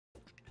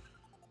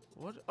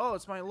What? Oh,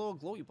 it's my little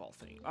glowy ball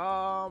thing.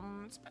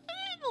 It's been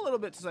a little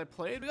bit since I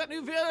played. We got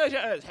new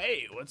villagers.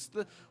 Hey, what's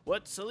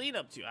Celine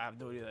up to? I have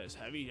no idea this.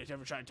 Have you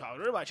ever tried talking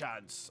to her by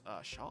chance?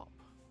 Shop.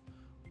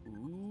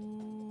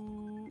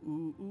 Ooh.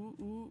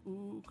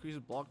 Increase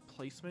block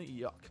placement.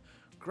 Yuck.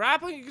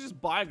 Grappling. You can just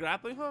buy a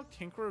grappling hook.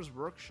 Tinkerer's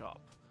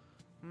workshop.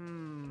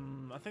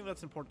 I think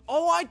that's important.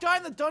 Oh, I died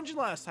in the dungeon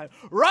last time.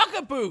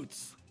 Rocket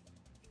boots.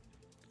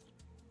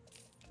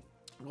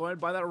 I'm going to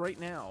buy that right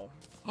now.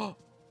 Oh.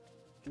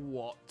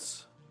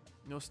 What?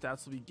 No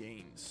stats will be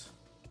gains.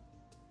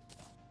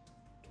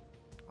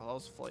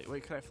 Allows flight.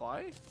 Wait, can I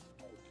fly?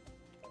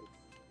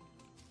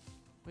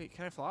 Wait,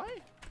 can I fly?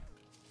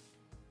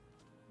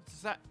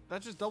 Is that?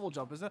 That's just double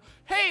jump, isn't it?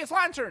 Hey, it's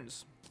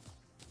lanterns!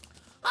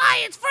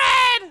 Hi, it's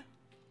Fred!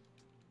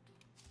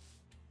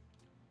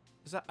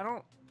 Is that? I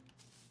don't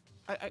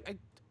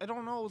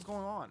know what's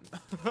going on.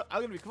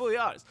 I'm gonna be completely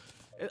honest.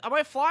 Am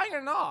I flying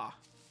or not?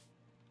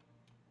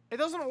 It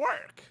doesn't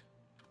work.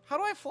 How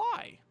do I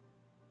fly?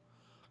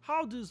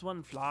 How does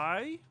one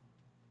fly?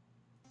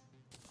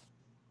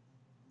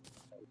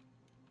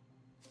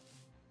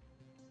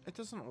 It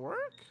doesn't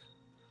work?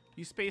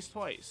 You space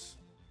twice.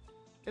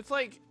 It's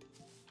like...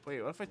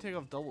 Wait, what if I take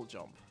off double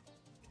jump?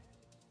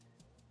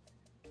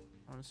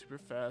 I'm super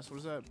fast. What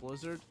is that?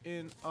 Blizzard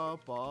in a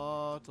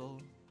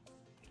bottle.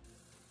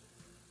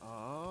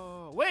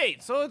 Oh.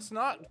 Wait, so it's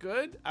not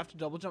good after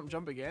double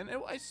jump again?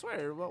 I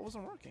swear, it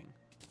wasn't working.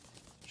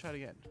 Try it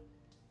again.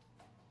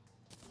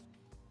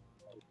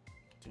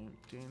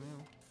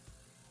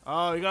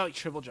 Oh, you got like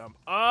triple jump.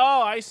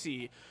 Oh, I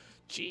see.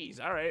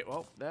 Jeez. All right.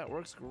 Well, that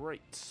works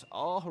great.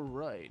 All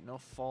right. No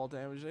fall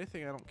damage.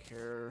 Anything. I don't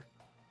care.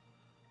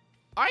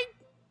 I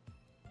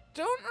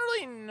don't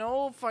really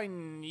know if I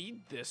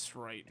need this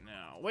right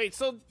now. Wait.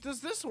 So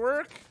does this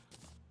work?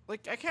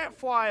 Like I can't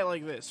fly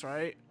like this,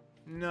 right?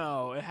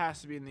 No, it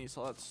has to be in these.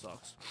 So that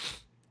sucks.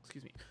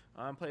 Excuse me.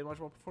 I'm playing much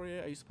more before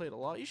you. I used to play it a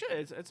lot. You should.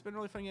 It's been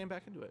really fun getting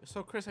back into it.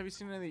 So, Chris, have you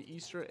seen any of the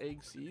Easter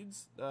egg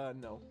seeds?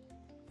 No.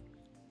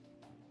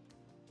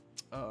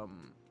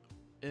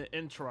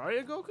 In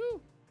Terraria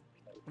Goku?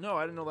 No,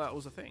 I didn't know that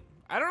was a thing.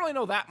 I don't really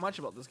know that much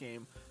about this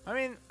game. I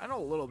mean, I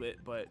know a little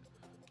bit, but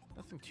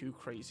nothing too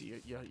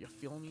crazy. You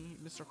feel me,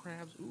 Mr.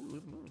 Krabs? Ooh, look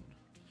at the moon.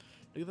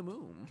 Look at the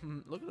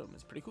moon. Look at him.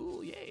 It's pretty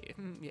cool. Yay.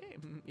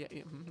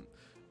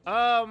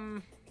 Yeah.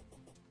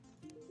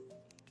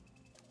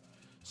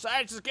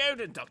 Science is good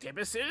and duct tape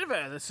is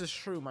silver. This is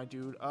true, my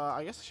dude.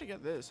 I guess I should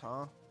get this,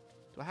 huh?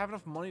 Do I have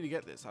enough money to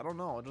get this? I don't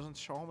know. It doesn't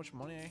show how much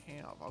money I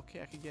have.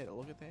 Okay, I can get it.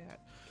 Look at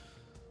that.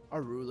 A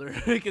ruler.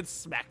 We can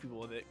smack people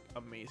with it.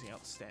 Amazing.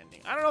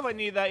 Outstanding. I don't know if I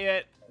need that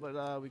yet,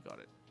 but we got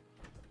it.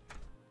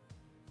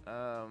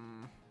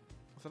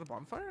 Is that a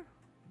bonfire?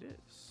 It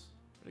is.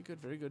 Very good.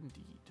 Very good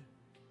indeed.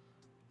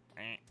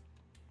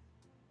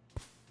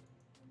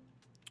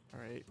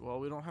 Alright. Well,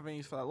 we don't have any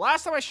use for that.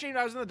 Last time I streamed,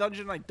 I was in the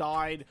dungeon and I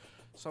died.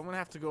 So I'm going to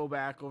have to go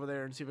back over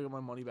there and see if I get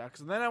my money back.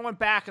 So then I went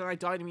back and I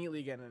died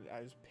immediately again. And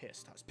I was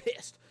pissed.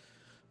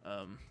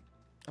 I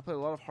played a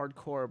lot of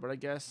hardcore, but I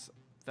guess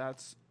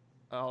that's...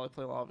 I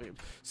play a lot of games.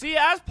 See,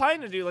 I was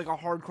planning to do like a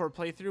hardcore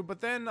playthrough, but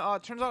then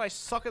it turns out I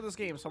suck at this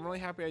game, so I'm really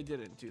happy I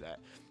didn't do that.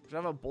 Did I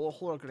have a bullet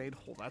hole or a grenade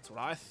hole? That's what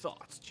I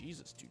thought.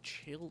 Jesus, dude,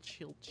 chill.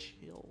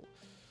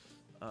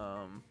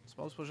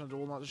 Spell explosion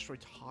will not destroy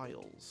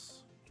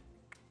tiles.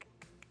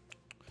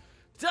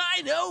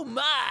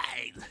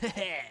 Dynamite!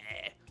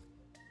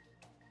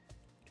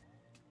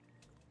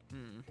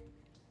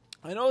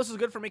 I know this is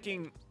good for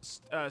making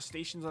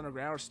stations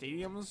underground or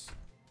stadiums.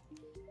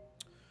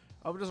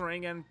 I hope it doesn't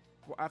rain again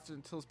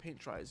until this paint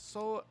dries.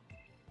 So,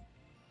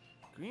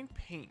 green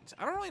paint.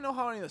 I don't really know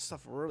how any of this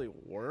stuff really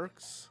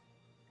works.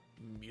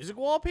 Music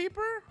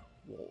wallpaper?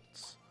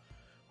 Waltz.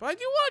 But I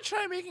do want to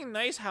try making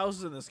nice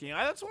houses in this game.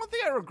 That's one thing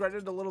I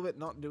regretted a little bit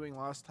not doing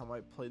last time I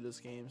played this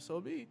game. So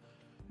it'd be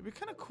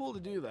kind of cool to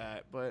do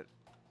that. But,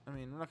 I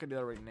mean, we're not going to do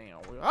that right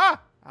now.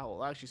 Owl,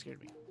 that actually scared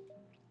me.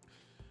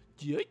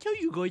 Did I tell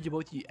you guys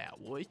about the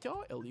owl I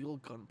saw? Illegal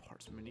gun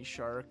parts, mini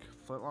shark,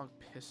 flintlock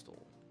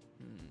pistol.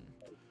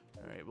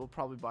 Alright, we'll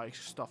probably buy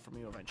stuff from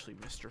you eventually,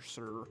 Mr.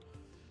 Sir.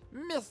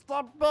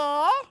 Mr.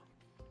 Ba!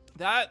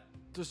 That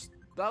looks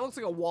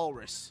like a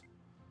walrus.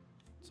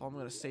 So I'm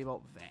gonna save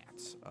out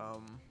that.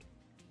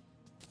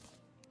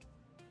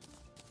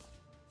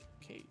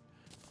 Okay.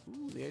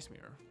 Ooh, the ice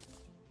mirror.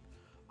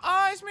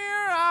 Ice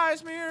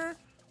mirror,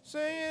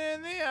 singing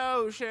in the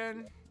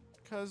ocean.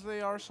 Cause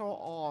they are so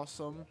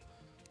awesome.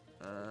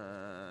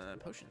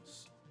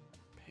 Potions.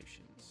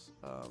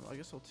 I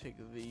guess I'll take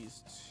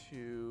these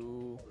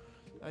two.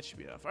 That should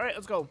be enough. Alright,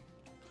 let's go.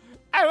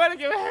 I want to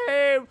go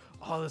home.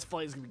 Oh, this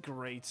flight is going to be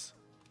great.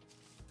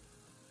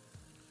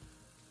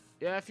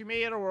 Yeah, if you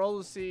made it a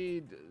world to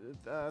see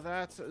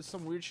that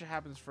some weird shit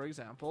happens, for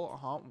example.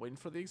 I'm waiting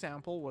for the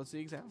example. What's the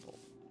example?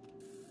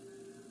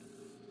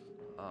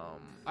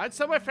 I had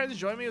some of my friends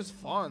join me. It was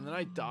fun. Then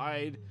I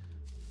died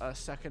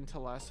second to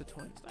last to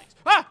twins. Thanks.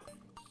 Ah!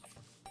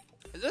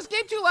 Is this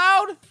game too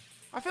loud?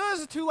 I feel this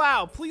is too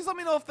loud. Please let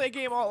me know if the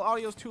game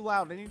audio is too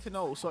loud. I need to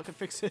know so I can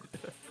fix it.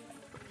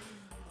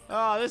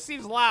 Oh, this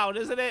seems loud,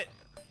 isn't it?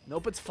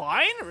 Nope, it's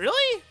fine.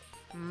 Really?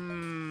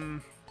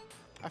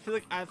 I feel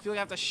like I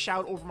have to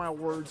shout over my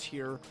words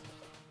here.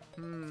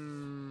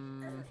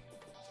 I'm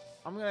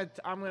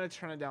gonna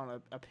turn it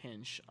down a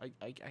pinch. I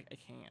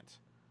can't.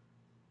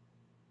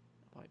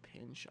 By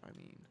pinch, I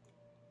mean.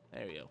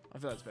 There you go. I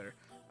feel that's better.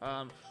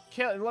 Let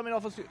me know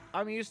if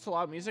I'm used to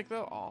loud music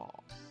though. Oh.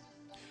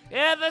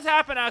 Yeah, that's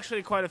happened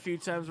actually quite a few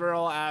times where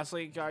I'll ask,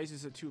 like, guys,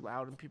 is it too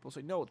loud? And people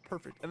say, no, it's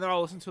perfect. And then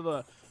I'll listen to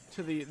the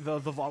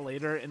VOD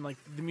later, and like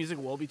the music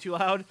will be too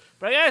loud.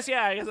 But I guess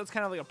that's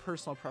kind of like a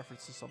personal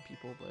preference to some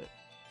people. But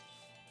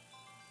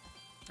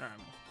I don't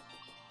know.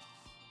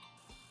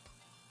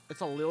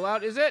 It's a little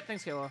loud, is it?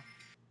 Thanks, Kayla.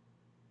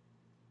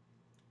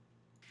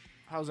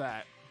 How's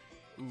that?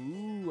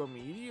 Ooh, a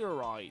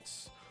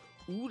meteorite.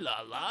 Ooh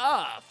la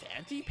la,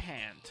 fancy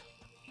pant.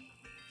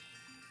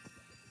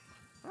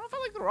 I don't know if I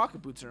like the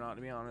rocket boots or not,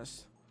 to be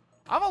honest.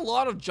 I have a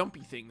lot of jumpy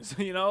things,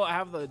 you know? I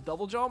have the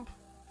double jump.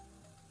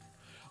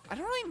 I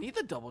don't really need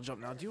the double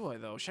jump now, do I,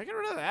 though? Should I get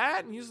rid of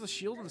that and use the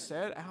shield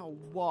instead? Ow,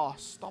 wah,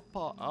 stop.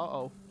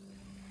 Uh-oh.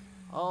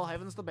 Oh,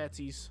 heavens the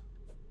Betsies.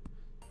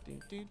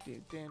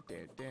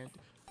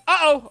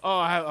 Uh-oh!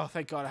 Oh,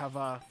 thank God I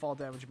have fall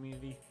damage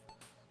immunity.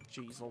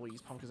 Jeez Louise,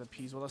 pumpkins and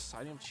peas with a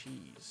side of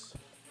cheese.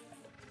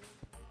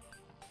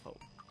 Oh.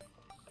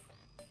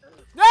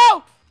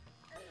 No!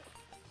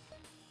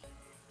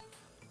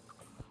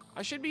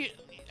 I should be...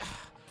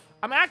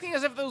 I'm acting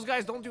as if those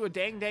guys don't do a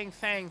dang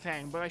thing,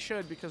 but I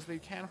should because they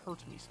can hurt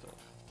me still.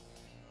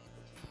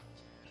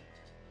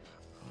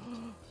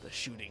 The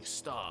shooting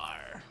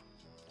star.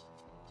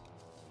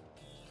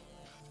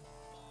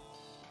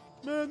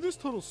 Man, this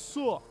tunnel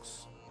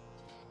sucks.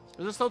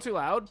 Is it still too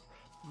loud?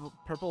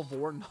 Purple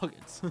Vor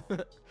Nuggets.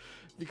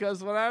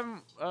 Because when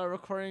I'm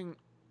recording,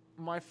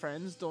 my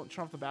friends don't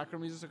turn off the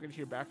background music so I can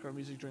hear background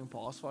music during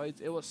boss fights.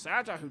 It was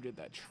Santa who did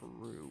that.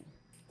 True.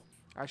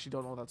 I actually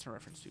don't know what that's in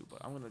reference to, but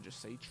I'm going to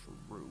just say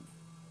true.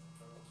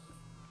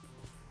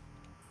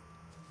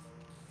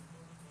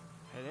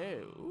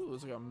 Hello. Ooh,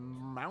 there's like a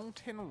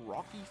mountain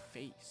rocky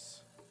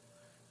face.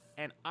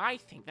 And I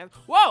think that...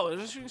 Whoa,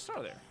 there's a shooting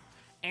star there.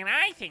 And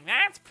I think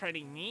that's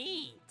pretty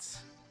neat.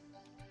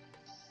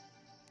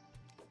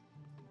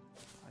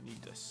 I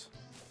need this.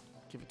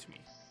 Give it to me.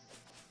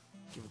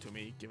 Give it to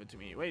me. Give it to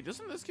me. Wait,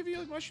 doesn't this give you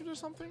like mushrooms or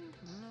something?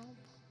 No.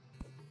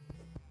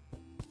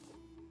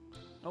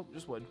 Nope,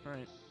 just wood. All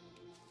right.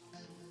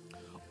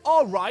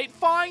 All right,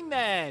 fine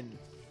then.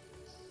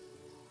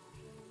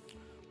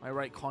 My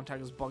right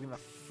contact is bugging the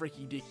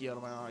freaky dicky out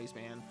of my eyes,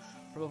 man.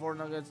 Purple Vor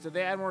Nuggets. Did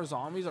they add more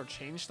zombies or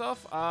change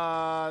stuff? To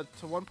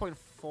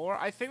 1.4.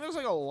 I think there's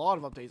like a lot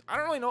of updates. I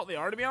don't really know what they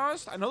are, to be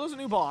honest. I know there's a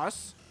new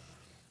boss.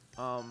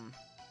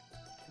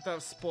 That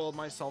I've spoiled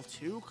myself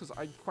too, because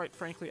quite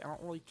frankly, I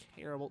don't really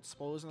care about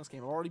spoilers in this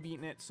game. I've already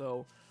beaten it,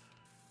 so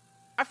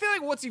I feel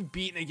like once you've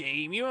beaten a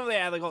game, even if they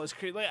add like all this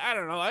crazy, like, I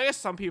don't know. I guess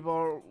some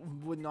people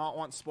would not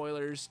want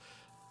spoilers.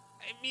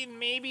 I mean,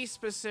 maybe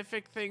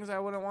specific things I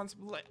wouldn't want to,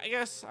 like, I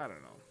guess, I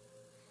don't know.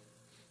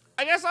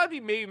 I guess I'd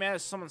be maybe mad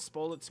if someone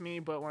spoiled it to me,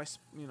 but when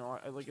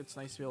I like, it's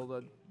nice to be able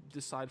to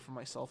decide for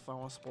myself if I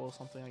want to spoil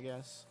something, I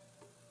guess.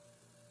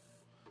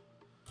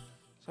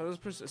 So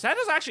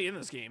Santa's actually in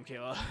this game,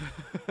 Kayla.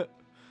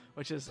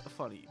 Which is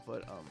funny,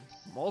 but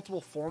multiple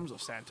forms of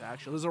Santa,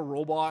 actually. There's a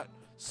robot,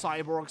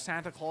 cyborg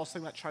Santa Claus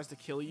thing that tries to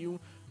kill you,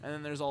 and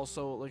then there's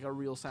also, like, a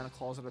real Santa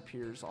Claus that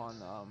appears on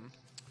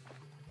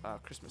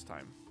Christmas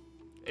time.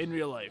 In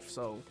real life,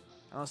 so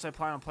unless I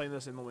plan on playing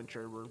this in the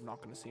winter, we're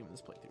not going to see him in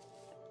this playthrough.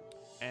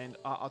 And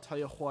I'll tell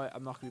you what,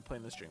 I'm not going to be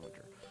playing this during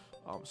winter.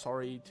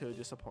 Sorry to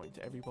disappoint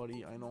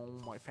everybody. I know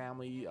my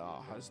family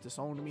has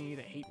disowned me.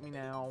 They hate me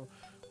now,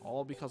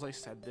 all because I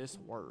said this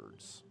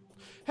words.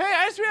 Hey,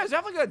 I just realized I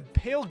have like a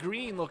pale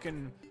green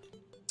looking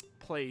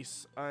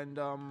place, and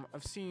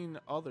I've seen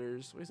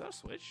others. Wait, is that a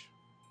switch?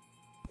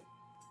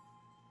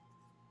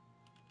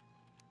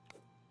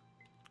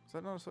 Is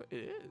that not a switch?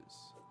 It is.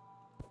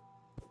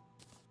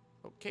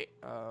 Okay,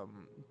 all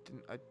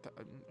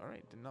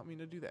right, did not mean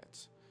to do that.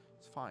 It's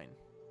fine.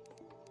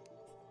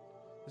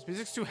 This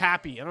music's too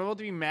happy. I don't know what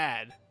to be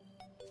mad.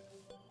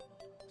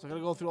 So I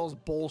gotta go through all this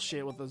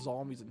bullshit with the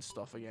zombies and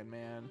stuff again,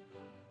 man.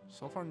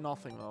 So far,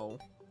 nothing, though.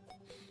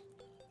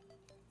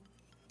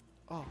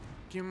 Oh,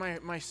 give me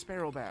my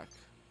sparrow back.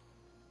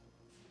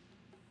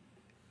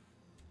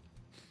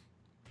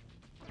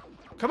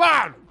 Come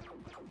on!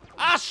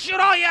 I'll shoot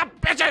all you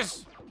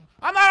bitches!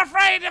 I'm not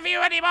afraid of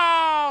you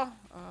anymore!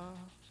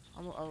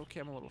 Okay,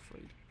 I'm a little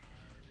afraid.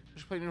 I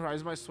should play New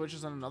Horizons. My Switch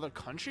is in another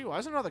country? Why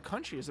is it another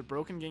country? Is it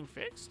broken getting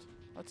fixed?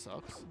 That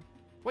sucks.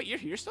 Wait, you're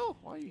here still?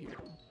 Why are you here?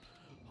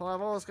 Well,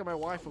 I've almost got my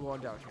Wi-Fi going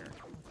down here.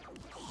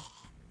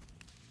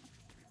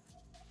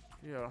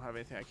 You don't have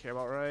anything I care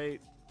about,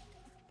 right?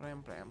 Blam,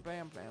 blam,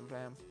 blam, blam,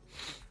 blam.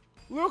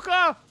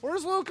 Luca!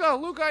 Where's Luca?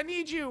 Luca, I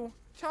need you.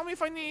 Tell me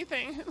if I need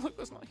anything.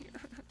 Luca's not here.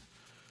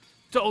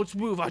 Don't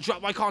move. I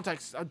dropped my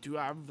contacts. Do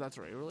I have... That's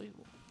right, really?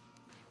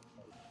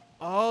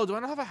 Oh, do I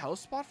not have a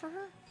house spot for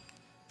her?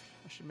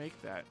 I should make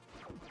that.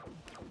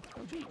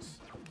 Oh, jeez.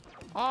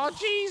 Oh,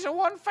 jeez, you're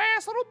one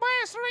fast little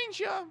bastard, ain't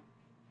you?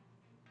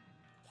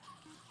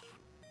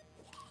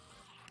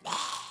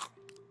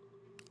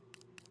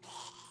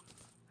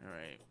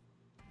 Alright.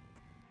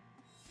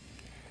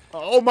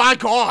 Oh my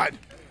god!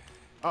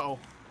 Uh-oh.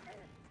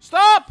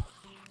 Stop!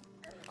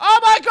 Oh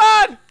my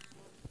god!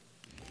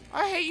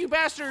 I hate you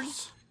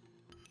bastards.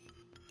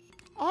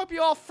 I hope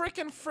you all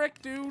frickin'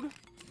 frick, dude.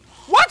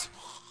 What?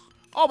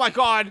 Oh my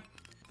god!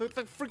 The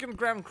freaking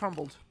ground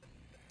crumbled.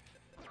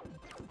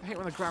 I hate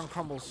when the ground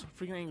crumbles.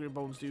 Freaking angry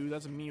bones, dude.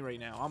 That's me right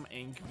now. I'm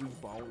angry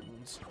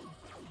bones.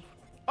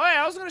 Oh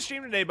yeah, I was gonna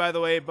stream today, by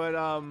the way, but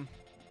I'm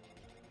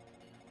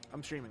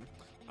streaming.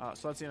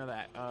 So that's the end of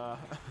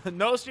that.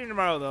 No stream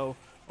tomorrow though,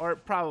 or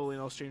probably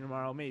no stream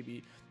tomorrow.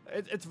 Maybe.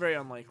 It's very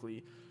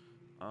unlikely.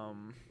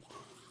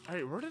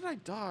 Alright, where did I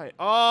die?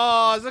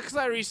 Oh, is it because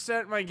I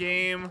reset my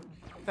game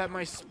that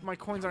my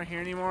coins aren't here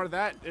anymore?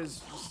 That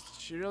is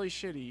really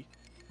shitty.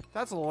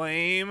 That's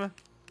lame.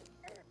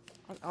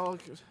 I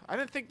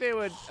didn't think they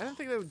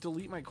would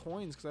delete my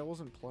coins because I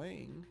wasn't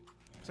playing.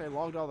 Because I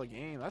logged out of the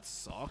game. That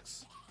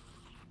sucks.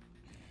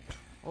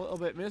 A little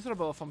bit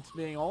miserable if I'm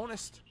being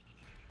honest.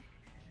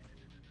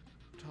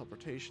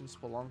 Teleportation,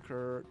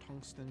 Spelunker,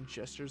 Tungsten,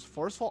 Gestures,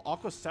 Forceful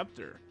Aqua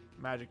Scepter.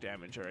 Magic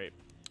damage, alright.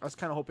 I was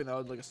kind of hoping that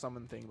was like a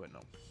summon thing, but no.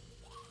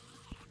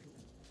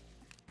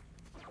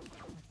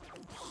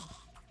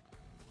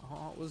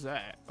 What was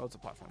that? Oh, it's a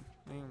platform.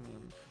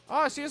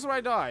 Oh, see, this is where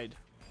I died.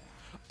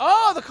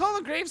 Oh, the Call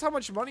of the Graves, how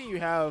much money you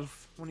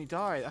have when you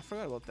die. I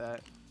forgot about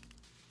that.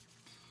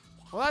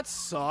 Well, that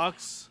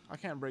sucks. I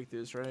can't break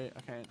this, right?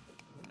 I can't.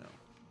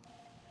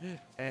 No.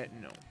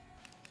 No.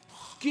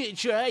 Good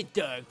try,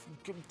 Doug,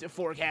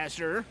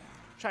 forecaster.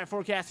 Try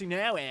forecasting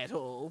now,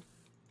 asshole.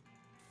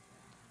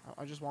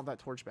 I just want that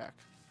torch back.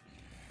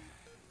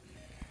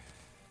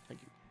 Thank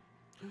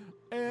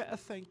you.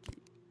 Thank you.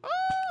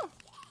 Ah!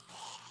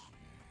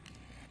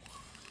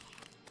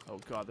 Oh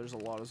god, there's a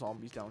lot of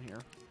zombies down here.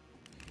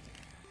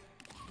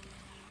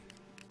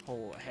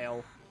 Oh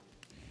hell.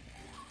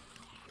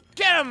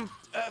 Get him,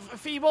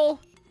 Feeble!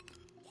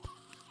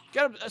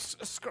 Get him,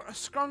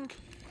 Skrunk!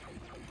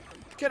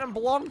 Get him,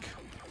 Blunk!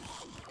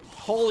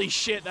 Holy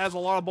shit, that's a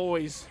lot of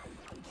boys.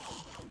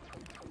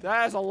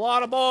 That's a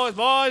lot of boys,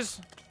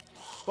 boys!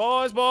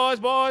 Boys, boys,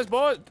 boys,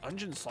 boys!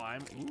 Dungeon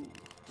Slime. Ooh.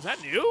 Is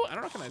that new? I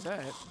don't recognize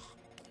that.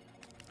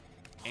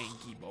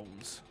 Anky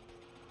Bones.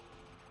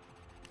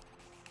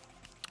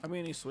 I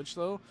mean, any Switch,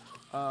 though?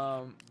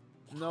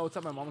 No, it's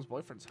at my mom's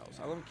boyfriend's house.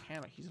 I live in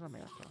Canada. He's in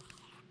America.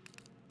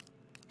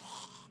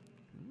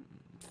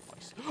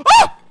 Nice.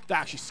 Ah! That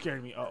actually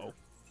scared me. Uh-oh.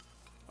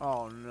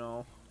 Oh,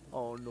 no.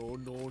 Oh, no,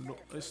 no, no.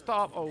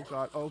 Stop. Oh,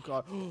 God. Oh,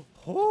 God.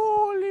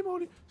 Holy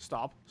moly.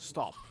 Stop.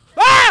 Stop.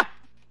 Ah!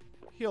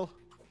 Heal.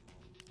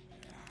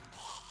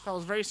 That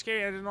was very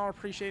scary. I did not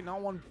appreciate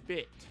not one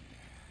bit.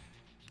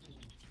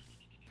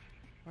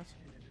 What?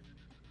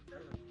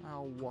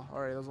 Oh,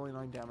 alright. That was only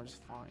 9 damage.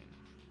 Fine.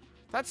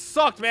 That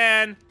sucked,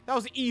 man. That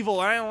was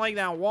evil. I didn't like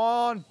that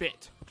one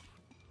bit.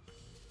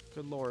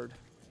 Good lord.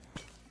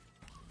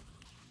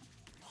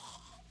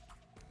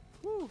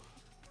 Whew.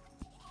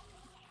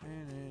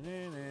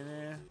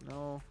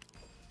 No.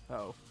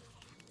 Uh-oh.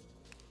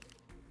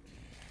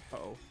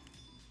 Uh-oh.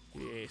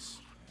 Yes.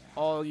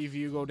 All of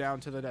you go down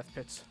to the death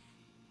pits.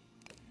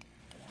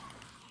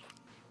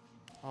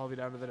 All of you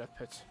down to the death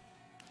pits.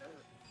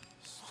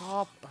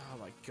 Stop. Oh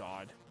my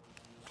god.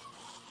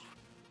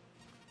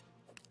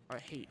 I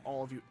hate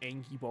all of you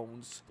Anky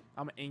Bones.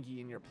 I'm Anky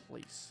in your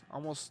place.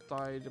 Almost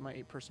died in my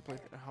 8-person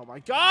playthrough. Oh my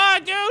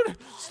god, dude!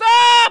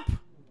 Stop!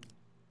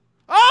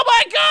 Oh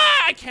my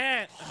god! I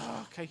can't.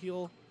 Ugh, can I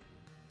heal?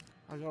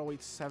 I gotta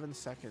wait 7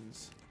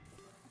 seconds.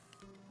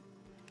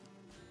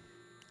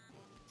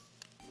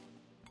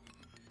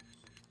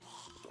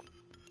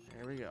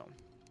 There we go.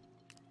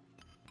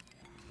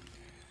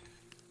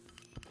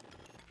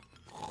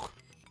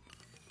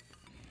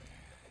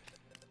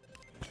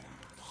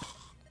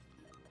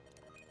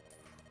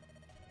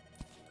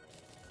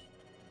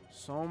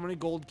 So many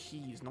gold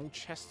keys, no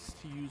chests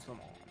to use them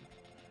on.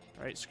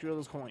 Alright, screw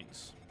those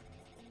coins.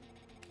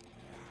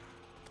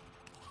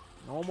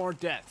 No more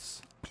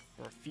deaths.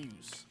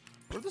 Refuse.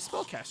 Where'd the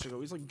spellcaster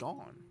go? He's like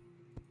gone.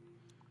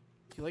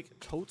 He like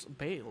totes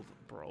bailed,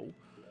 bro.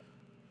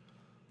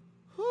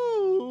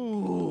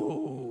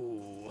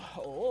 Ooh.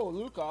 Oh,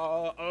 Luca.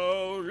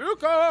 Oh,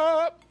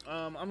 Luca.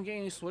 I'm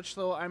getting a Switch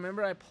though. I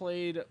remember I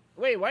played.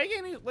 Wait, why are you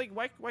getting like?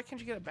 Why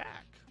can't you get it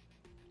back?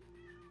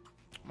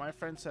 My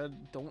friend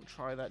said, "Don't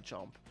try that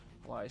jump,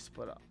 Lice,"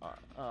 but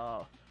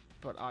I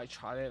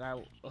tried it and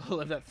I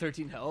lived at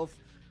 13 health.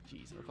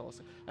 Jeez, I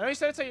know you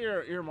said it's at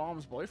your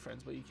mom's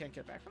boyfriend's, but you can't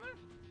get back from there.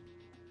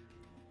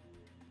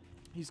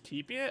 He's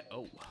keeping it.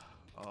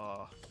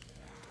 Oh,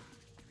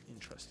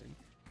 interesting.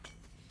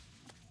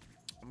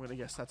 I'm gonna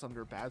guess that's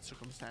under bad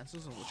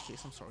circumstances, in which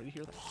case I'm sorry to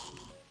hear that.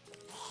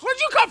 Where'd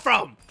you come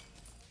from?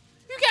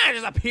 You can't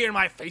just appear in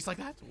my face like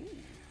that. Ooh.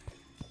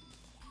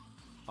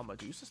 A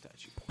Medusa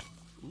statue.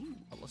 Ooh,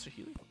 a lesser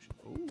healing potion.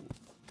 Ooh,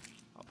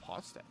 a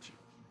pod statue.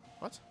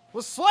 What?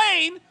 Was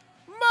slain?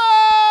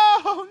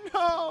 Oh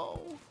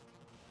no!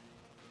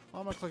 Why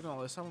am I clicking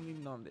on this? I don't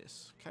need none of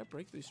this. Can I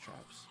break these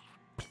traps?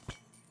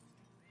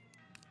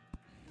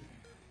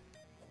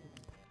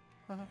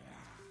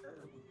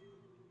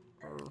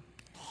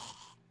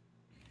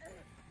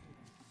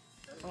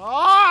 Oh,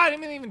 I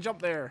didn't even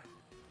jump there.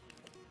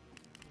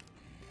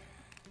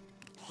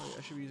 Wait,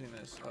 I should be using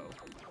this. Oh.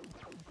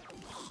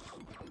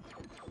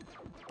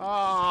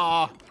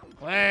 Ah,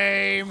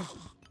 lame.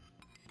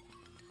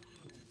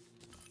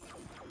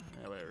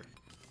 Yeah, whatever.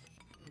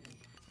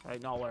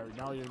 Right, no, whatever.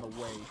 Now you're in the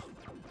way.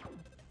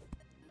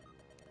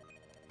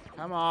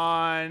 Come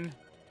on.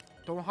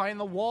 Don't hide in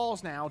the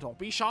walls now. Don't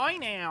be shy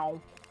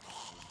now.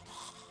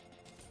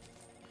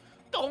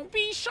 Don't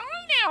be shy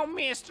now,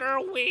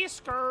 Mr.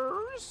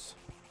 Whiskers.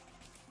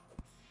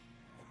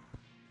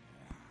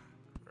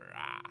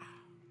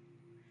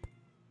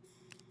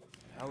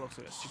 That looks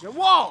like a secret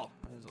wall.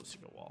 That is a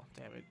secret wall.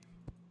 Damn it.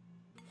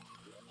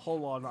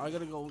 Hold on. I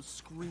gotta go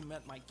scream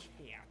at my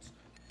cat.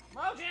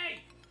 Moji!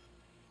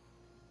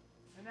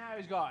 And now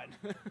he's gone.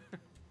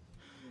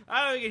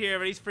 I don't know if you can hear,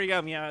 but he's freaking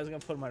out me. I was gonna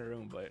put him in my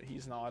room, but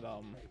he's not.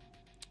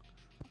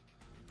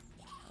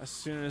 As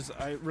soon as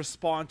I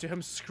respond to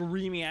him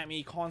screaming at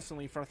me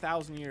constantly for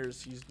 1,000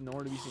 years, he's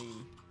nowhere to be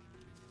seen.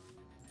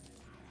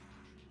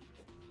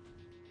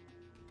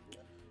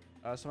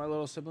 So my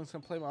little siblings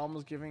can play. My mom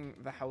was giving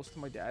the house to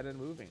my dad and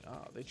moving.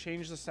 Oh, they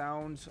changed the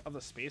sound of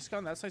the space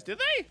gun. That's nice. Did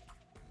they?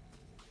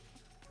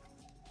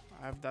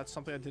 That's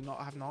something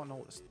I have not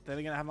noticed. Then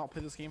again, I have not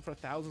played this game for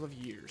thousands of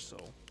years, so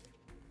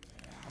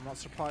I'm not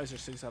surprised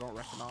there's things I don't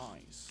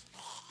recognize.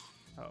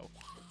 Oh.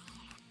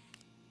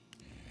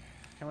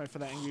 Can't wait for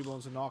the angry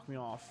bones to knock me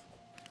off.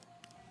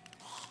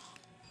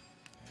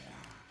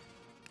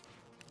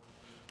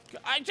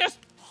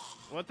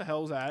 What the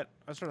hell is that?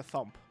 I just heard a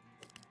thump.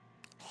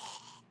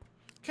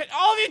 Can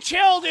all of you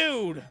chill,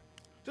 dude?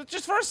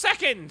 Just for a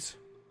second.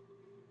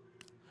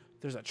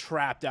 There's a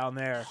trap down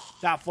there.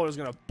 That floor is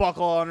gonna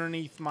buckle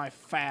underneath my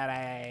fat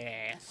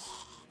ass.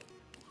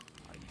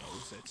 I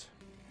knows it.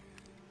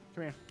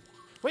 Come here.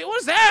 Wait, what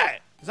is that?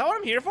 Is that what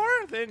I'm here for?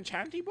 The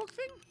enchanting book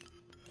thing?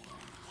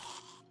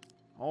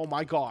 Oh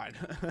my god.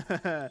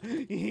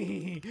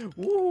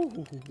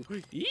 Ooh.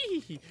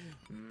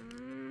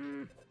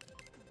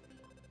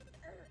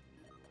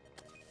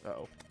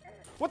 Uh-oh.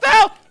 What the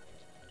hell?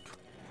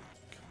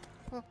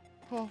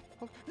 Oh.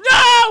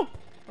 No!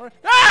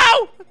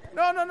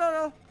 No!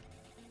 No!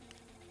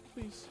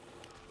 Please.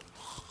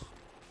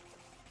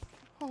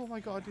 Oh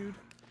my god, dude.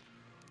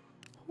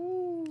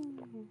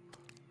 Ooh.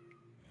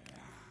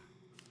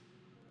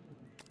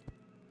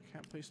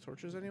 Can't place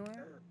torches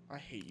anywhere? I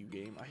hate you,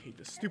 game. I hate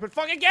this stupid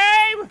fucking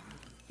game!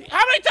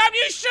 How many times do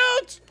you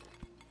shoot?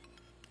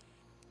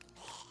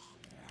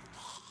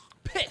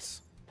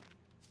 Piss.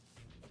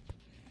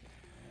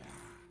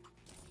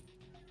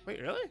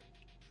 Wait, really?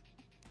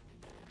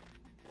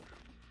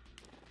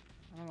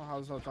 I don't know how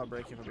this is not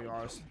breaking, to be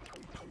honest.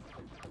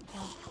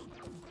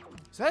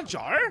 Is that a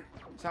jar?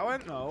 Is that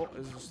one? No,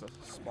 it's just a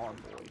spawn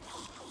boy.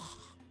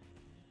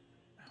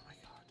 Oh my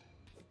god.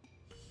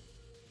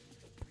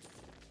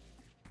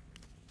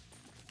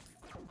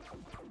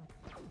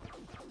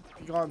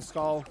 Be gone,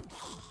 skull.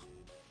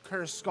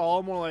 Curse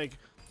skull, more like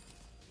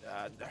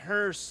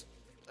hearse.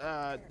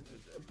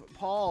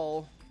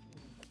 Paul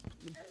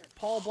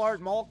Blart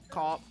Malt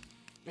Cop.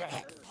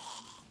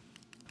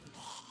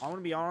 I'm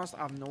gonna be honest, I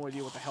have no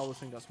idea what the hell this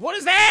thing does. What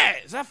is that?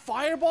 Is that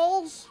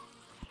fireballs?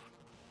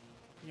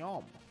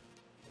 Yum.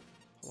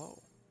 Hello.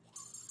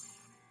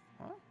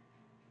 Huh?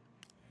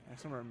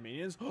 Next number of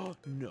minions? Oh,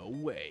 no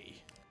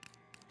way.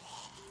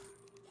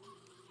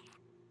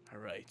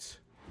 Alright.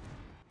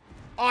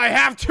 I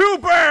have 2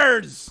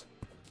 birds!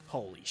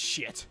 Holy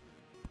shit.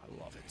 I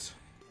love it.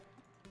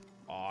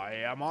 I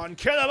am on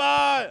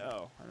Killabot!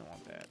 Oh, I don't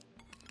want that.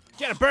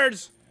 Get it,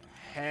 birds!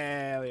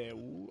 Hell yeah.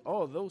 Ooh.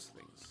 Oh, those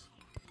things.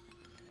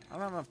 I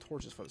don't have enough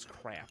torches for this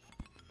crap.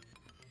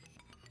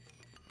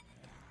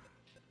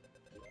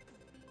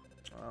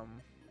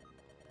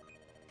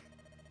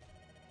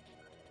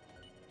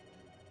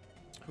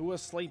 Who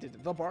was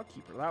slated? The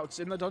barkeeper. That's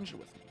in the dungeon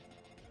with me.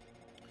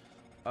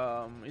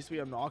 Used to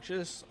be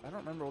obnoxious. I don't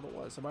remember what it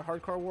was. In my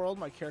hardcore world,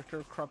 my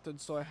character corrupted,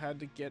 so I had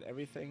to get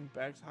everything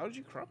back. How did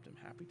you corrupt him?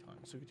 Happy time.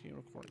 So continue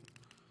recording.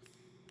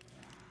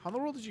 How in the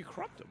world did you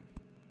corrupt him?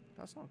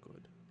 That's not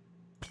good.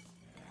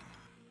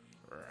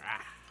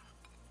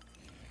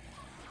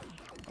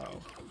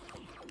 Uh-oh.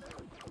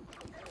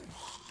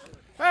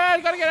 Hey, I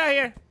gotta get out of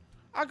here.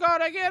 I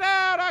gotta get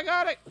out. I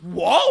gotta.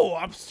 Whoa,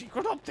 I'm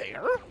secret up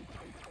there?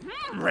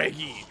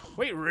 Reggie.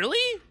 Wait,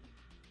 really?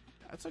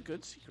 That's a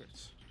good secret.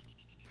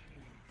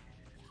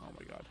 Oh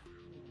my god.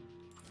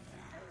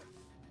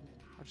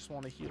 I just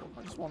want to heal.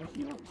 I just want to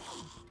heal.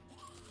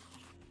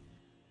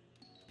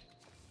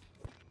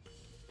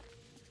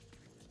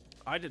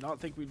 I did not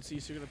think we'd see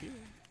secret up here.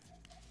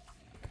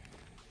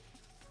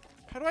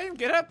 How do I even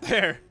get up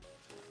there?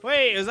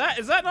 Wait, is that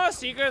not a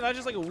secret? Is that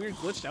just like a weird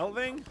glitched out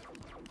thing?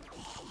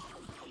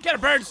 Get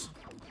it, birds!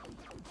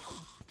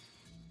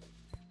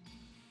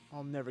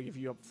 I'll never give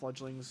you up,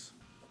 fledglings.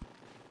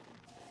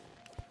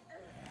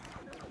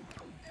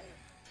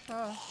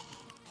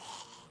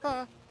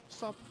 Stop.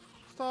 Stop.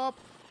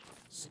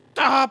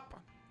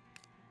 Stop!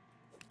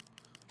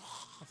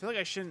 I feel like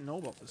I shouldn't know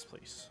about this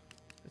place.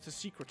 It's a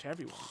secret to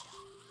everyone.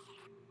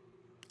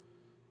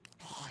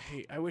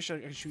 I wish I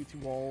could shoot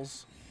through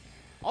walls.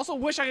 Also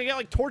wish I could get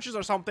like torches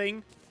or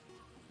something.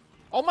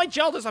 Oh, my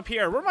gel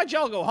disappeared. Where'd my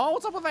gel go, huh?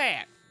 What's up with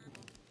that?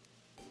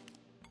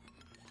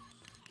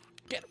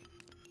 Get him.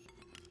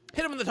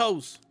 Hit him in the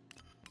toes.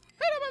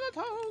 Hit him in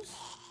the toes.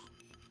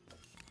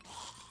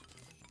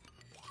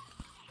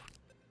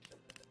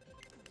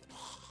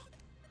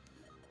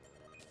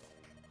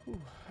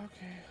 Ooh,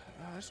 okay.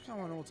 I just kind of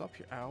want to know what's up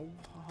here. Ow.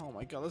 Oh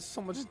my god, there's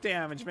so much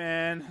damage,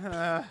 man.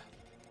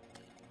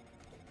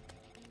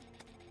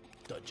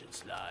 Dungeon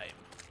slime.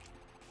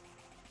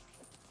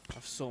 I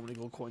have so many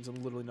gold coins and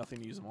literally nothing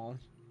to use them all.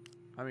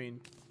 I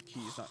mean,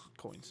 keys, not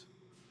coins.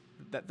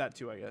 That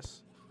too, I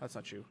guess. That's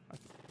not true. I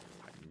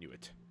knew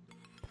it.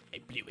 I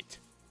blew it.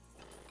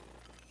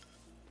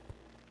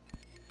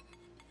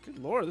 Good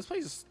lord, this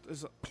place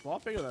is a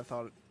lot bigger than I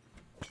thought.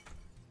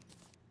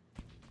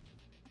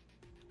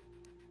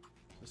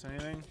 Is this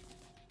anything?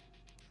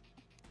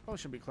 Probably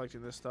shouldn't be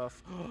collecting this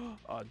stuff.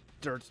 A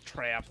dirt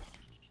trap.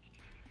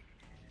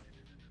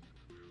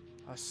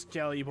 A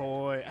skelly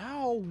boy.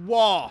 Ow!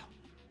 Wah!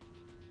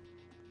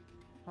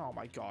 Oh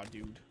my god,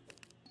 dude.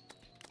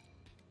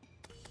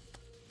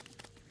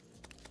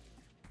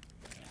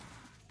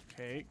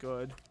 Okay,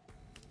 good.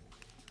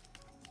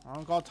 I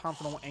don't got time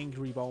for no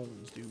angry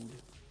bones, dude.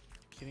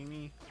 Kidding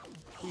me?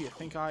 Who do you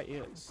think I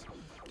is?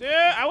 Dude,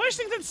 I wish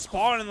things would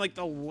spawn in like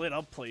the lit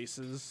up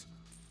places.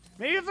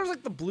 Maybe if there's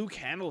like the blue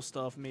candle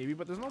stuff, maybe,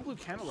 but there's no blue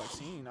candle I've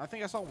seen. I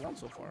think I saw one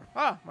so far.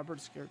 Ah, my bird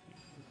scared me.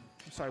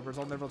 I'm sorry, birds.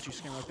 I'll never let you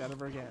scream like that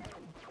ever again.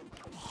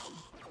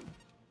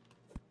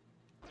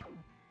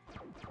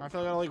 I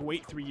feel like I gotta like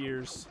wait 3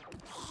 years.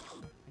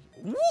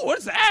 Ooh,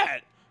 what's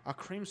that? A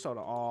cream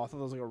soda. Oh, I thought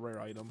that was like a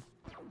rare item.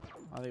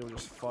 I think it was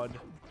just FUD.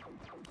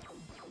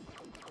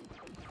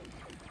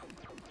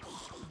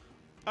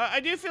 I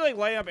do feel like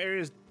lighting up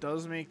areas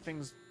does make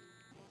things.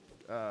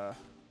 Oh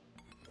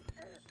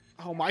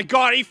my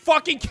god, are you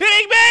fucking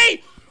kidding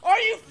me? Are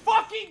you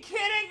fucking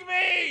kidding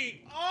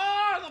me?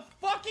 Oh, the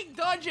fucking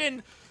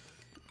dungeon.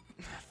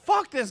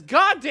 Fuck this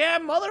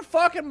goddamn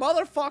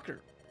motherfucker.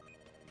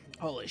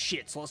 Holy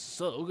shit, Celeste is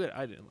so good.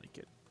 I didn't like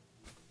it.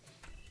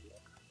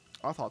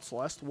 I thought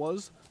Celeste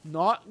was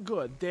not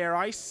good. There,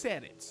 I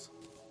said it.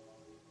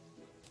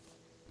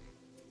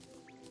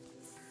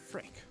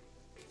 Frick.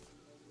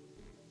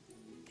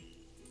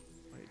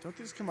 Wait, don't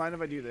these combine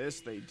if I do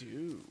this? They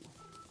do.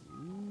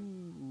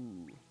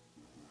 Ooh.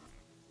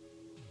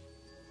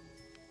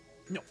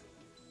 No.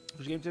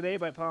 First game today,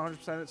 but I play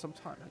 100% at some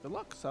time. Good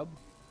luck, sub.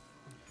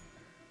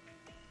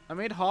 I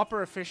made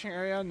Hopper a fishing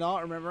area,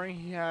 not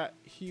remembering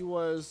he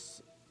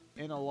was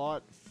in a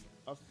lot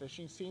of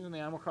fishing scenes in the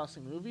Animal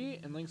Crossing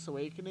movie. In Link's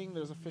Awakening,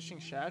 there's a fishing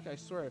shack. I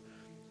swear,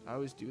 I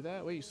always do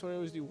that. Wait, you swear I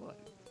always do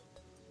what?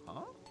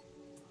 Huh?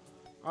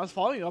 I was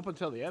following up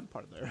until the end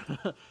part there.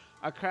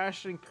 I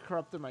crashed and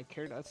corrupted my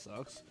character. That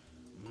sucks.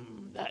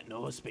 That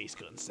no space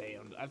gun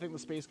sound. I think the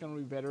space gun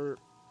would be better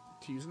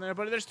to use in there,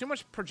 but there's too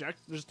much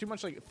there's too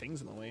much like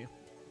things in the way.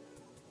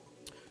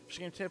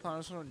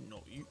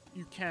 No,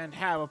 you can't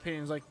have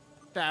opinions like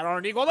that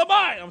aren't equal to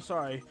mine. I'm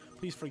sorry.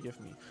 Please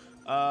forgive me.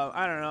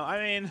 I don't know.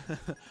 I mean,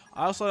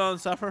 I also don't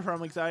suffer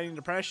from anxiety and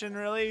depression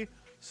really,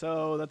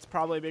 so that's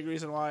probably a big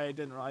reason why I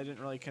didn't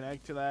really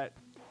connect to that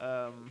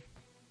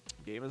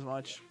game as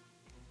much.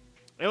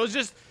 It was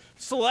just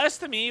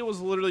Celeste to me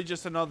was literally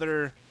just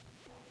another.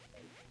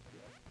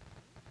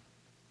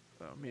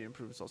 Media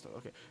improvement stuff.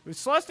 Okay,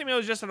 Celeste to me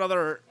was just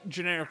another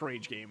generic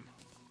rage game.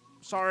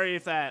 Sorry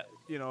if that,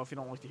 you know, if you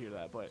don't like to hear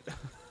that, but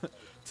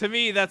to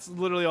me, that's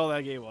literally all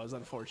that game was,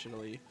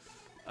 unfortunately.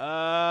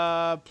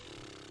 What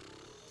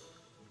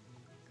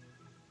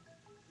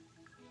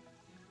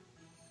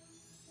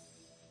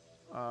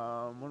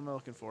am I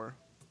looking for?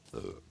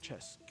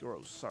 Chest.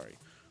 Gross. Sorry.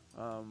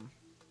 Do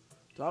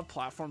I have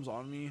platforms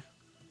on me?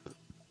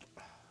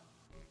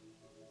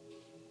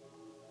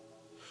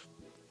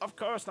 Of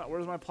course not.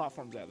 Where's my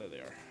platforms at? There they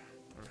are.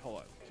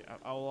 Hold on. I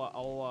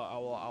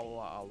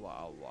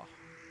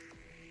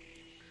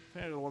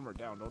think I gotta one more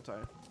down, don't I?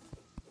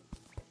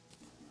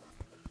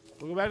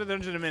 We'll go back to the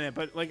dungeon in a minute,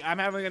 but like I'm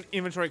having an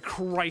inventory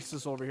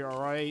crisis over here,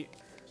 alright?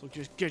 So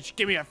just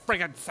give me a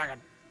freaking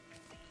second.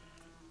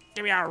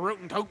 Give me a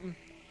rootin' totin'.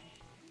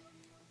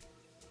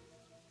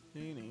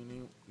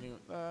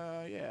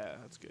 Yeah,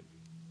 that's good.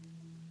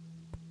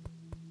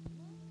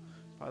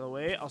 By the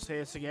way, I'll say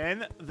this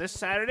again. This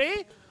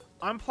Saturday,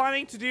 I'm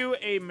planning to do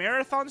a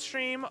marathon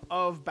stream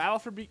of Battle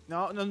for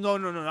not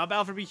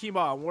Battle for Bikini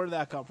Bottom. Where did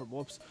that come from?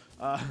 Whoops.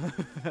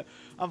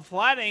 I'm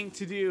planning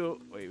to do.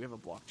 Wait, we have a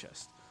block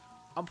chest.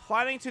 I'm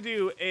planning to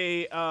do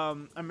a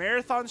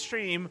marathon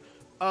stream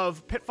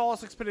of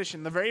Pitfall's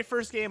Expedition, the very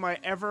first game I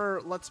ever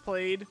Let's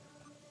Played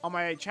on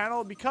my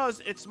channel,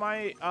 because it's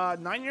my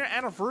 9-year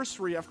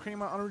anniversary of creating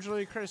my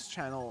UnoriginallyChris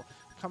channel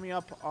coming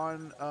up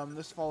on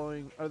this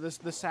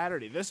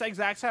Saturday, this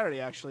exact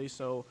Saturday actually.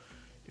 So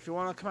If you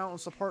want to come out and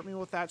support me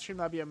with that stream,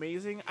 that'd be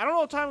amazing. I don't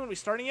know what time I'm going to be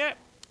starting yet.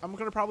 I'm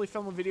going to probably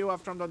film a video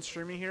after I'm done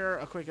streaming here.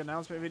 A quick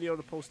announcement video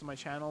to post to my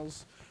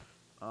channels.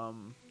 To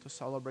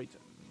celebrate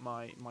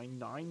my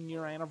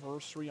 9-year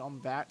anniversary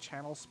on that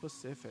channel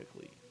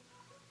specifically.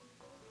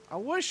 I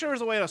wish there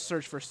was a way to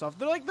search for stuff.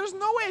 They're like, there's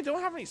no way I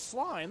don't have any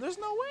slime. There's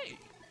no way.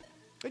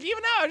 Like,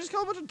 even now, I just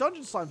killed a bunch of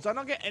dungeon slimes. Did I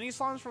not get any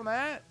slimes from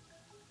that?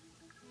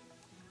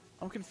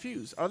 I'm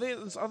confused. Are they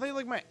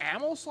like my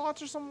ammo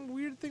slots or some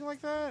weird thing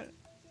like that?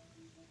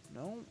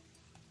 No.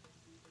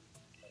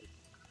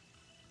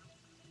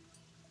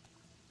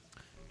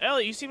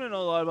 Ellie, you seem to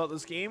know a lot about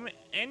this game.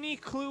 Any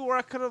clue where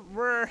I could have...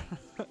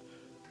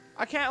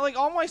 I can't... Like,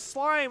 all my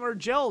slime or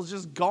gel's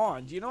just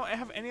gone. Do you know... I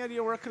have any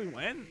idea where I could have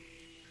went?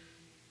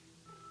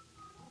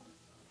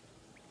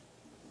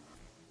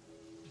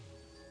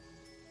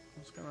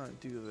 I'm just gonna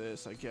do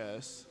this, I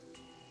guess.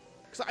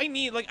 Because I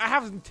need... Like, I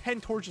have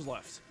 10 torches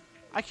left.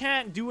 I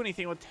can't do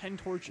anything with 10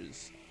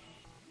 torches.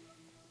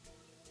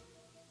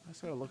 I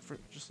just gotta look for...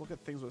 Just look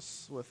at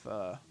things with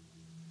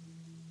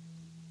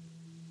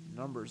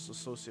numbers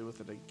associated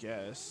with it, I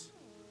guess.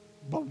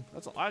 Boom.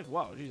 That's a lot.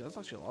 Wow, geez, that's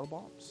actually a lot of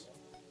bombs.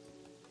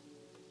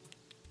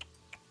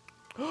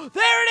 There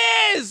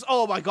it is!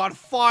 Oh my god,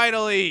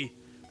 finally!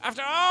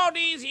 After all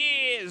these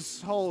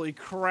years! Holy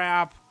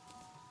crap.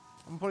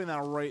 I'm putting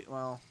that right...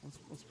 Well,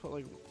 let's put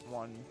like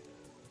 1.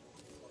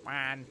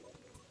 Man.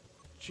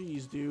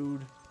 Jeez,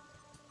 dude.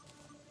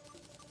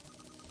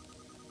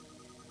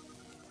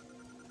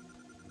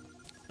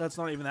 That's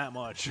not even that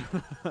much.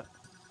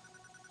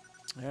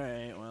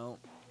 Alright, well.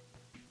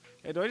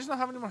 Hey, do I just not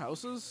have any more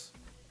houses?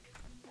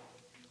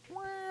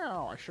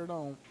 Wow, I sure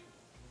don't.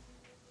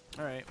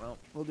 Alright, well,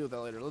 we'll deal with that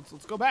later.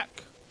 Let's go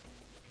back.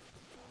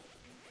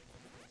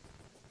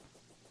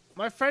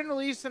 My friend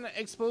released an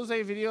expose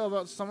video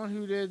about someone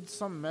who did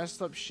some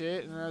messed up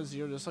shit and has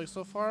 0 dislikes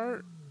so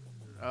far.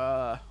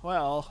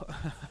 Well,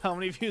 how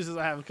many views does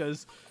I have?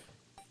 Because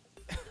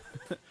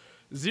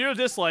 0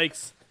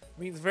 dislikes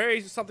means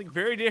something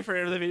very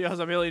different if the video has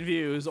 1 million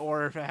views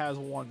or if it has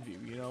 1 view,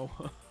 you know?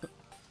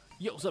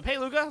 Yo, what's up? Hey,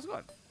 Luca, how's it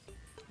going?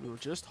 We were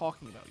just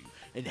talking about you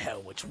and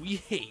how much we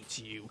hate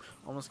you.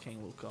 Almost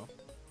King Luca.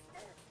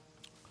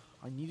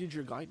 I needed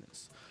your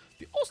guidance.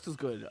 The Ulst is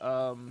good.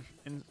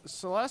 And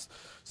Celeste.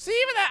 See,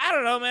 even that, I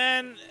don't know,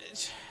 man.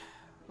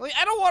 Like,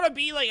 I don't want to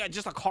be like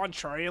just a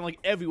contrarian. Like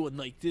everyone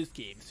liked this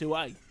game, so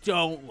I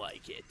don't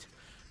like it.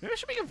 Maybe I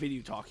should make a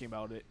video talking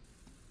about it.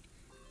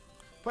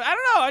 But I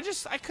don't know.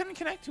 I couldn't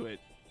connect to it.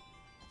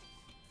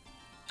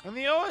 And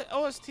the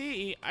OST,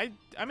 I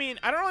mean,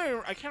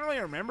 I can't really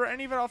remember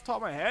any of it off the top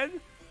of my head.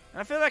 And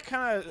I feel that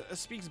kind of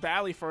speaks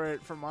badly for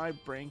my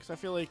brain, because I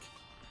feel like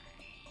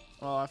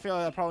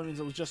that probably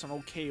means it was just an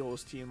okay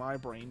OST in my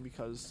brain,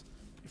 because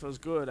if it was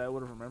good, I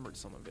would have remembered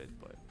some of it.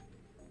 But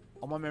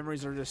all my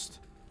memories are just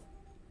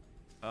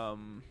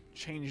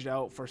changed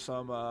out for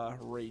some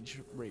rage,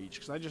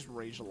 because I just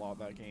raged a lot of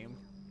that game.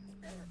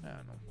 I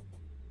don't know.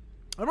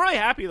 I'm really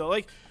happy though,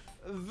 like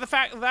the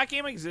fact that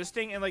game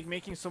existing and like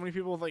making so many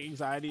people with like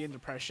anxiety and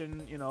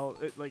depression, you know,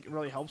 it like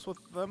really helps with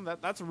them.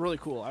 That's really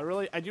cool.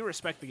 I do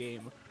respect the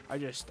game. I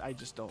just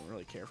don't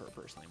really care for it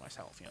personally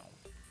myself, you know.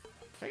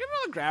 Can I get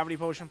another gravity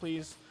potion,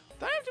 please?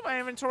 Did I empty my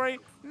inventory?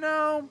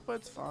 No, but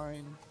it's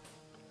fine.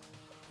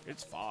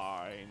 It's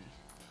fine.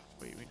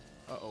 Wait.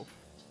 Uh-oh.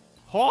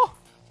 Huh?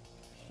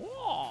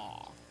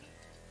 Huh?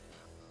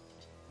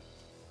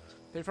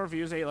 Pay for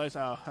views, 8 likes.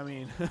 Oh, I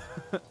mean,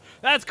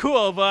 that's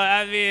cool, but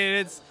I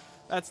mean,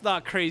 that's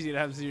not crazy to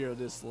have 0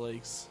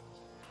 dislikes.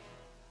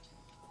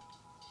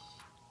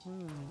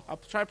 I'll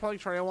try playing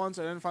Terraria once.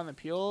 I didn't find the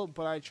appeal,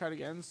 but I tried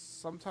again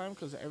sometime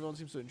because everyone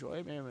seems to enjoy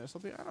it. Maybe I missed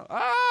something. I don't know.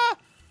 Ah!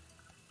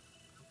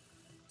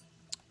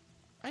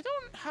 I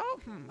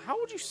don't. How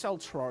would you sell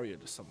Terraria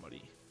to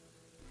somebody?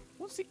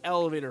 What's the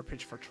elevator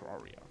pitch for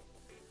Terraria?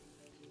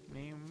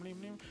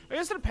 I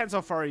guess it depends how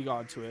far you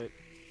got into it.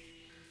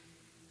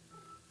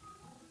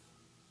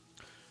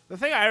 The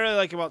thing I really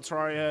like about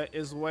Terraria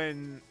is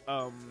when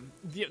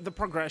the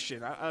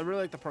progression. I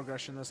really like the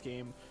progression in this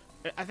game.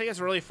 I think it's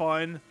really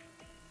fun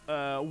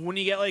when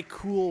you get like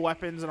cool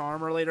weapons and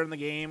armor later in the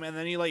game, and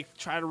then you like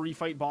try to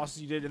refight bosses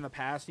you did in the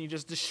past, and you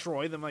just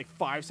destroy them like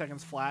 5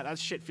 seconds flat. That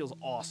shit feels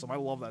awesome. I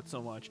love that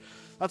so much.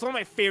 That's one of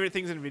my favorite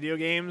things in video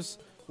games,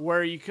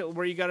 where you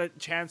got a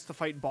chance to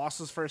fight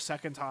bosses for a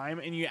second time,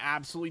 and you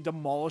absolutely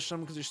demolish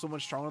them because you're so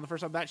much stronger than the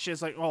first time. That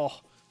shit's like, oh,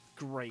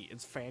 great.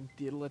 It's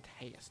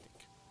fantastic.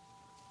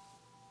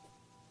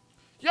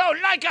 Yo,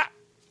 Laika!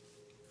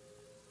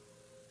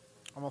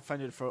 I'm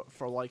offended for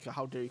Laika.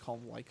 How dare you call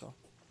him Laika?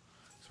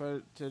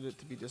 So did it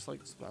to be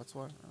disliked, so that's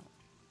why. Oh.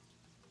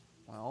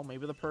 Well,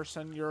 maybe the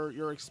person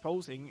you're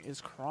exposing is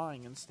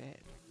crying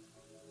instead.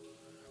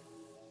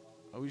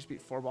 Oh, we just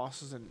beat 4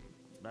 bosses and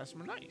that's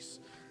nice.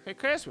 Hey,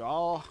 Chris, we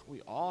all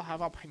have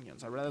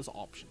opinions. I read those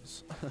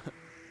options.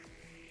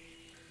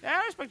 Yeah,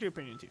 I respect your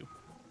opinion too.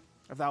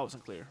 If that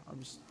wasn't clear, I'm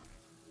just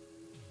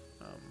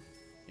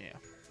yeah.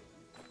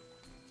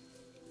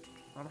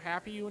 I'm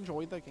happy you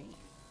enjoyed the game.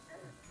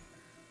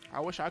 I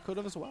wish I could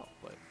have as well,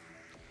 but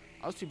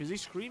I was too busy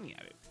screaming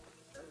at it.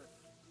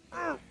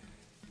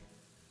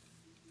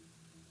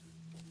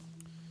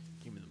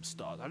 Give me them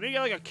stars. I think you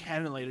get like a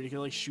cannon later. You can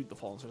like shoot the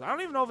fallen stars. I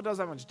don't even know if it does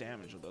that much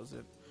damage or does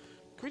it.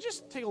 Can we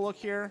just take a look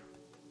here?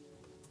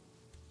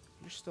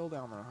 You're still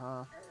down there,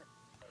 huh?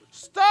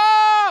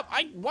 Stop!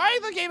 Why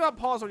the game not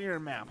pause when you're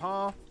in map,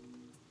 huh?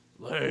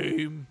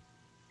 Lame.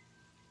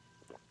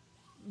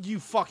 You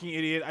fucking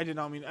idiot. I did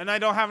not mean... And I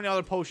don't have any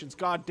other potions.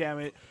 God damn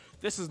it.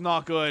 This is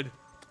not good.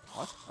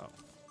 What? Oh.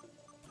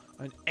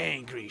 An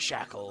angry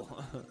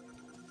shackle.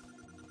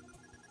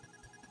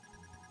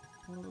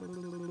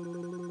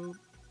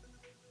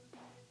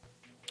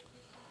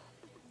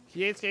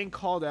 He hates getting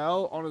called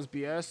out on his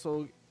BS,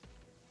 so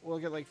we'll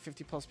get like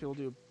 50 plus people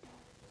do.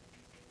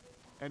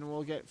 And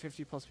we'll get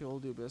 50 plus people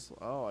do this.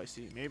 Oh, I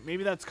see.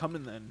 Maybe that's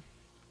coming then.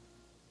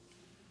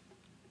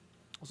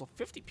 Also,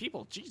 50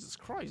 people. Jesus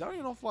Christ! I don't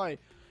even know if I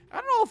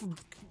don't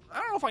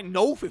know if I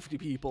know 50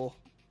 people.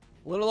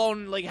 Let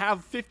alone like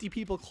have 50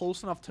 people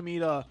close enough to me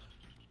to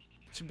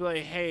be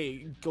like,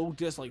 hey, go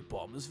dislike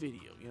bomb this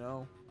video, you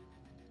know?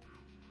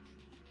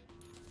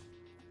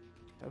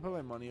 Did I put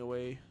my money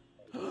away?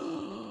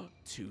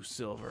 2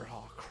 silver.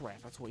 Oh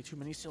crap! That's way too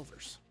many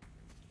silvers.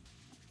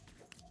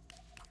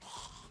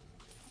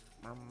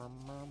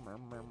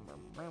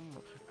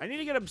 I need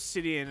to get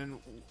obsidian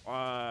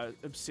and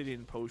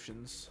obsidian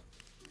potions.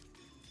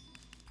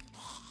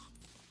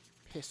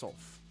 Piss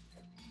off.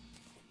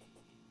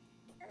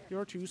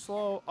 You're too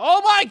slow.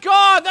 Oh my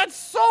god, that's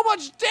so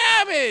much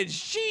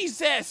damage!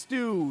 Jesus,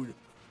 dude.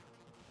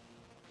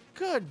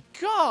 Good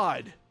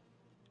god.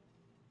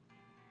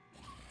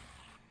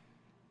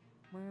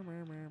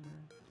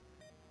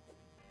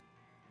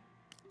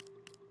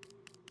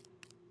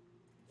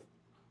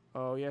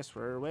 Oh yes,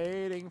 we're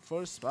waiting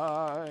for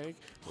Spike.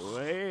 We're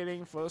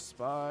waiting for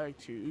Spike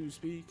to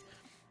speak.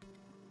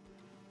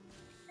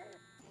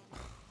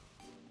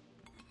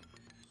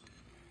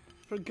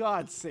 For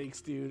God's sakes,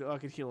 dude. Oh, I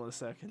could heal in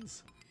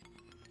seconds.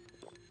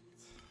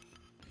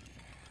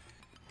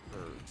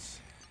 Birds.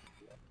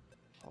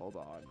 Hold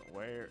on.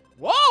 Where?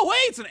 Whoa, wait!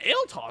 It's an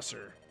ale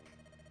tosser!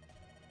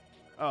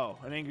 Oh,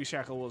 an angry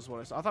shackle was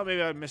what I saw. I thought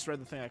maybe I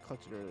misread the thing I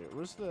collected earlier.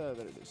 Where's the...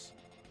 There it is.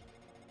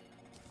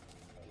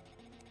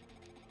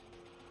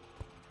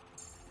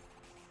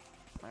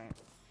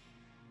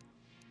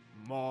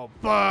 More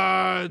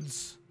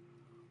birds!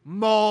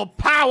 More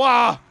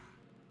power!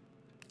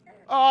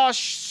 Oh,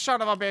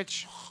 son of a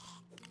bitch.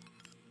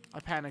 I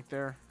panicked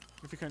there.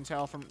 If you couldn't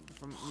tell from me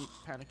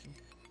panicking.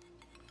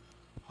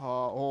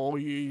 Oh,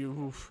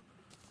 you.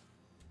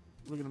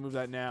 We're gonna move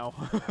that now.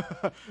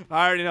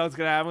 I already know what's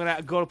gonna happen. I'm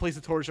gonna go to place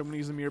a torch. I'm gonna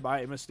use the mirror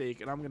by a mistake,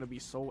 and I'm gonna be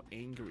so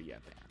angry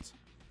at that.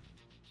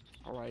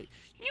 Alright.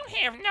 You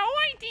have no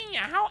idea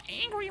how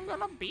angry I'm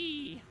gonna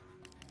be.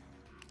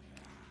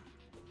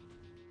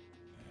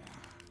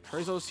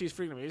 Terraria's OC is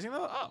freaking amazing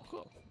though. Oh,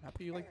 cool.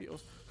 Happy you like the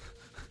OC.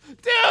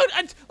 Dude!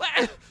 Can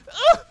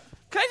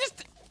I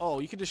just... Oh,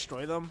 you can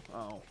destroy them?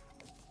 Oh.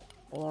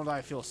 Hold on,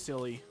 I feel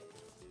silly.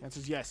 The answer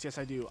is yes. Yes,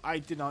 I do. I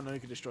did not know you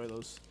could destroy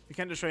those. You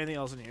can't destroy anything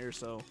else in here,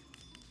 so...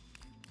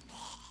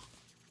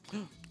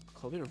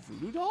 Clothing or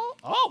voodoo doll?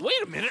 Oh,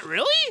 wait a minute.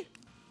 Really?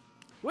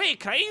 Wait,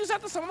 can I use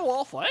that to summon the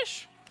wall of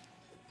flesh?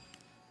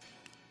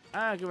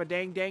 I don't give a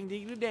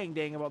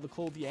dang about the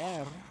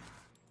clothier.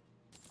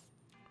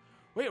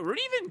 Wait, where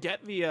do you even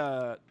get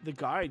the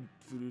guide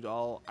voodoo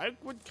doll? I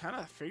would kind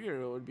of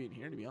figure it would be in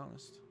here, to be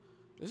honest.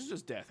 This is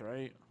just death,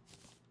 right?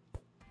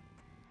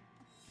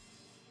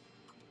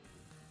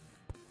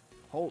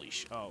 Holy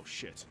oh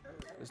shit.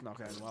 This is not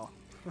gonna end well.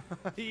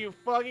 You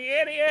fucking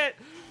idiot!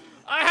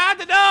 I had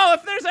to know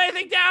if there's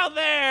anything down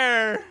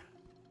there!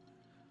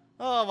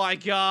 Oh my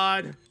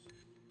god.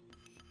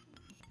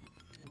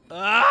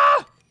 Ah!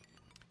 Do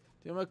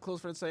you have a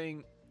close friend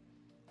saying,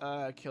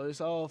 kill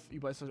yourself, you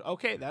buy social?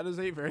 Okay, that is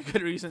a very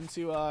good reason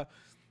to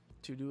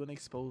do an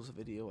expose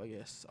video, I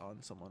guess,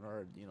 on someone,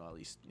 or, you know, at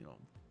least, you know,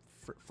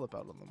 flip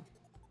out on them.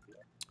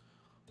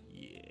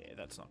 Yeah,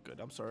 that's not good.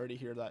 I'm sorry to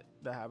hear that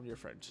happened to your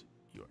friend.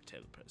 You are a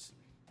terrible person.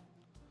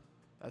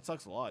 That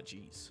sucks a lot,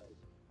 jeez.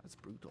 That's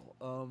brutal.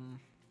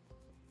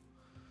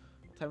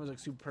 Time was like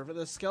super perfect.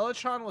 The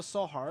Skeletron was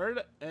so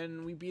hard,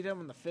 and we beat him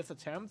in the 5th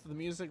attempt. The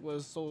music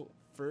was so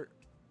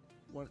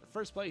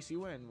first place,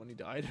 you win when he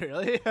died,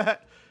 really.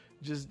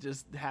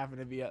 just happened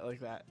to be at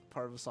like that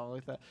part of a song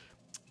like that.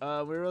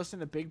 We were listening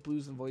to Big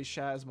Blues and voice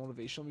chat as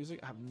motivational music.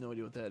 I have no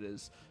idea what that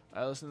is.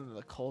 I listen to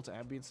the cult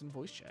ambience and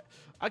voice chat.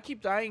 I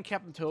keep dying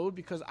Captain Toad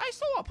because I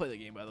still want to play the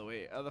game, by the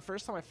way. The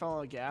first time I fell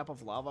in a gap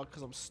of lava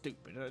because I'm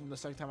stupid, and the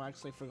second time I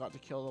actually forgot to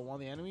kill one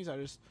of the enemies.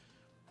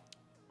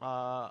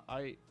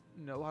 I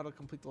know how to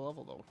complete the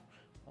level though.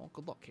 Oh,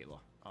 good luck, Kayla.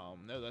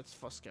 No, that's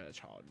for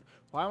Skeletron.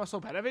 Why am I so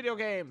bad at video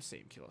games?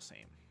 Same, Kayla,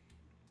 same.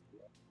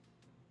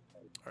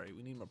 Alright,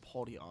 we need more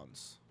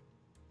polygons.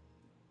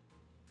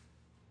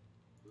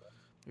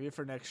 Maybe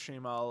for next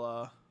stream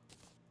I'll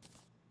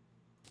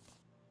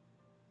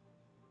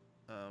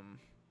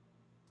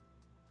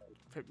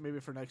maybe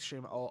for next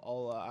stream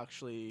I'll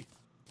actually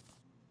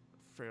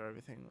figure out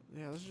everything.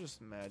 Yeah, this is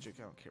just magic.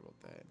 I don't care about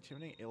that.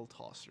 Intimidating ill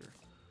tosser.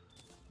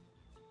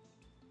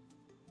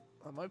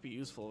 That might be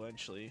useful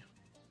eventually.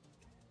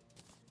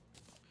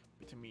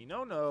 But to me,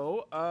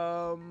 no.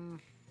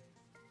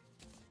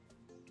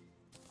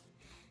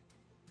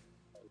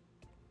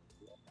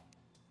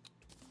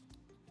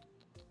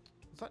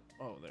 What's that?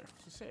 Oh, there. I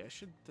was gonna say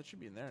that should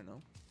be in there,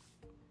 no?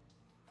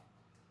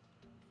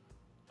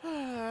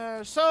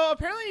 So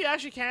apparently you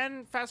actually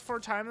can fast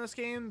forward time in this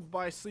game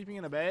by sleeping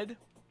in a bed,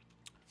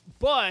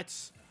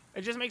 but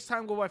it just makes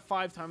time go by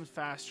 5 times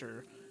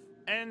faster.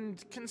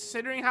 And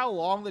considering how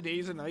long the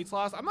days and nights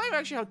last, I'm not even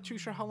actually too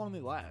sure how long they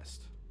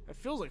last. It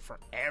feels like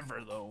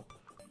forever though.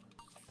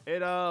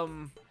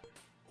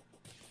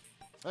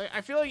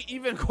 I feel like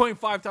even going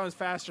 5 times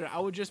faster, I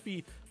would just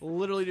be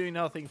literally doing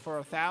nothing for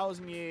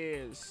 1,000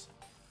 years.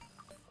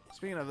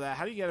 Speaking of that,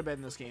 how do you get a bed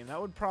in this game?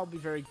 That would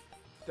probably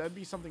that'd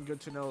be something good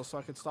to know, so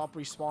I could stop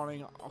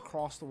respawning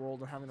across the world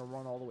and having to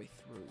run all the way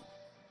through.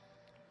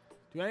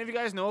 Do any of you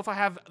guys know if I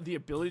have the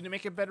ability to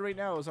make a bed right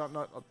now, or is that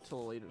not until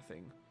a later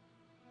thing?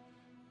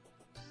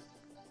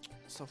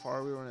 So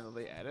far, we weren't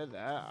they added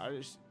that. I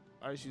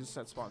just use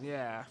set spawn.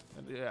 Yeah,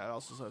 it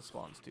also set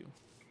spawns too.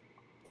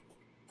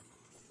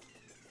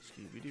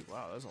 Scooby-Doo.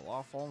 Wow, there's a lot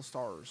of fallen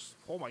stars.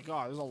 Oh my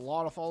god, there's a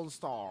lot of fallen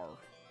star.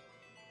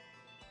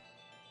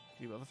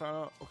 You ever found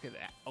out? Okay,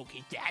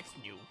 that's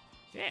new.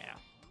 Yeah.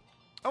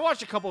 I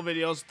watched a couple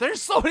videos.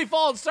 There's so many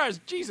fallen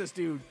stars. Jesus,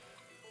 dude.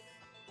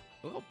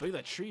 Look how big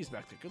that tree is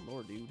back there. Good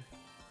lord, dude.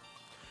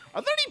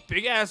 Are there any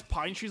big ass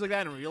pine trees like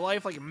that in real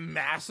life? Like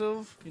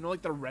massive? You know,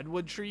 like the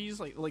redwood trees?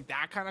 Like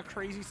that kind of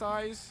crazy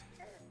size?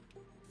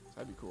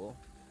 That'd be cool.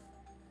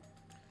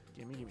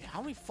 Give me. How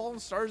many fallen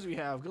stars do we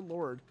have? Good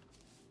lord.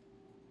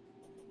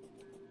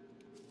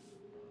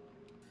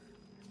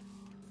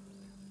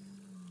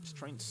 This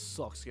train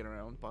sucks to get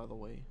around, by the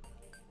way.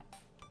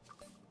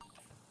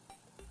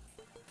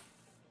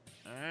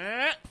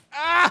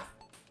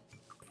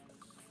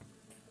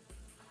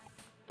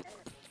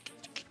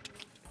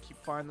 Keep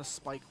finding the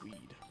spike weed.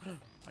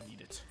 I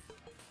need it.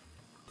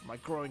 My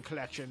growing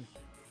collection.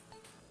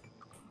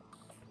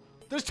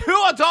 There's 2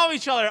 on top of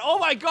each other. Oh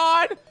my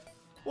god!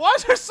 Why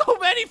is there so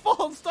many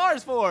fallen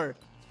stars for?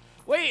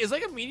 Wait, is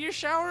like a meteor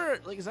shower?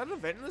 Like, is that an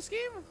event in this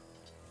game?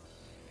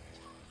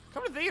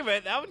 Come to think of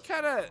it, that would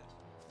kind of,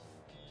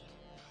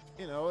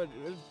 you know, it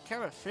would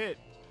kind of fit.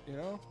 You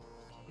know,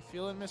 you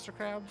feeling, Mr.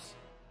 Krabs?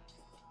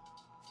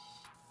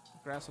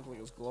 Grass looked like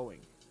it was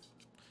glowing.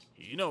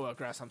 You know what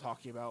grass I'm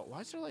talking about.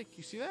 Why is there like,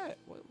 you see that?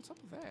 What's up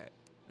with that?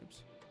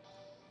 Oops.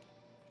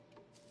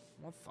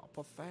 What's up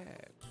with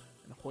that?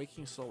 And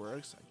hoiking still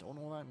works. I don't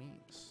know what that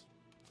means.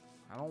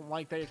 I don't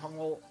like that you're talking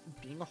about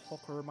being a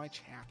hooker in my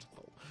chat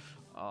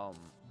though.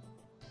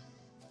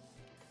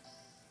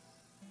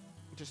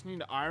 Just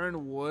need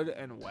iron, wood,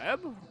 and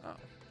web? Oh.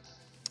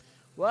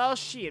 Well,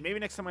 shit. Maybe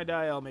next time I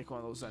die, I'll make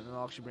one of those then, and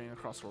I'll actually bring it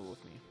across the world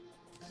with me.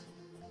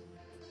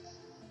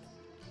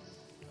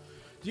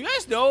 Do you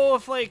guys know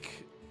if,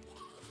 like,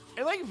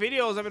 in, like,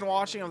 videos I've been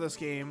watching of this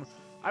game,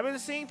 I've been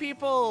seeing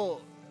people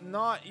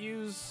not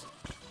use...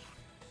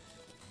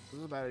 This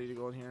is a bad idea to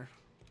go in here.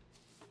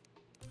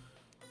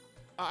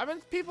 I've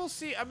been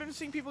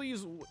seeing people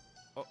use...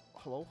 Oh,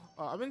 hello?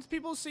 I've been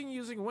people seeing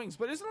using wings,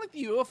 but isn't, like,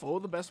 the UFO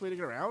the best way to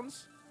get around?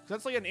 'Cause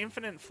that's, like, an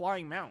infinite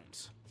flying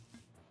mount.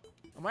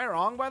 Am I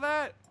wrong by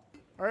that?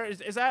 Or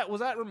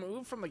was that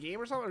removed from the game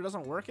or something? Or it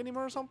doesn't work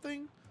anymore or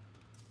something?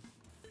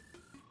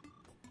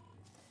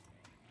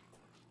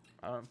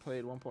 I haven't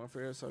played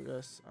 1.4, so I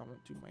guess I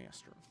won't do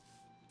master.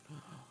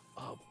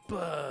 A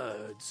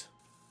bird.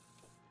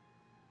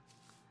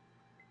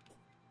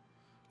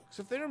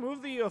 So if they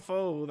remove the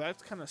UFO,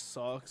 that kind of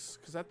sucks.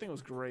 Because that thing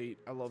was great.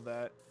 I love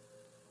that.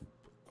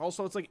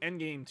 Also, it's like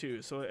endgame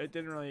too. So it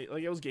didn't really...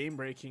 Like, it was game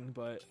breaking,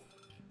 but...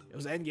 It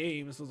was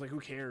endgame, so it was like,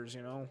 who cares,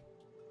 you know?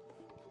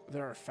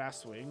 There are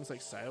fast wings, like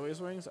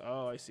sideways wings?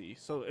 Oh, I see.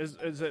 So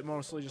is it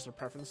mostly just a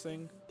preference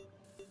thing?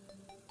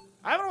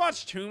 I haven't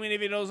watched too many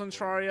videos on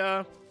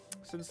Terraria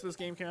since this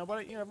game came out, but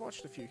I've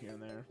watched a few here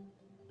and there.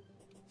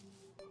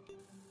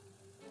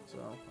 So,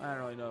 I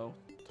don't really know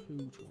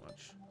too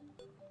much.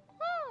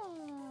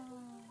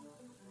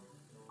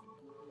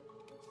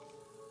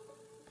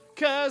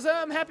 Cause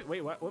I'm happy.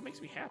 Wait, what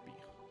makes me happy?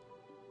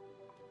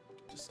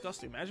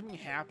 Disgusting. Imagine being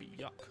happy.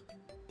 Yuck.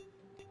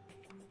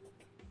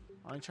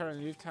 I'm trying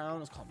to leave town.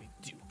 Let's call me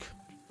Duke.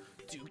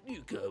 Duke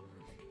Nukem.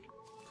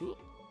 Cool.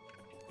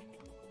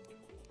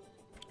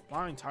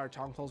 My entire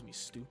town calls me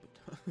stupid.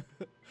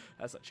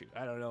 That's not true.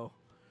 I don't know.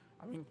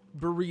 I mean,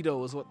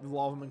 burrito is what a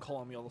lot of them have been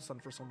calling me all of a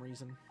sudden for some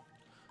reason.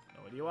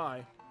 No idea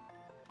why.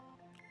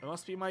 It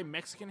must be my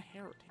Mexican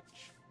heritage.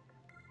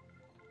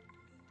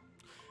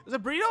 Is a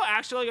burrito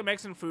actually like a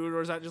Mexican food, or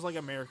is that just like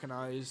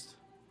Americanized?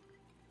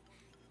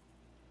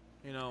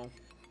 You know,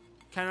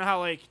 kind of how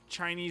like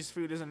Chinese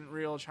food isn't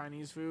real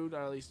Chinese food,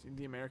 or at least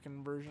the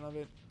American version of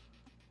it.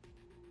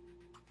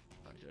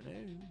 I don't know.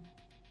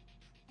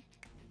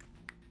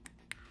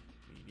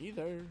 Me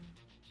neither.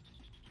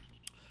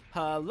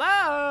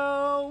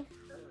 Hello.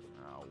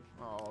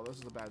 Oh, this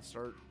is a bad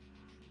start.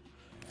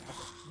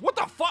 What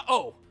the fuck?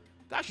 Oh,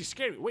 that actually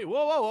scared me. Wait,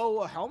 whoa, whoa, whoa,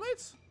 whoa.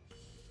 Helmets?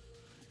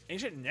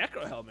 Ancient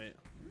necro helmet.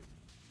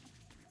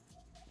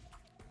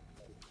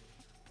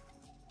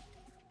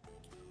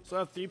 So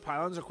that 3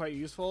 pylons are quite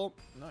useful.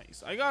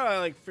 Nice. I gotta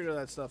like figure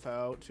that stuff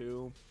out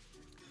too.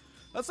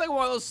 That's like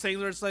one of those things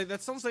where it's like,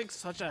 that sounds like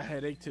such a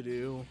headache to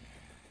do.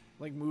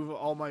 Like move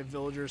all my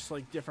villagers to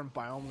like different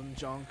biomes and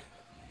junk.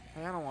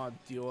 Like, I don't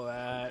want to deal with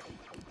that.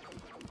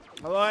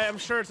 Although I'm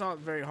sure it's not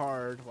very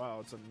hard. Wow,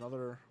 it's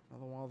another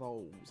one of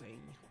those. Eh?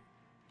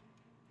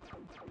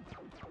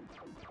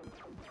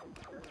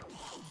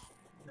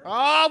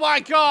 Oh my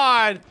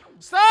god!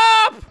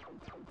 Stop!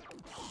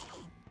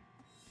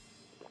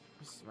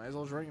 Might as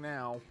well drink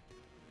now.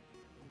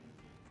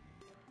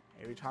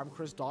 Every time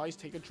Chris dies,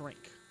 take a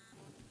drink.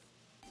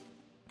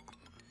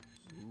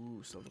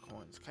 Ooh, silver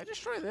coins. Can I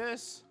destroy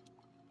this?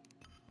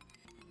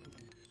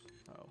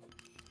 Oh.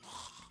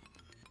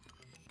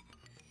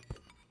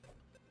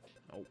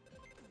 Nope.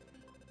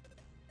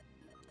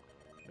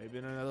 Maybe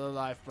in another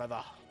life,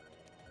 brother.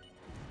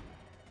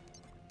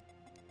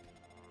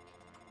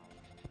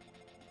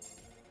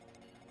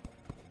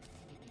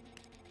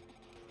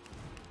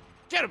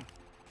 Get him!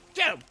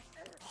 Get him!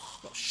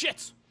 Oh,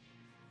 shit!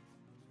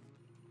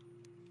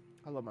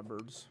 I love my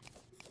birds.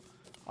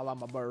 I love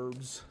my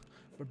birds.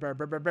 Okay,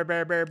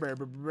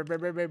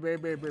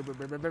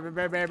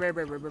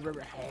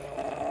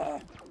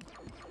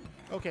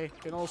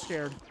 getting a little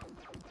scared.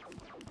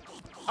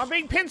 I'm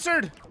being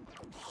pincered!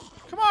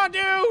 Come on,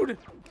 dude!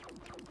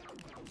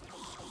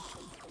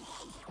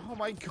 Oh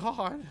my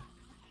god.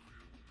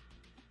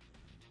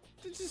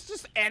 This is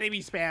just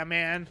enemy spam,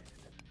 man.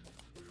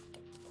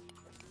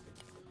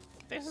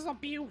 This is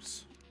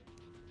abuse.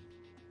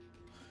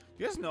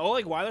 You guys know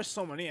like why there's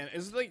so many?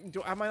 Is it like,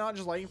 am I not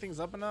just lighting things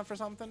up enough or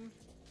something?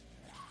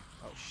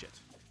 Oh shit.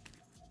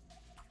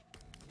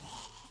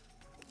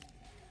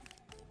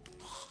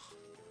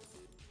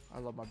 I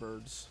love my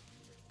birds.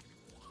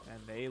 And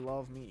they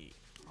love me.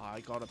 I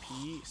gotta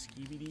pee.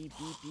 Skibidi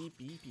beep beep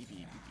beep beep beep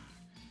beep.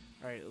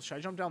 Alright, should I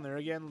jump down there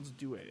again? Let's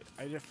do it.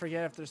 I just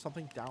forget if there's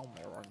something down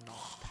there or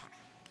not.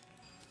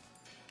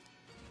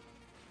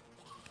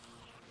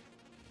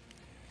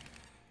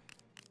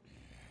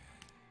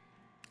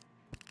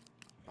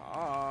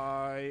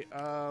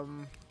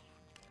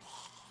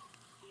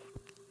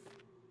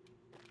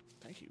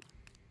 Thank you.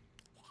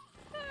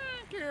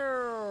 Thank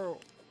you.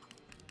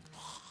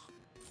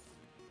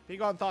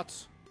 Big on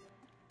thoughts.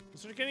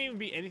 So there can't even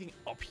be anything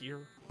up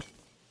here.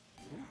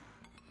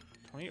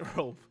 20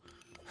 rope.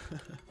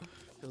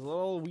 It's a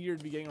little weird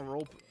to be getting a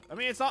rope. I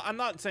mean, it's not. I'm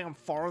not saying I'm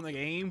far in the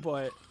game,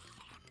 but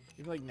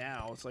even like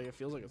now, it's like it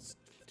feels like it's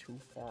too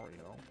far, you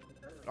know.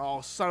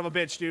 Oh, son of a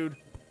bitch, dude!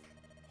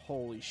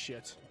 Holy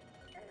shit!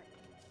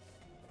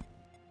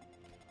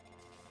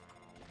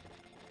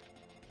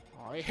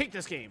 Oh, I hate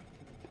this game.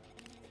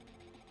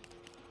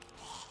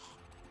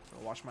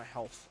 Gotta watch my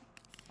health.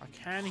 I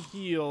can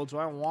heal. Do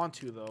I want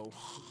to though?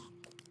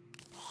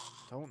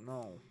 Don't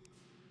know.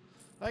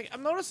 Like,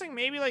 I'm noticing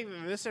maybe, like,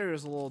 this area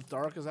is a little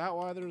dark. Is that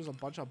why there's a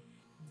bunch of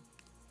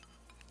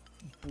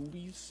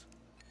boobies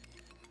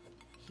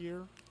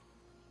here?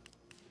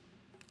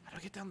 How do I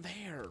get down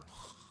there?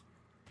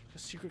 Like a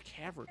secret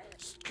cavern.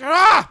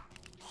 Ah!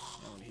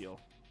 I want to heal.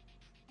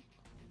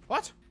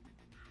 What?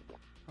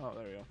 Oh,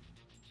 there we go.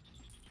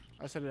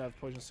 I said I'd have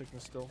poison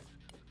sickness still.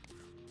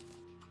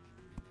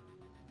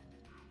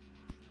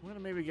 I'm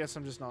gonna maybe guess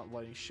I'm just not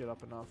lighting shit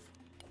up enough.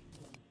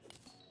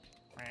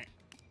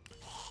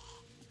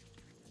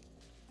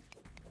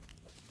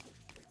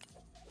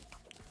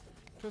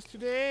 Because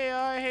today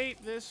I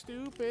hate this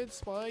stupid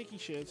spiky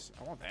shit.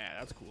 I want that.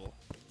 That's cool.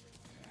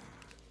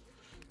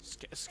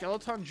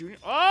 Skeleton Junior.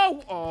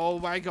 Oh! Oh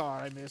my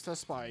god. I missed a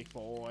spike,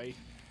 boy.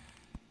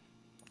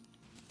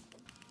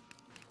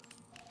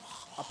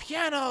 A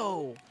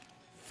piano!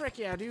 Frick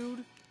yeah,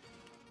 dude.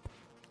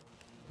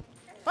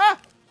 Ah!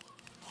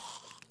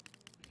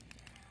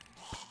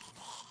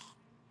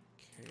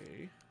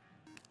 Okay.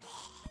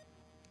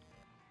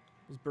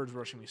 Those birds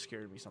rushing me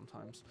scared me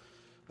sometimes.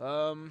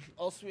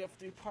 Also we have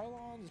 3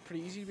 pylons. It's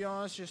pretty easy to be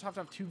honest. You just have to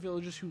have 2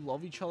 villagers who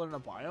love each other in a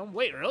biome.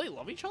 Wait, really?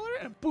 Love each other?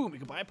 And boom, you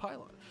can buy a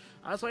pylon.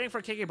 I was waiting for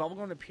KK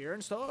Bubblegum to appear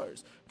in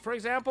stars. For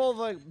example,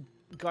 the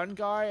gun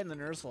guy and the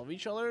nurse love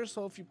each other,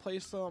 so if you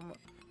place them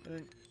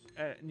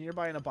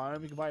nearby in a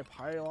biome, you can buy a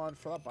pylon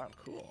for that biome.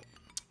 Cool.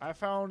 I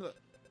found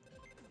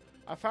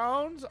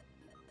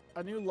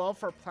a new love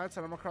for plants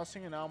in Animal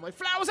Crossing, and now I'm like,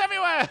 flowers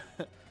everywhere!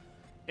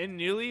 In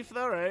New Leaf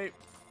though, right?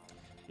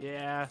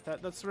 Yeah,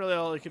 that's really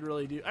all it could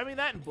really do. I mean,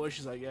 that and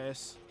bushes, I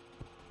guess.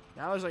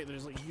 Now there's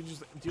like you can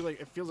just do like,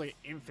 it feels like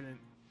an infinite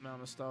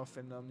amount of stuff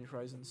in New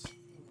Horizons,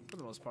 for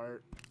the most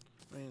part.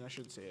 I mean, I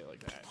shouldn't say it like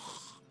that,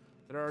 'cause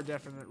there are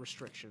definite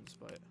restrictions,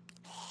 but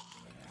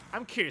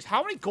I'm curious,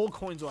 how many gold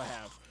coins do I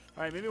have?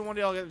 All right, maybe one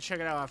day I'll get to check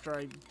it out after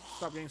I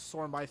stop getting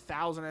swarmed by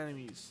 1,000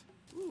 enemies.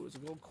 Ooh, there's a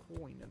gold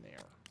coin in there.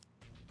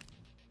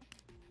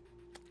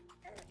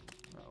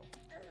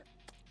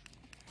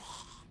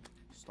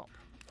 Stop.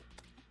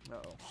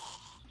 No.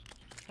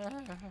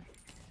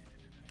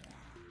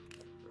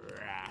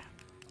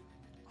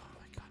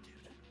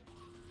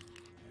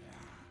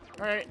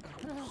 Alright.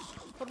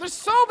 But there's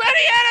so many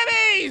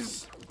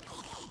enemies!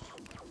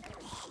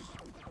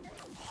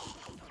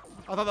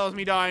 I thought that was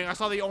me dying. I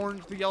saw the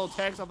yellow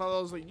text. I thought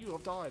that was like, you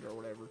have died or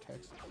whatever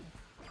text.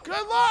 Good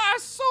luck!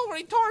 That's so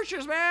many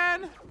torches,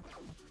 man!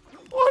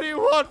 What do you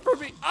want from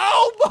me?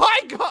 Oh my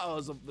god! Oh,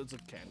 it's a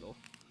candle.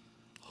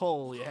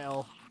 Holy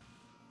hell.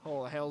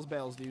 Holy hell's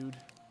bells, dude.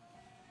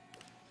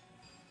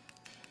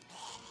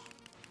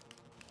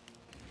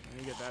 Let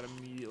me get that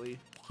immediately.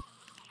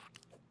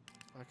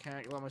 I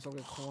can't let myself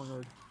get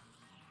cornered.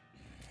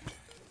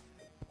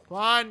 Come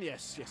on!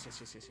 Yes, yes, yes,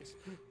 yes, yes, yes.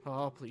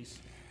 Oh, please.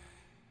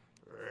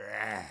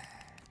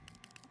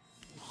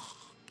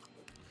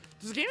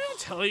 Does the game even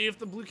tell you if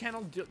the blue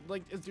candle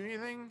is doing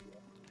anything?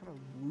 Kind of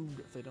rude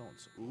if they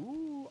don't.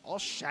 Ooh, all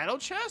shadow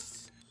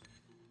chests?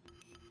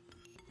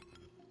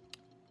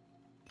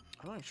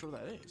 I'm not even sure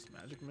what that is.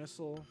 Magic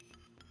missile.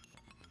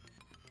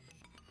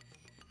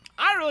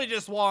 I really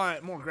just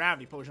want more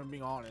gravity potion, I'm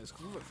being honest,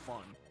 because those are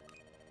fun.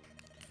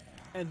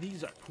 And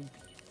these are poopy.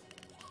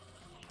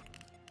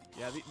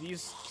 Yeah,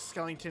 these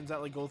skeletons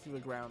that like go through the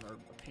ground are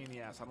a pain in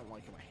the ass. I don't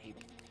like them. I hate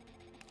them.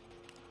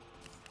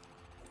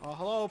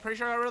 Hello. Pretty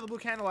sure I got rid of the blue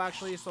candle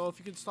actually. So if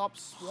you could stop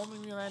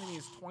swarming me with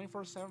enemies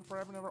 24/7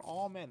 forever and ever.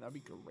 Oh man, that'd be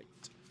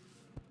great.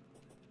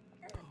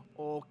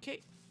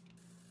 Okay.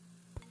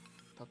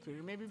 Thought we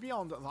were maybe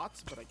beyond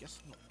that, but I guess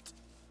not.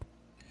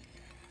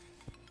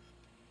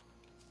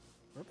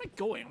 Where am I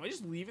going? Am I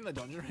just leaving the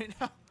dungeon right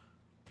now?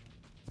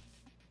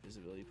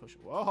 Visibility push.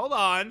 Whoa, hold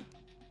on.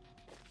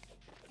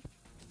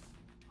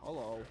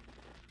 Hello.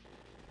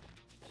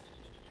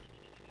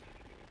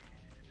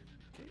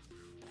 Okay.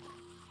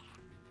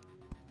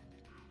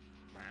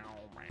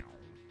 Meow, meow.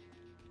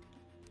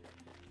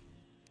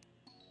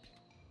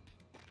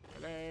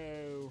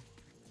 Hello.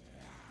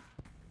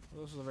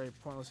 Well, this was a very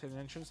pointless hidden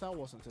entrance now,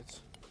 wasn't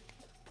it?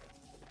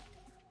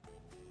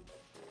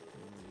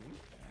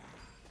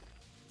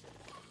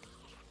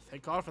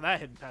 Thank God for that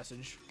hidden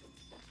passage.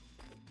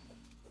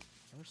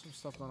 There's some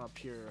stuff going up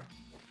here.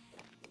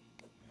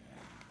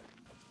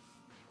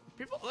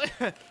 People,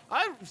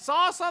 I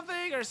saw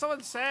something or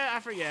someone said, I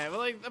forget, but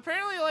like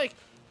apparently like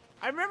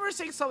I remember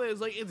seeing something that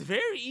was like it's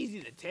very easy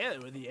to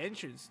tell where the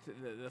entrance to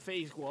the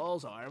fake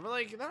walls are, but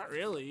like not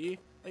really.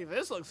 Like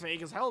this looks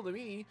fake as hell to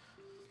me.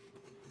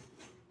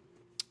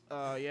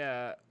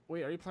 Yeah.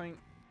 Wait, are you playing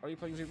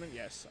Zoom in?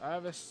 Yes. I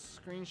have a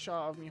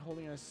screenshot of me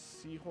holding a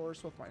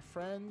seahorse with my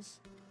friends.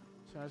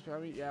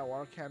 Yeah,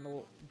 water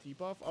candle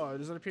debuff. Oh,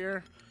 does it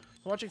appear?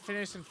 Watching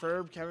Phineas and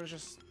Ferb, Kevin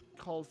just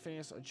called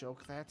Phineas a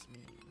joke. That's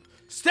mean.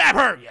 Stab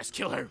her! Yes,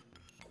 kill her!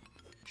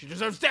 She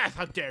deserves death!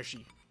 How dare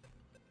she?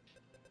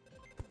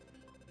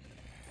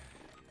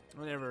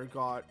 I never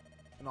got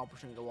an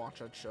opportunity to watch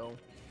that show.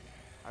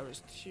 I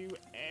was too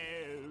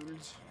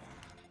old.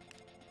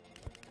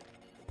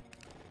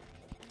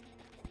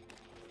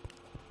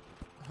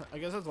 I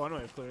guess that's one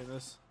way of clearing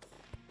this.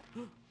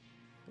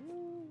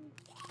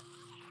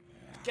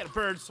 Get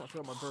birds! I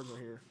forgot my birds are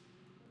here.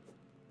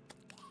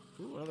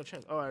 Ooh, another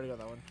chest. Oh, I already got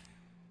that one.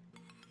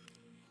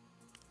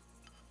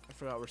 I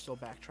forgot we're still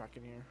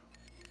backtracking here.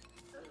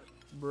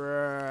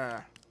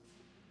 Bruh.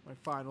 Like,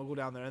 fine, we'll go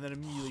down there and then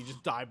immediately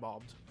just die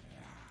bombed.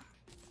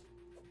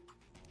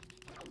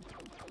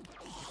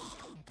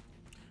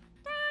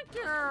 Thank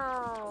you!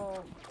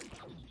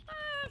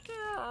 Thank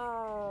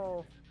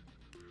you!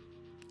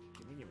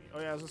 Gimme. Oh,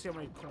 yeah, let's see how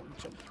many.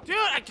 Dude,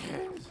 I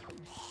can't!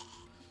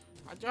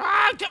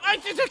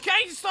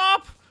 Can you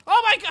stop?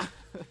 Oh my god!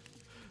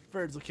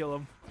 Birds will kill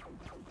him.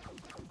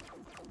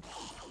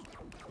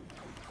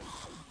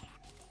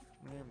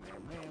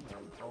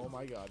 Oh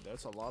my god,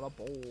 that's a lot of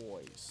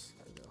boys.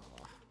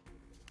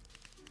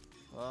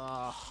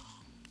 Yeah.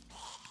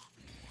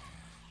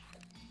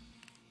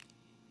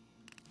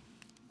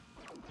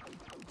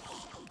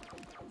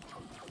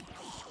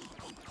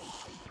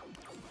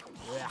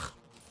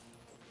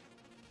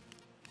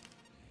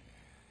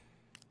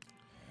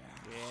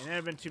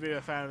 Never been too big of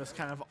a fan of this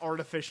kind of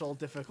artificial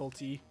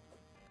difficulty.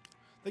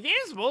 The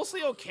game's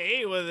mostly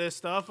okay with this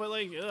stuff, but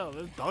like, ugh,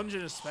 this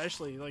dungeon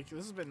especially, like,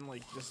 this has been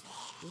like this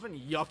has been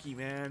yucky,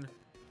 man.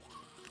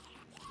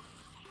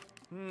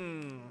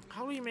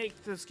 How do we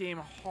make this game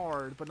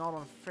hard but not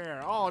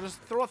unfair? Oh,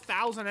 just throw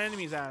 1,000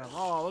 enemies at him.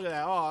 Oh, look at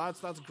that. Oh,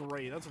 that's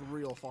great. That's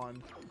real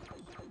fun.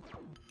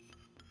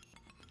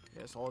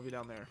 Yes, all of you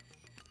down there.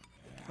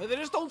 Like, they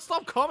just don't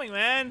stop coming,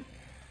 man.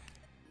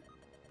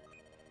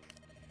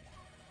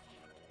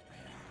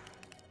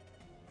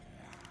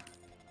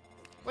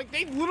 Like,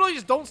 they literally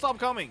just don't stop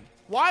coming.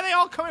 Why are they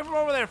all coming from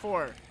over there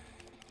for?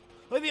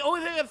 Like, the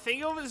only thing I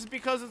think of is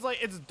because it's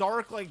like, it's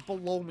dark, like,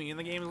 below me. And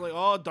the game is like,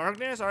 oh,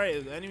 darkness?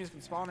 Alright, the enemies can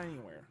spawn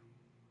anywhere.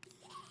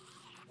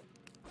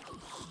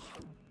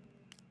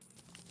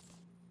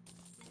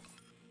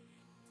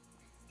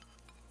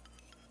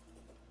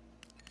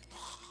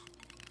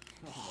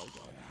 Oh my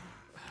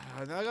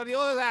god. Now I gotta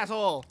deal with this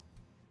asshole.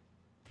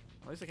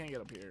 At least I can't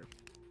get up here.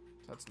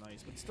 That's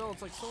nice. But still,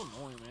 it's like so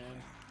annoying,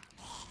 man.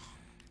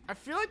 I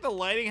feel like the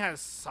lighting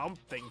has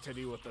something to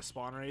do with the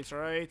spawn rates,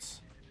 right?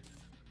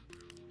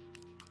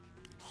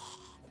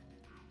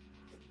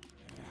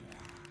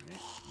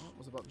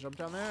 about to jump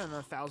down there, and then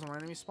 1,000 more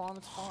enemies spawn.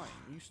 It's fine.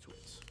 I'm used to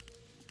it.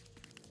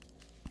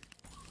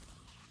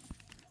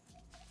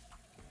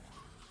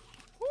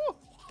 Woo!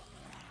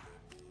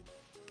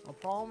 No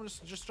problem.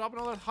 Just drop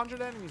another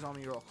 100 enemies on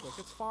me real quick.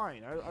 It's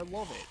fine. I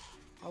love it.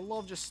 I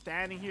love just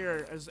standing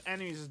here as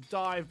enemies just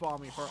dive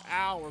bomb me for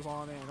hours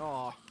on end.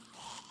 Oh,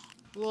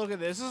 look at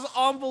this. This is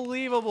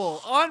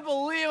unbelievable.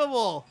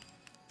 Unbelievable.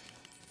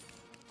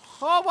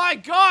 Oh my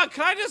god.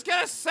 Can I just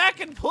get a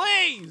second,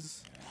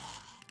 please?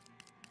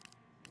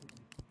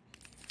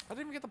 I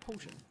didn't even get the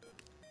potion.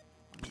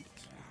 I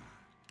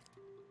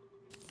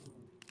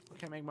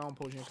can't make my own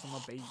potion because I'm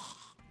a baby.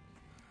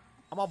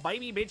 I'm a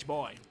baby bitch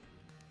boy.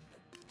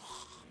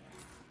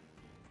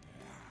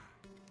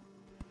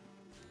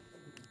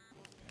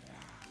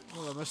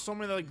 Oh, there's so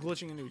many like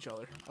glitching into each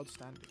other.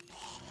 Outstanding.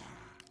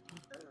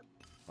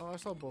 Oh, I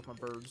saw both my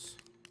birds.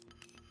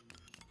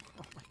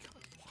 Oh my god.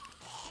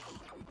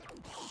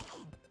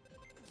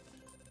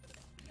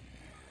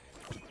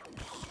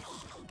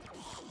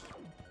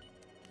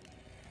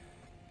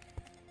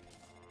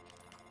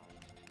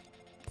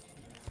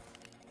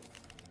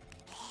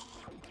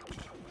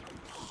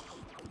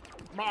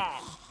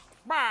 Bah!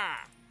 Bah!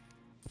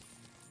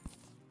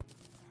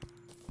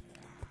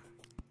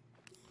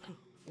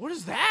 What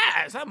is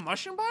that? Is that a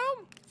mushroom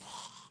biome?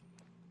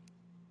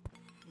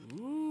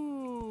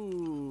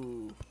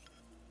 Ooh.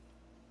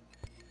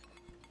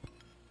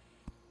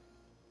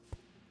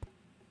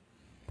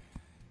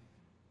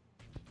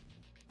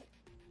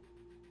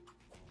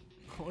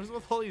 What is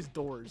with all these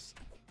doors?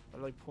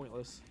 They're like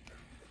pointless.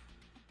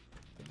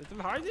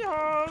 Hide the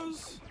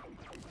house.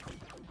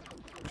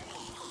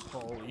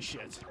 Holy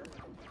shit.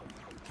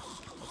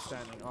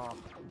 Outstanding. Oh,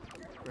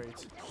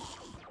 great.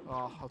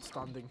 Oh,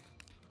 outstanding.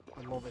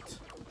 I love it.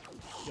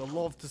 You'll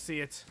love to see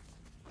it.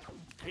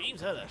 Cream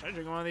soda. Should I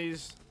drink one of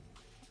these?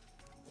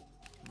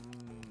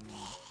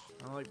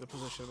 I like the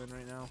position I'm in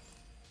right now.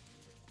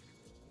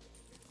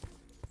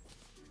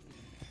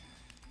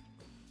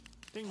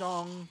 Ding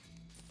dong.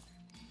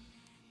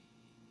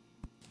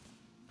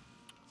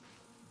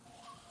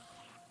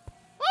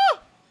 Ah!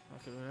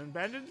 Okay,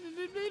 abandoned.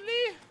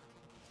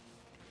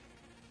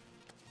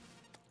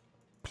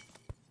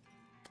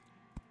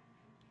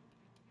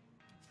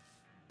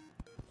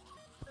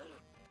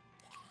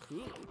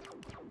 Cool.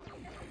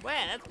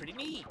 Wow, that's pretty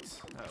neat.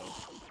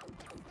 Uh-oh.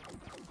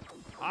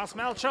 I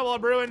smell trouble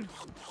brewing.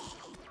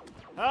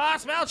 I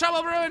smell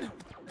trouble brewing.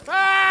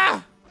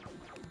 Ah!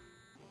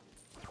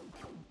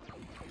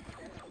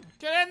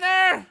 Get in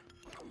there!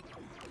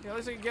 Yeah, at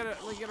least I can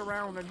get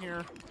around in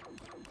here.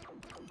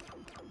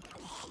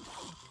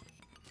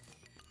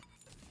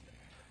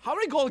 How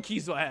many gold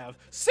keys do I have?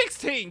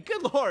 16!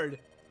 Good lord!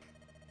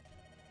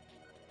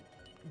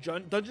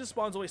 Dungeon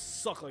spawns always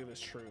suck like this,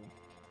 true.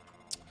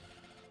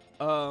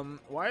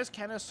 Why is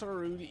Candace so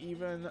rude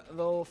even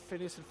though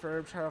Phineas and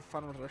Ferb try to have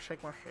fun with her?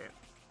 Shake my head.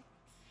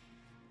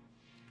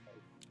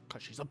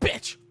 Cause she's a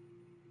bitch!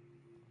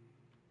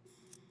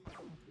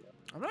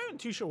 I'm not even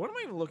too sure. What am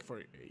I even looking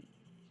for?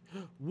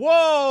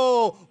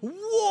 Whoa!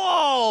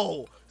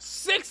 Whoa!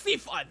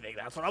 65! I think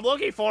that's what I'm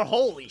looking for.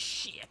 Holy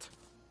shit.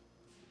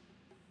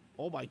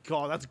 Oh my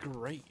god, that's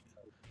great.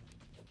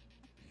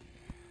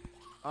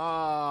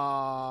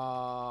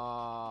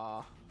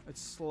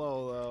 It's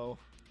slow though.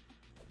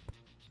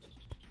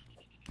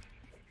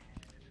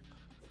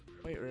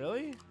 Wait,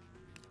 really?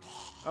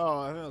 Oh,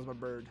 I think that was my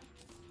bird.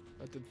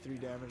 That did 3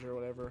 damage or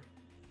whatever.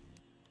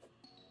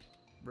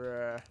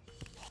 Bruh.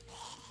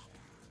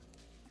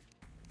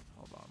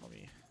 Hold on, let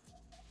me.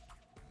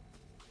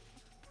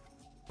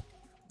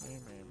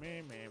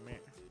 Me.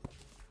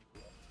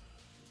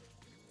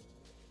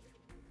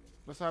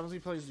 What happens if he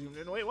plays zoomed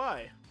in? Wait,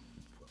 why?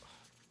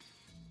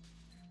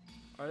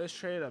 I just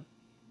traded a.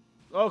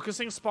 Oh, because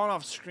things spawn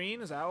off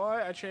screen? Is that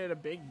why? I traded a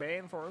big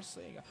bane for a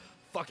sing.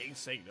 Fucking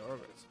sing,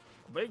 nervous.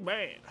 Big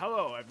Bane.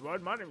 Hello,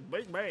 everyone. My name is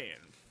Big Bane.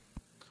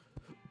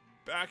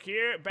 Back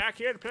here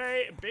to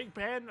play. Big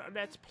Ben,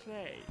 let's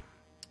play.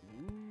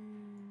 Ooh.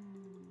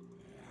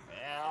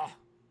 Yeah.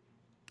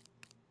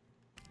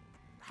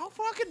 How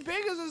fucking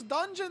big is this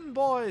dungeon,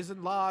 boys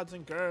and lads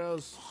and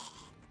girls?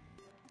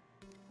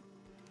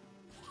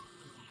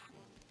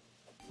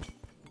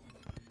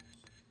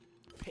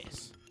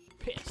 Piss.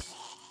 Piss.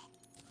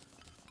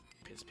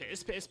 Piss,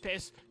 piss, piss,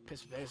 piss.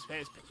 Piss, piss,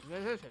 piss,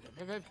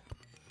 piss.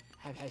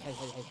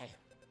 Hey.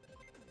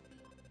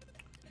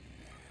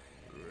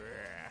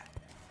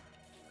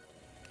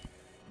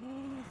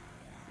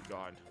 Be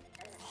gone.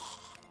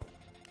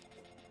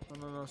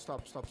 No,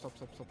 stop.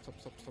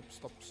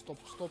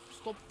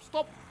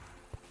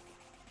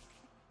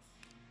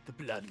 The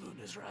blood moon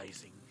is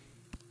rising.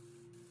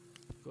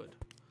 Good.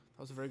 That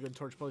was a very good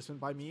torch placement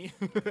by me.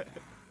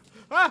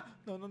 Ah!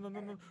 No.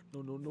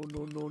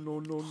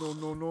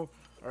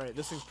 Alright,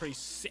 this thing's pretty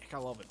sick. I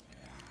love it.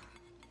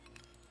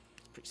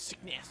 Pretty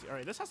sick nasty.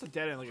 Alright, this has to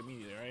dead end like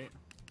immediately, right?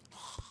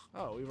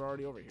 Oh, we were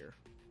already over here.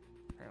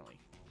 Apparently.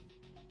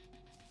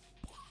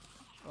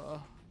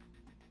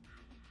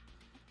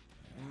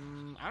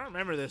 I don't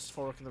remember this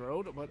fork in the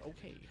road, but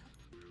okay.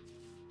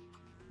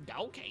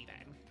 Okay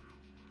then.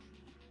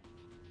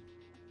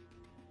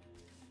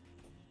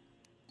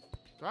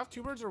 Do I have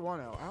 2 birds or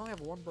 1 out? I only have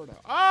 1 bird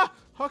out. Ah!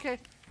 Okay.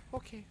 Okay.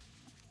 Okay.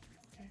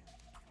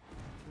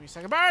 Give me a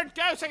second bird.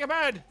 Go, second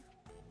bird.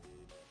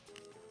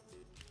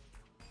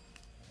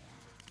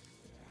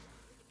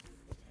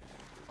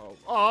 Oh.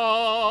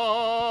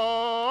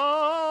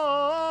 Oh.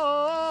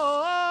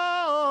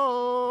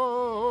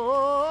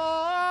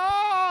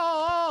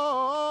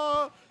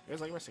 You guys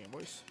like my singing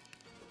voice?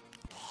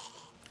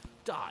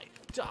 Die.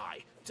 Die.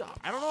 Die.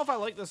 I don't know if I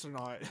like this or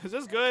not. Is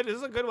this good? Is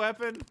this a good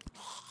weapon?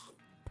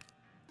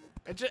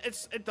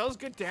 It does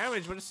good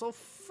damage, but it's so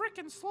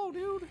freaking slow,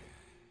 dude.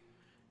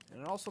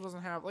 And it also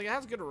doesn't have, like, it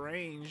has good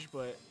range,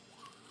 but it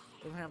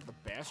doesn't have the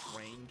best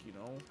range, you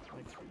know?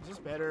 Like, is this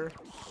better?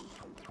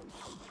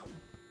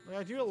 Like,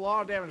 I do a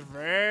lot of damage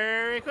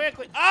very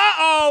quickly.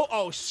 Uh-oh!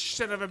 Oh,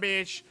 son of a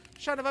bitch.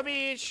 Son of a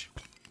bitch.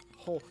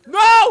 Oh.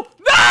 No!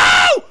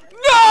 No!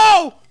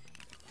 No!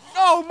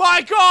 Oh,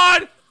 my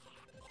God!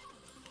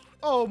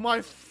 Oh,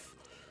 my...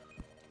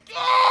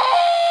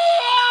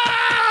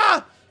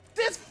 Ah!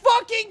 This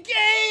fucking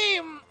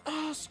game!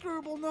 Oh,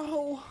 Scribble,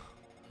 no.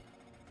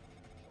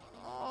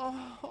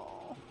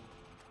 Oh.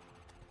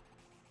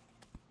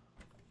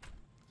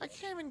 I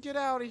can't even get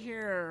out of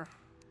here.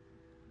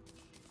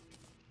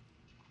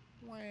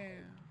 Wow.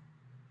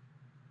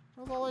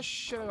 With all this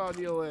shit I gotta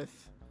deal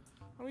with.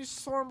 I'm being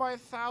swarmed by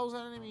 1,000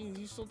 enemies.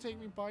 You still take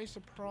me by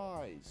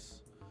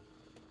surprise.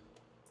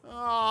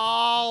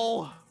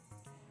 Oh.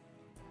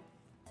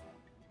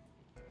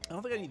 I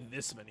don't think I need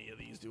this many of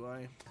these, do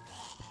I?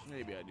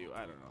 Maybe I do.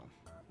 I don't know.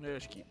 Maybe I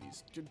should keep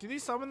these. Do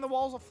these summon the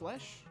walls of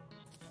flesh?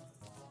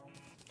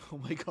 Oh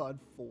my God,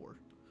 4.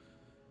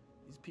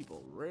 These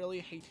people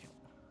really hate him.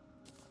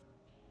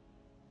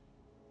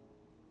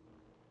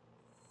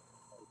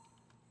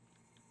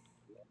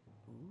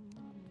 Ooh.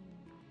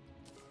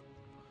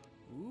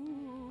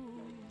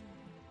 Ooh.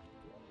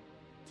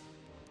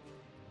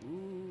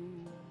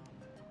 Ooh.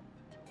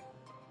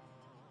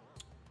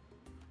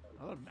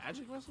 Another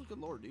magic missile? Good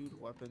lord, dude.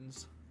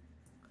 Weapons.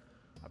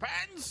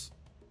 Weapons!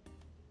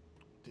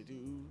 Do.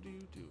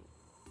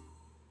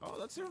 Oh,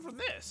 that's different from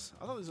this.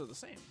 I thought these were the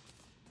same.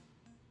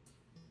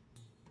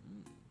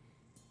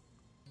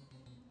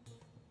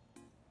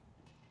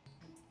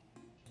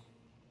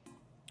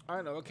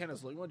 I know,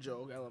 Kenna's looking a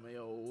joke.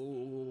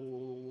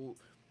 LMAO.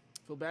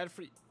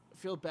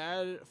 Feel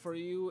bad for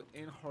you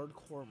in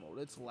hardcore mode.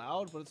 It's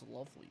loud, but it's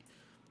lovely.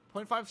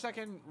 0.5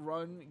 second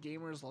run,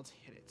 gamers. Let's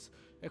hit it.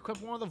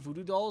 Equip one of the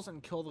voodoo dolls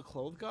and kill the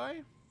clothed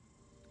guy.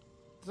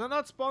 Does that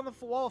not spawn the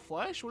wall of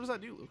flesh? What does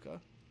that do,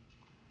 Luca?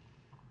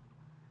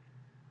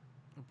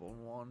 A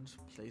bone wand.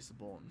 Place a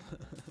bone.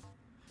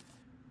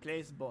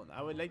 Place bone.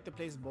 I would like to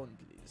place bone,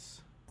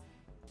 please.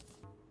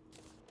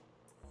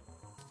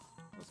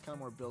 That's kind of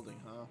more building,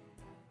 huh?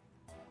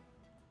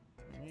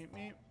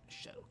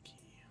 Shadow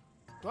key.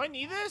 Do I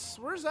need this?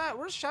 Where's that?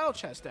 Where's Shadow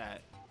Chest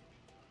at?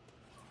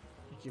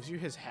 He gives you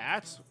his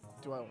hats.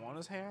 Do I want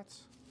his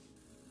hats?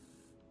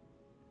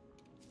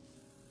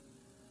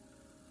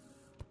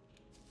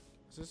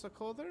 Is this the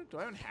clother? Do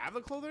I even have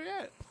the clother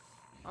yet?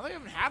 I don't think I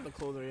even have the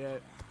clother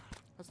yet.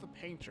 That's the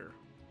painter.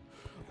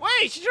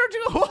 Wait, she turned to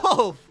a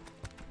wolf!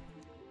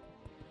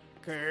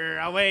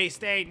 Girl, away,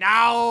 stay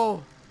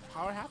now!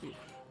 How happy.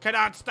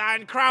 Cannot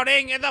stand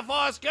crowding in the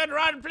forest. Good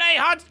run, play,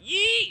 hunt,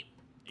 yeet!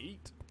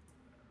 Eat.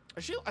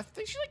 I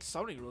think she's like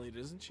summoning related,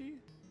 isn't she?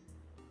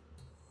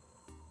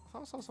 I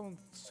thought I saw someone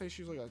say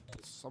she was like a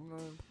summoner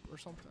or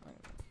something. I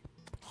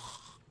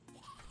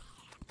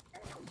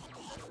don't know.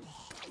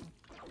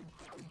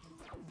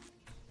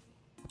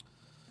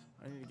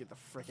 I need to get the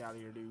frick out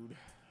of here, dude.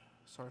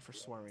 Sorry for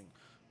swearing.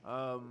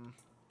 Hold on,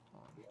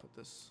 put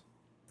this.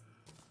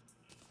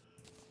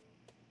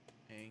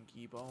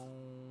 Hanky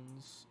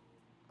bones.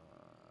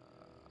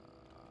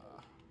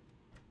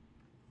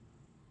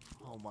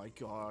 Oh my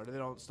God, they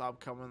don't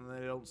stop coming, and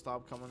they don't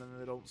stop coming, and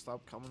they don't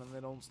stop coming, and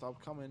they don't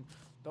stop coming.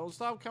 Don't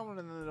stop coming,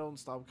 and they don't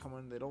stop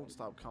coming. They don't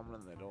stop coming,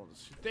 and they don't.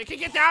 They can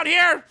get down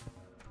here!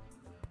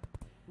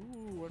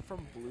 Ooh, went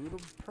from blue to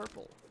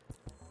purple.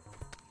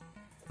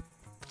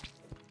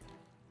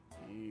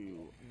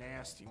 Ew,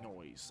 nasty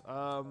noise.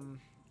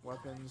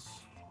 Weapons.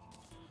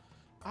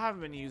 I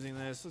haven't been using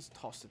this. Let's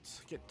toss it.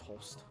 Get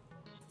tossed.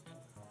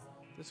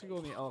 This can go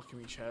in the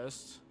alchemy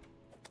chest.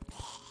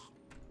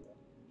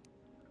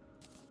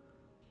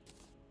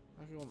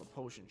 I can go in the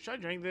potion. Should I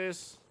drink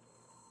this?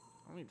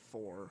 I need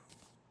 4.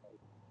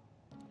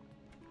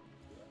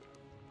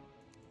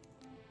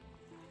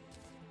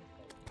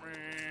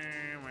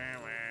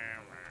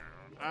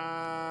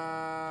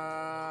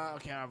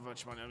 Okay, I have a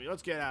bunch of money on me.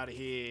 Let's get out of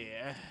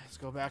here. Let's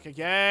go back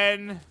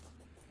again.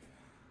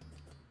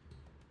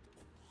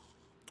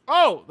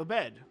 Oh, the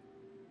bed.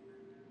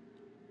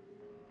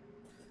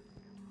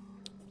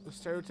 The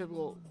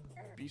stereotypical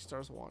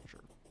Beastars watcher.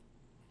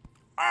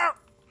 Ah!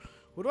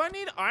 What do I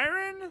need?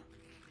 Iron?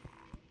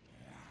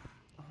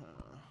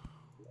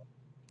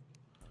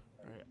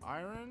 Alright,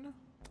 iron.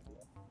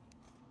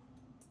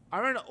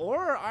 Iron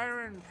ore or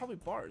iron? Probably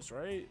bars,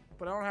 right?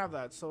 But I don't have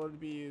that, so it'd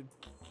be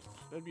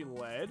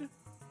lead.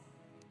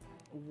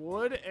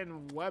 Wood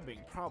and webbing,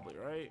 probably,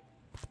 right?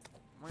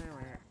 I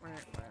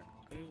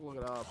can look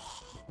it up.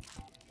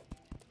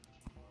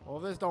 Well,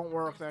 if this don't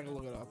work, then I can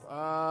look it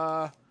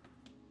up.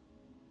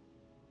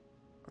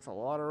 That's a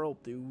lot of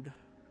rope, dude.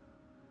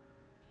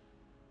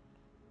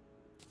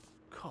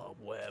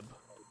 Cobweb.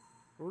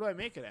 Where do I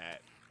make it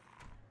at?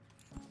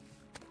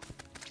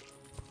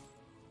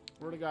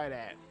 Where the guide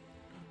at?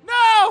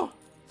 No!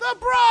 The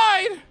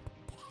bride!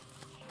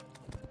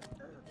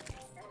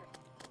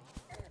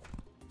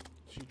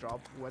 She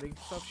dropped wedding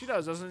stuff? She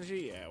does, doesn't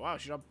she? Yeah, wow,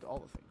 she dropped all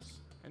the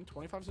things. And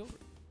 25 silver.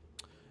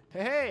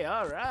 Hey,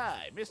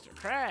 alright, Mr.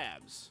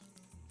 Krabs.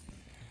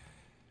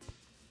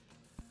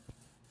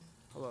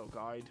 Hello,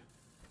 guide.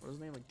 What is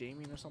his name? Like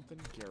Damien or something?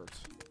 Garrett.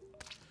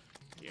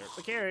 Garrett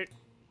the carrot.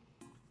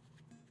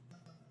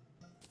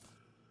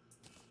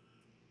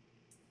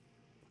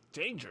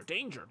 Danger,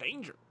 danger,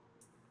 danger.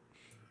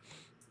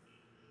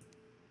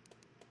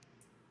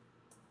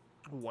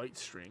 White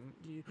string.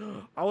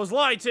 I was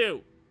lied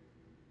to!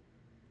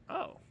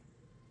 Oh.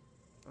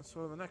 That's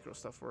where the necro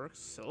stuff works.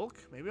 Silk?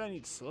 Maybe I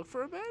need silk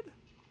for a bed?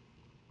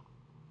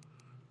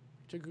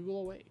 To Google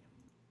away.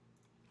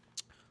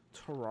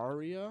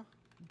 Terraria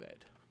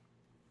bed.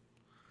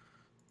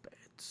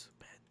 Beds,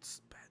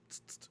 beds,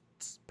 beds,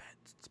 beds,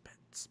 beds, beds,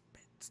 beds,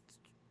 beds.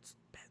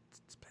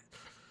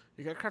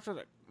 You gotta craft an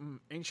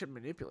ancient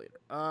manipulator.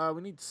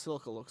 We need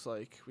silk, it looks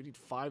like. We need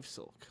 5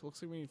 silk. It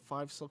looks like we need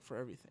 5 silk for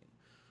everything.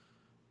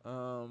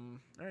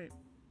 Alright.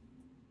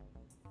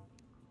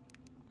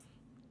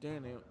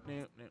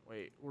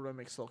 Wait, where do I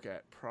make silk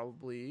at?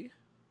 Probably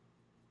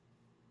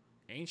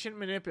ancient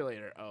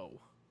manipulator. Oh,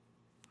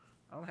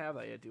 I don't have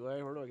that yet, do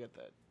I? Where do I get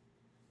that?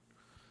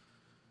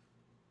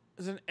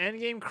 Is an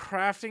endgame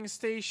crafting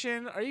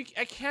station? Are you?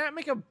 I can't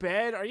make a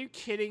bed. Are you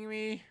kidding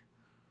me?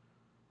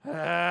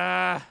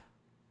 How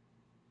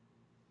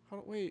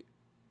do, wait.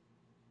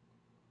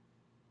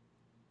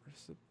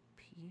 Recipe?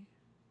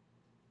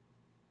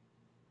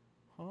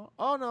 Huh?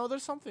 Oh no,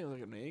 there's something I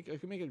can make. I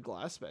can make a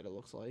glass bed. It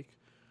looks like.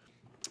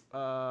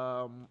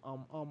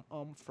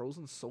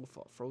 Frozen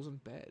sofa, frozen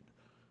bed.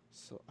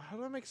 So how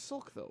do I make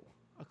silk though?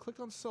 I clicked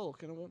on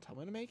silk and it won't tell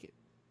me to make it.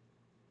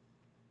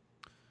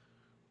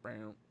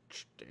 I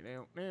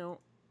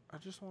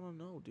just want to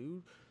know,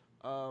 dude.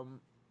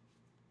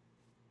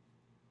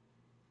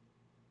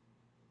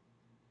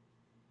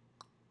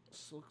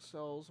 Silk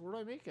cells. Where do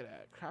I make it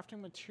at?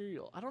 Crafting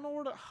material. I don't know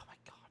where to. Oh my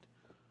god.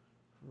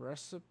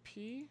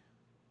 Recipe.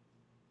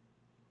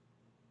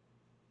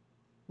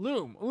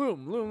 Loom.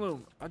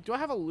 Do I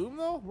have a loom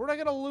though? Where do I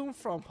get a loom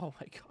from? Oh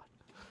my god.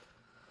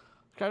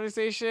 Crafting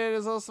station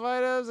is all some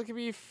items. It can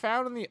be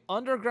found in the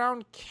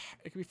underground.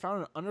 It can be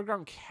found in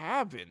underground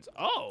cabins.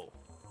 Oh.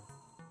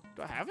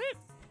 Do I have it?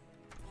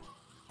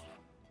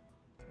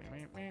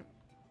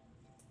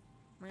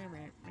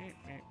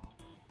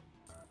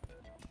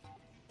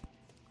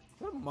 Is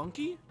that a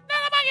monkey?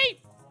 Not a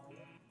monkey!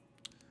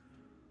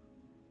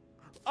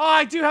 Oh,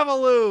 I do have a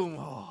loom.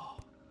 Oh.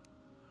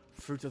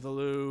 Fruit of the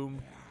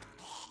loom.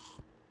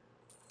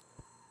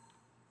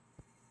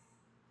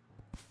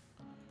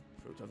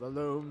 Fruit of the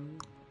loom.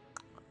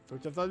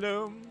 Fruit of the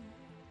loom.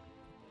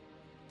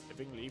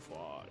 Living leaf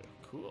wall.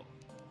 Cool.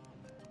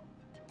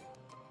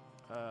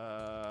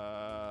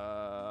 Uh-oh.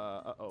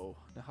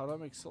 Now how do I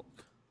make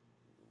silk?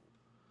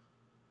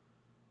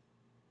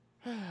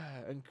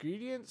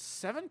 Ingredients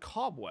 7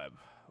 cobweb.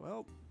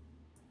 Well,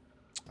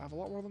 I have a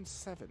lot more than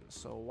 7,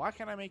 so why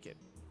can't I make it?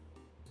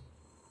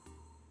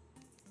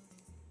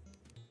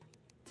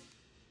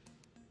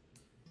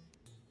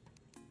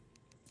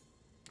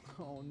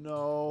 Oh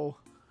no.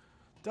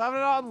 Do I have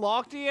it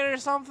unlocked yet or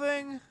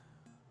something?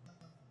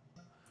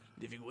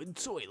 Living wood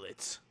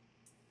toilets.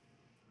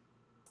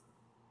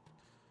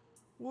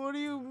 What do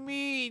you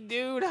mean,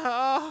 dude?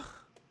 Huh?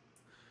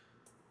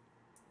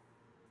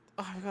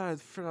 Oh, I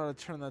forgot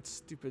to turn that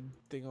stupid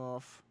thing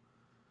off.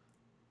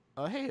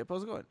 Hey,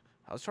 how's it going?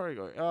 How's Terraria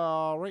going?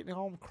 Right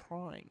now I'm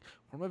crying.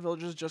 One of my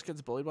villagers just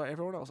gets bullied by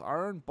everyone else.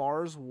 Iron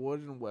bars, wood,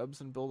 and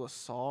webs, and build a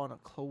saw and a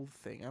clove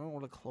thing. I don't know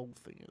what a clove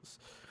thing is.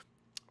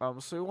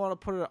 So you want to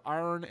put an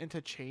iron into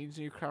chains,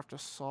 and you craft a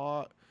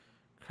saw,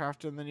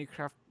 and then you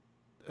craft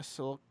a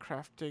silk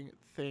crafting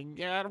thing.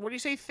 Yeah, what do you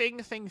say? Thing.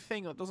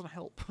 That doesn't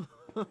help.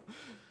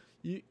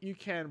 You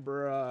can,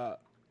 bruh.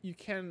 You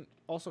can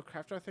also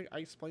craft. I think I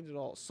explained it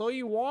all. So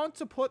you want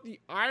to put the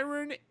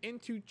iron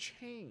into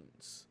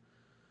chains.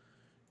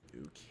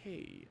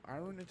 Okay,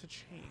 iron into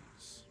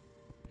chains.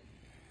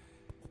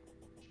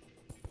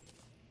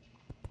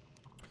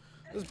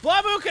 This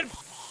Blabu can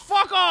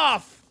fuck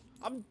off.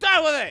 I'm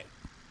done with it.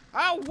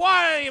 I don't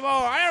want it anymore.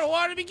 I don't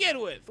want it to begin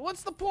with.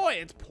 What's the point?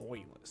 It's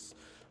pointless.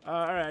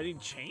 Alright, I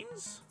need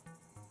chains.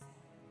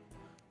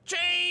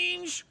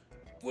 Change!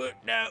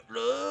 Worked out,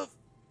 love.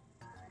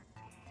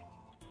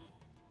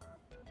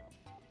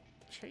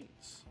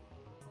 Chains.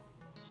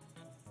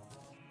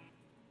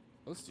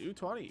 Let's do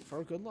 20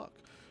 for good luck.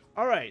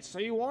 Alright, so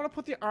you want to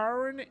put the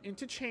iron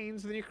into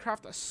chains, then you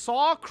craft a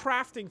saw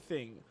crafting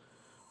thing.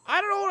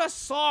 I don't know what a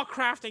saw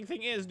crafting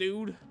thing is,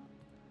 dude.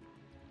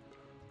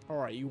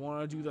 Alright, you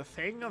want to do the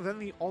thing, and then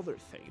the other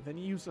thing. Then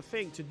you use the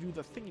thing to do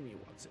the thingy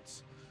once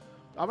it's...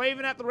 Am I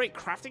even at the right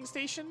crafting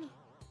station?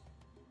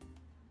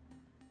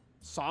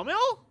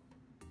 Sawmill?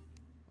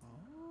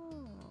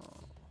 Oh.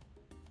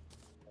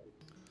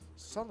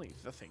 Suddenly,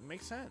 the thing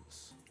makes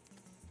sense.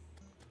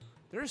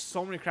 There's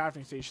so many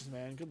crafting stations,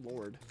 man. Good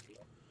lord.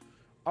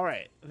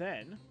 Alright,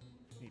 then...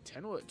 Need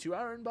 10 wood, 2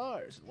 iron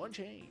bars, and 1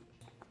 chain.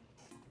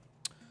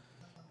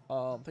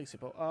 Thanks,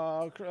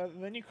 Hippo.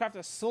 Then you craft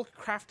a silk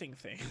crafting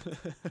thing.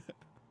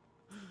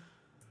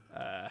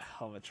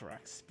 Helmet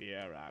rock,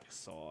 spear rock,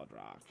 sword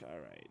rock.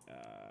 Alright.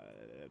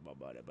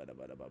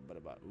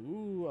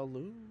 Ooh, a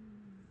loom.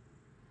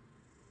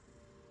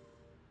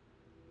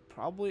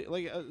 Probably,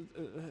 like,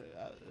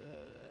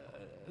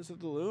 is it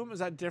the loom? Is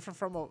that different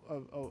from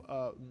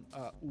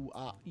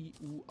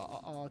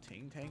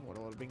ting tang? What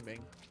a bing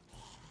bing.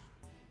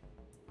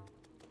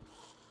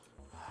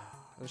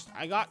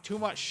 I got too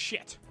much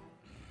shit.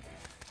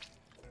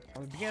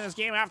 At the beginning of this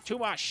game, I have too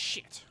much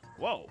shit.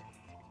 Whoa.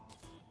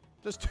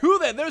 There's 2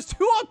 then. There's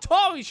 2 on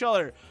top of each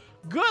other.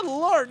 Good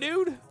lord,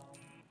 dude.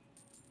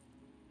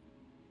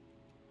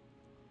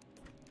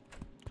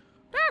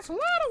 That's a lot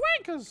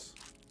of wankers.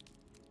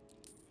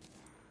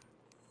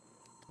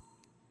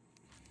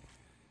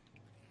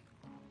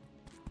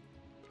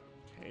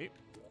 Okay.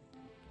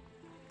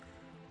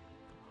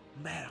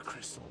 Mana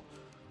crystal.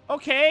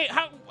 Okay,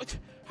 how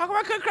come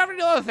I couldn't craft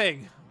the other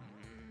thing?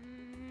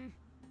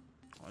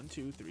 1,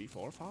 2, 3,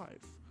 4, 5.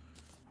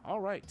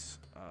 All right.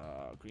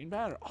 Green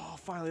banner. Oh,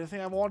 finally, the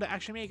thing I wanted to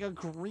actually make, a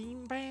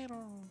green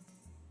banner.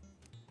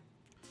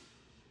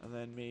 And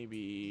then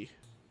maybe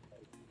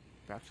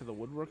back to the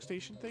woodwork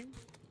station thing.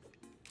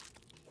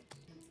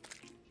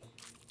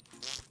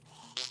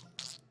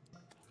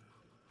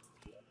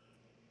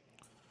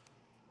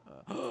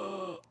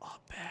 Oh,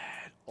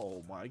 bad.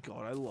 Oh my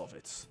god, I love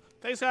it.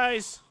 Thanks,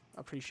 guys.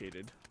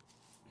 Appreciated.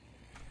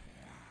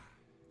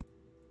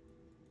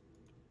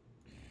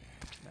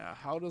 Now,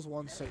 how does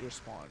one set your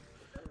spawn?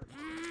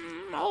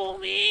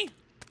 Homie!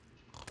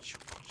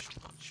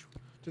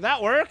 Did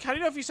that work? How do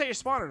you know if you set your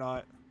spawn or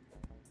not?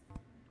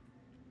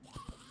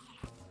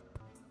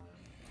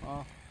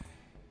 Huh?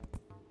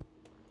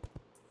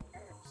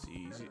 It's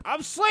easy.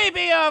 I'm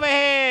sleepy over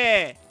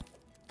here!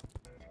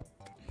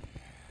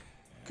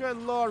 Good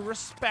lord,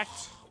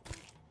 respect.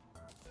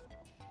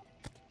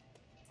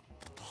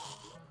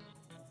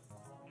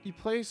 You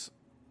place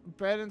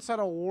bed inside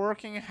a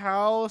working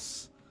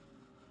house?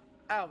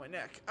 Ow, my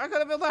neck. I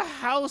gotta build a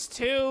house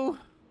too.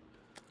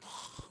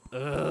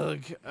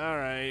 Ugh.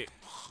 Alright.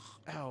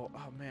 Ow.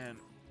 Oh, man.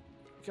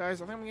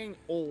 Guys, I think I'm getting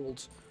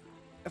old.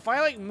 If I,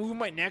 like, move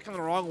my neck in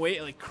the wrong way,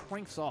 it, like,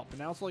 cranks up. And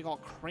now it's, like, all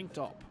cranked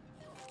up.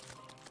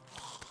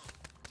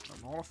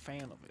 I'm not a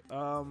fan of it.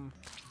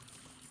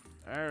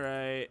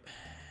 Alright.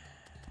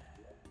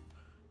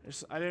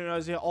 I didn't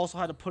realize they also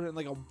had to put it in,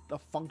 like, a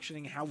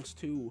functioning house,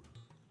 too.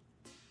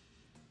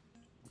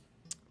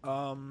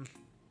 I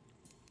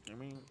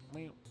mean,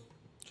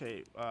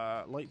 okay,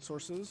 light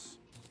sources.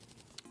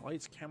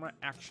 Lights, camera,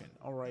 action.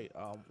 Alright,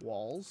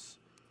 walls.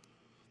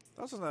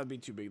 That doesn't be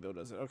too big, though,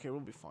 does it? Okay, we'll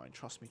be fine.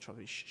 Trust me, trust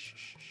me. Shh, shh,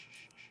 shh,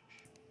 shh,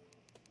 shh.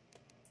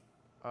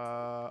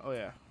 Oh,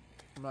 yeah.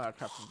 I'm not a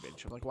crafting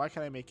bench. I'm like, why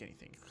can't I make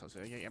anything? Because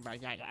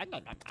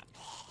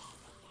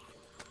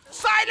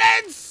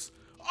silence!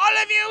 All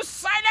of you,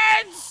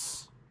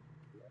 silence!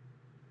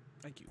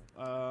 Thank you.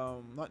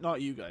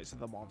 Not you guys,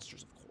 the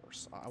monsters, of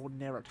course. I would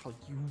never tell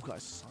you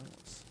guys to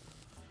silence.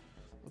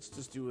 Let's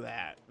just do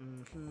that.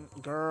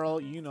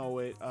 Girl, you know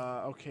it.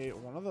 Okay,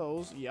 one of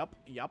those. Yep.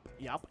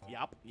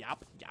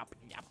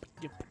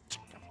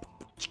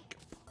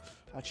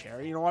 A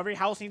chair. You know, every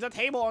house needs a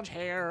table and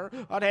chair.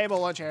 A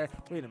table and chair.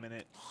 Wait a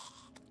minute.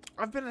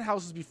 I've been in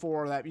houses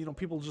before that, you know,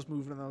 people just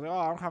moved in and they're like, oh,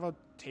 I don't have a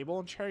table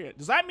and chair yet.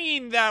 Does that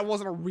mean that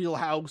wasn't a real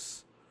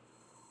house?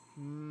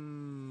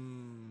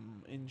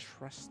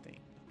 Interesting.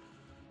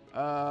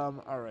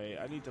 Alright,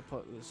 I need to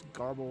put this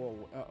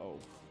garble away. Uh-oh.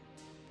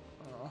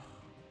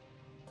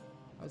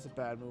 That was a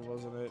bad move,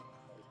 wasn't it?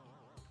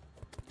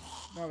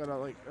 Not gonna,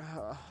 like...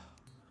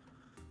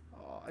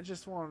 oh, I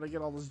just wanted to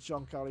get all this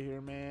junk out of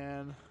here,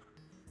 man.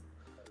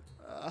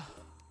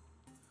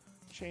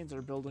 Chains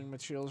are building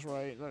materials,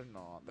 right? They're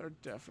not. They're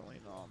definitely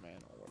not, man.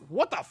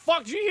 What the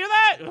fuck? Did you hear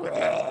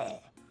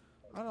that?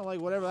 I don't like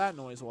whatever that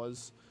noise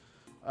was.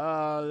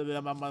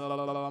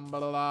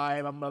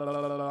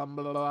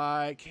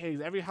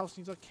 Kegs. Every house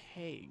needs a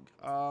keg.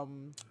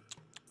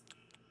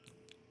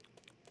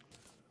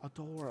 A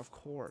door, of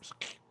course.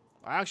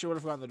 I actually would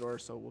have gotten the door,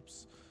 so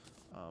whoops.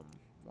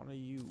 One of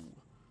you.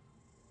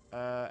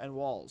 And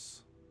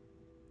walls.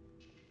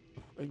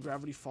 And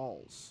gravity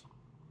falls.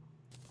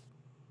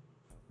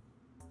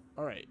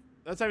 Alright.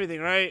 That's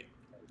everything, right?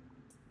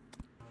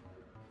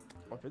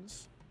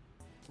 Weapons.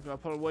 I'm gonna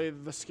put away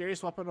the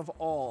scariest weapon of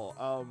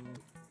all.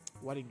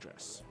 Wedding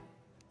dress.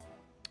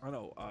 I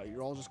know,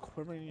 you're all just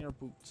quivering in your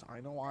boots. I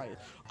know I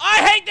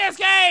hate this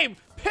game!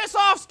 Piss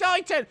off,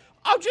 Skeleton!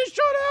 I'm just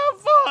trying to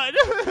have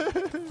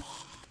fun!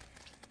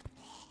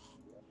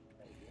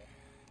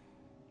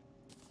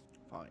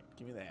 Fine,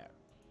 Give me that.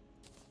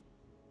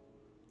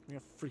 Give me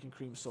a freaking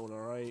cream soda,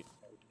 alright?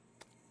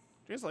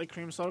 Do you guys like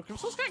cream soda? Cream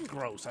soda's kind of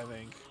gross, I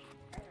think.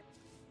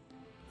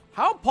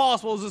 How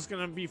possible is this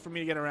gonna be for me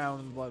to get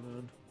around in the blood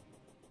moon?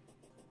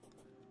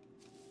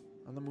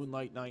 On the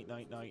moonlight, night.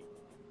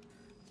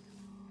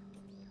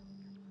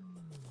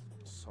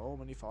 So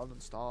many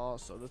fallen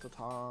stars, so little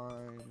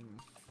time.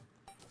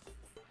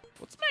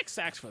 What's max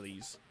sacks for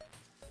these?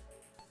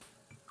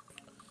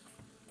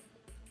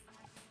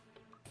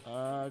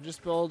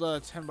 Just build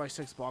a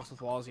 10x6 box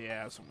with walls.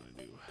 Yeah, that's what I'm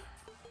gonna do.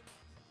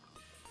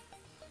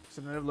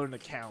 So I never learned to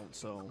count,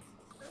 so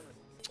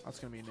that's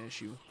gonna be an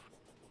issue.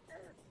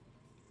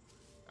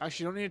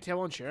 Actually, you don't need a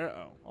table and chair.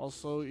 Oh,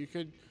 also you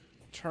could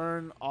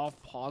turn off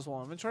pause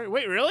while inventory.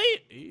 Wait,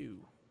 really?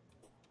 Ew.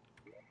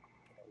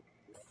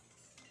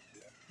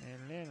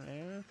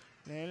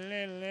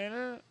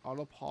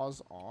 Auto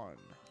pause on.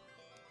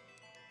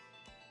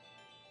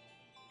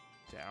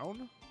 Down?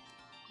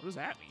 What does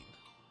that mean?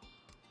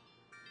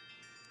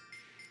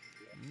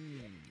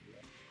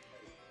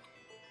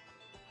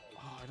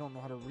 Oh, I don't know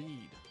how to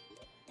read.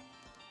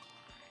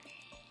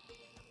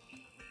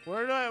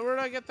 Where did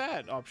I get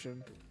that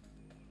option?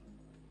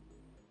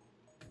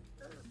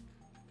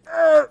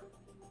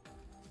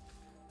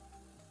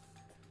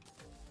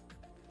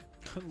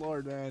 Good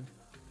lord, man.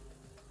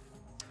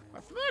 My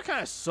familiar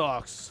kind of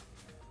sucks.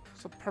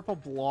 It's a purple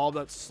blob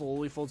that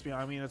slowly floats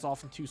behind me, and it's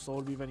often too slow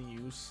to be of any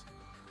use.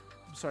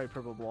 I'm sorry,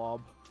 purple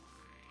blob,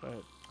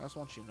 but I just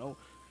want you to know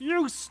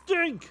you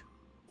stink.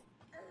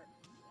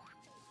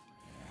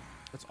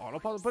 It's auto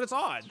pause, but it's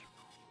on.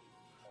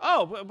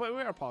 Oh, but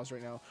we are paused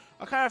right now.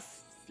 I kind of,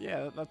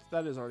 yeah,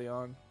 that is already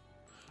on.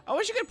 I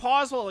wish you could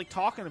pause while like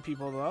talking to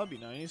people, though. That'd be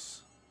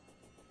nice.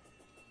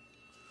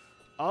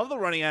 I love the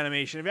running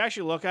animation. If you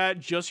actually look at it,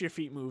 just your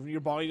feet move,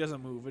 your body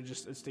doesn't move. It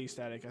stays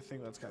static. I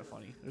think that's kind of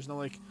funny. There's no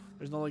like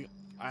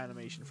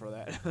animation for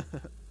that.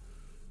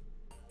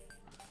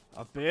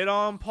 A bit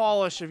on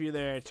polish of you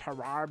there,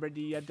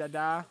 Terraria da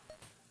da.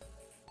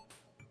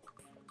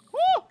 Woo!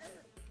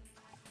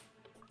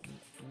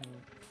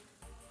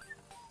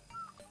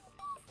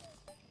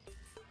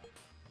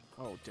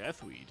 Oh,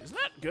 deathweed. Isn't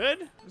that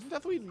good? Isn't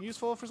deathweed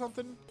useful for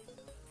something?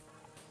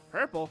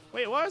 Purple.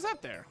 Wait, why is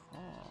that there? Oh.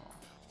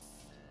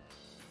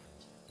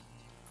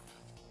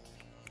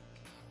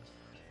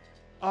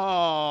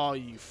 Oh,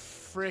 you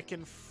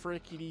frickin'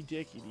 frickety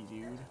dickety,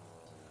 dude.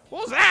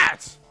 What was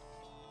that?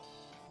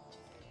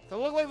 That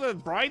looked like the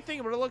bride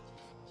thing, but it looked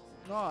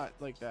not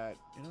like that,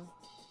 you know?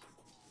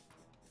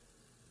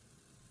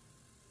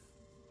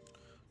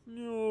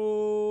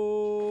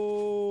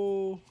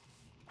 No.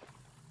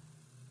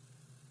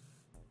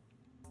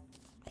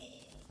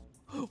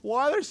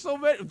 Why are there so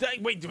many?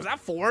 Wait, was that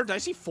 4? Did I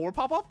see 4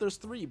 pop up? There's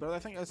 3, but I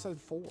think I said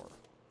 4.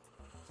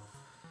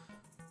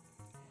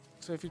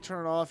 So if you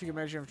turn it off, you can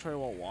measure inventory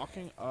while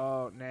walking.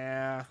 Oh,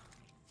 nah.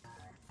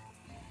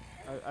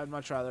 I'd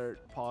much rather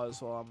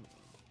pause while I'm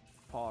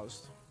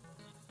paused.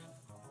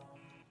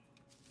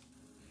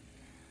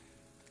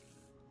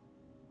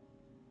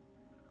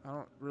 I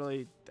don't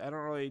really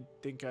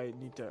think I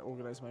need to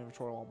organize my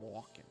inventory while I'm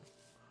walking.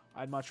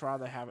 I'd much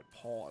rather have it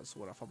pause.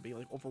 What if I'm being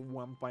like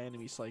overwhelmed by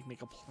enemies, so like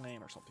make a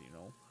plan or something, you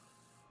know?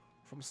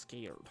 If I'm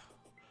scared.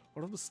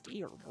 What if I'm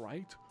scared,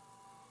 right?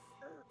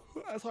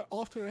 As I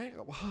often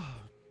am.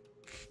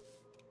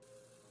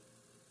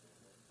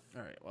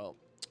 Alright, well.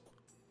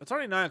 It's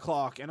already 9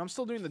 o'clock, and I'm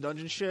still doing the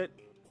dungeon shit.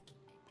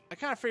 I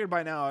kind of figured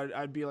by now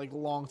I'd be, like,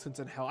 long since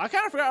in hell. I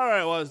kind of forgot where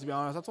I was, to be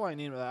honest. That's why I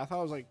named it that. I thought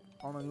I was, like,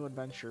 on a new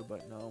adventure,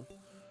 but no.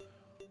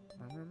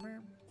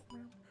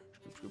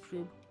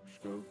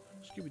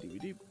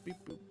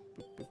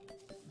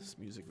 This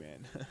music,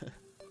 man.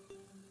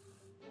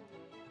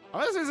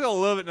 I was just a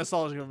little bit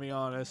nostalgic, to be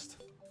honest.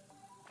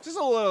 Just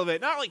a little bit.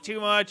 Not, like, too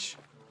much.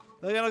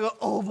 Like, I'm gonna go,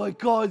 oh my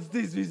god, it's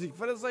this music.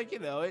 But it's like, you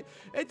know,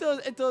 it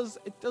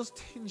does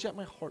tinge at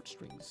my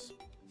heartstrings.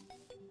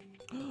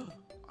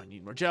 I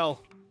need more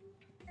gel.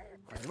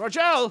 I need more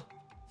gel.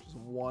 Just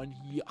one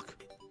yuck.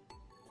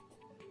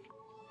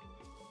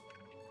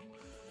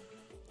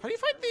 How do you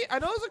fight the? I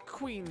know there's a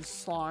queen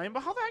slime,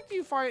 but how the heck do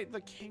you fight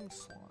the king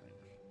slime?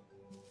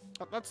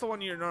 That's the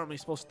one you're normally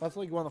supposed to. That's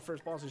like one of the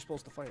first bosses you're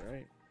supposed to fight,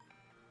 right?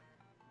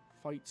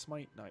 Fight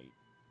Smite Knight.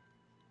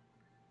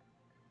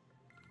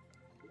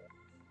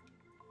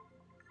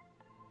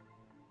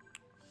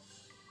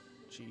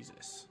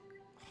 Jesus.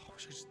 Oh, I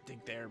wish I could just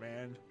dig there,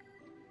 man.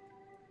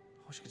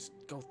 I wish I could just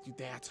go through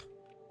that.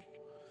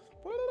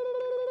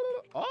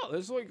 Oh,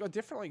 there's like a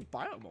different like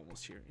biome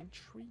almost here.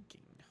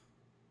 Intriguing.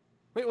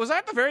 Wait, was that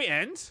at the very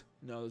end?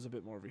 No, there's a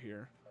bit more over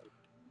here.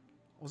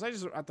 Was I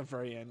just at the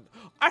very end?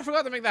 I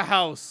forgot to make the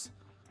house.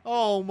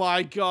 Oh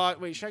my god.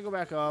 Wait, should I go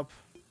back up?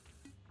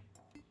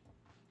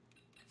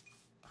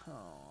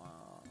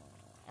 Oh,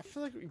 I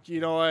feel like,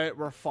 you know what?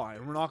 We're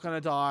fine. We're not gonna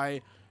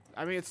die.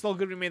 I mean, it's still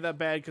good we made that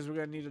bed because we're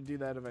gonna need to do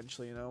that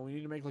eventually. You know, we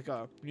need to make like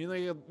a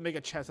make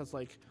a chest that's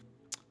like,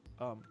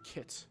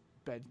 kits,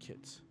 bed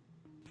kits.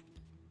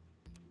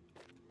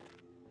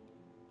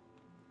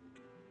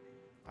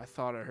 I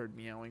thought I heard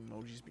meowing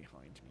emojis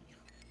behind me.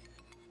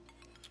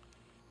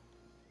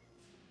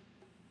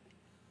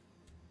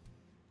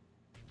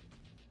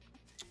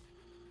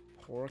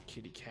 Poor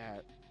kitty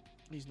cat.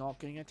 He's not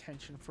getting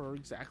attention for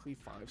exactly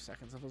 5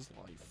 seconds of his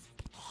life.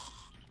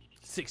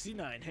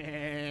 69.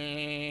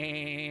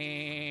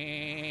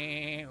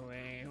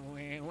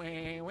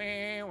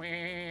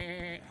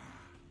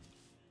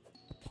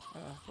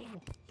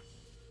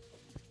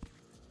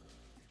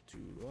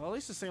 Dude, well, at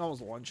least this thing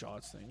almost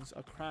one-shots things.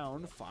 A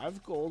crown,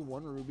 5 gold,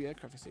 1 ruby at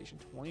crafting station,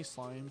 20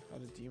 slime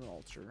at a demon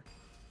altar.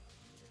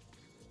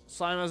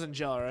 Slime as in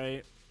gel,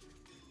 right?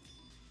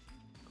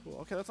 Cool.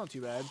 Okay, that's not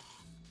too bad.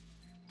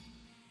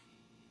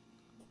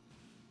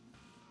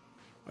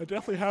 I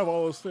definitely have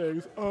all those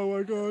things. Oh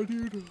my god,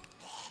 dude.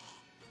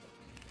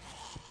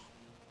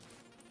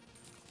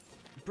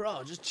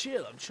 Bro, just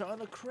chill. I'm trying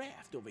to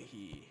craft over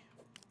here.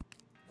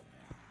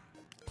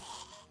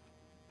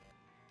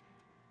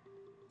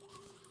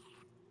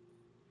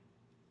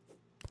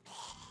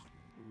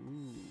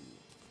 Ooh.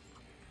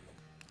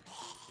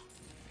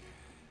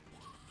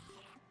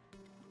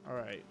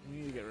 Alright, we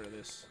need to get rid of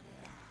this.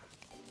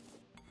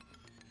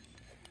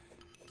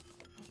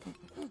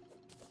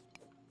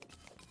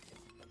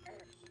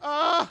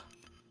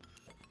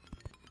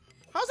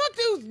 How's that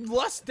do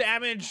less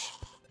damage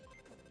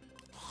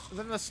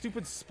than the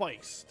stupid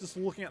spikes? Just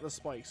looking at the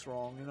spikes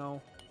wrong, you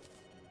know?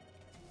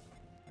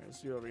 Alright,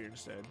 let's do it over here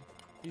instead.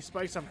 These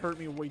spikes have hurt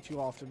me way too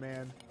often,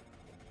 man.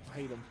 I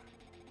hate them.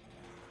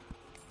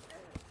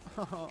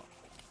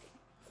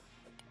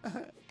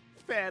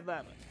 Bad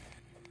lemon.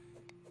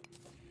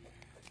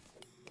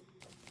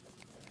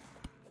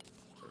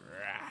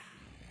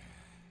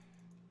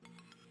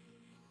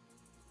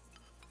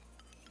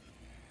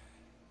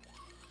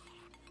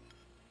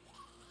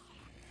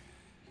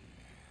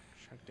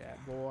 Check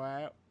that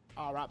boy.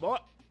 Alright, boy.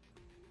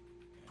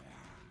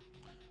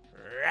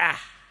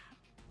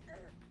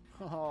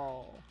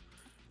 Oh.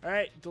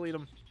 Alright, delete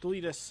them.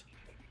 Delete us.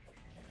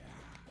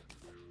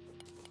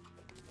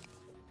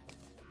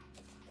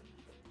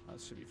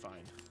 That should be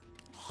fine.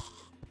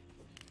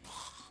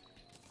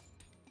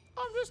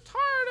 I'm just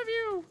tired of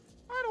you.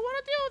 I don't want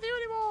to deal with you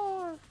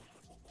anymore.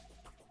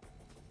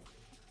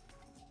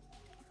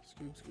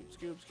 Scoop, scoop,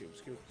 scoop, scoop,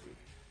 scoop, scoop.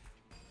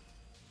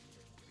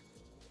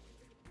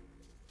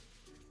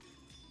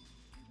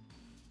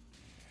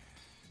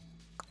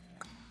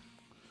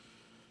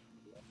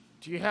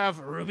 Do you have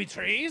ruby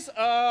trees?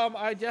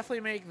 I definitely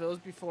make those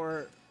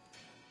before.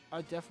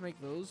 I definitely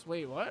make those.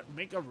 Wait, what?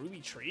 Make a ruby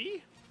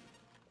tree?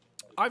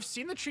 I've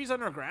seen the trees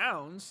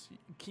underground.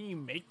 Can you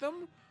make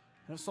them?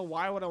 And if so,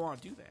 why would I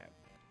want to do that?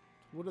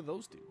 What do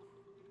those do?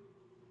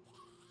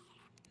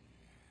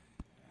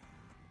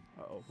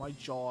 Uh-oh, my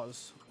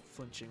jaw's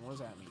flinching. What does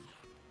that mean?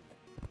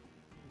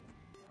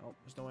 Oh,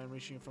 there's no way I'm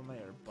reaching from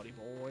there, buddy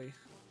boy.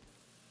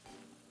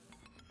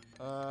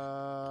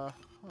 Huh.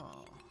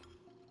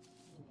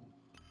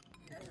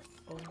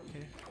 Oh,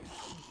 okay.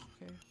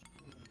 Okay.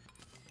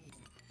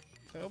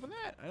 Can I open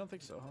that? I don't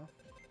think so, huh?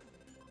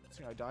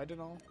 See, I died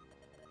and all.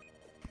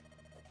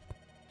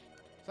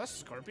 Is that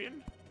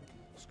Scorpion?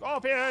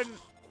 Scorpion!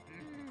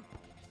 Mm.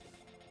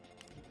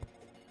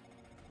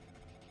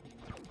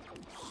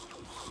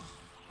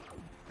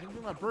 I didn't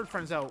bring my bird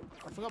friends out.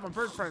 I forgot my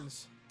bird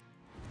friends.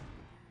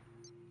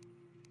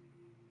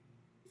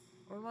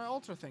 Where did my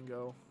altar thing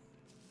go?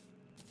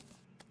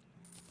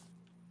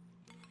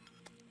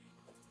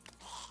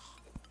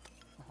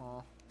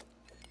 Uh-huh.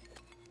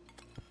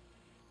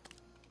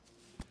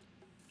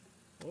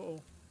 Uh-oh.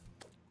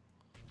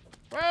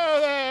 Where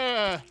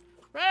there?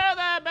 Where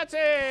there,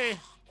 Betsy?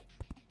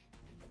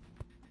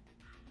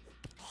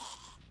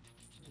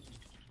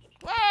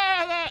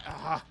 Where there?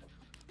 Ah.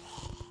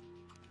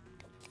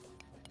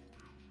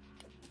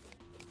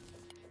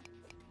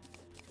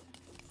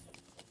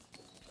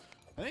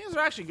 I think these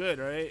are actually good,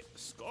 right?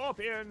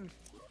 Scorpion.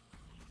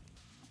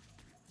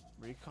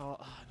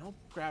 Recall. No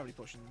gravity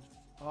potions.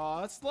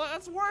 Oh, that's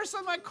worse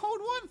than my code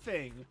 1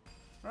 thing,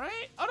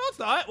 right? Oh no, it's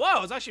not.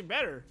 Wow, it's actually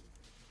better.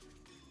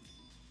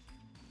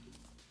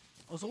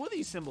 Oh, so what do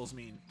these symbols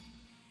mean?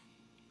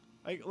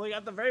 Like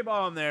at the very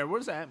bottom there, what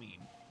does that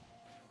mean?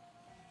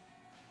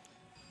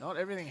 Not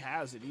everything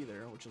has it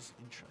either, which is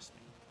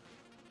interesting.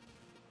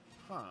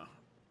 Huh.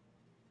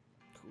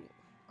 Cool.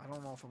 I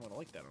don't know if I'm gonna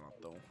like that or not,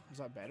 though. Is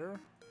that better?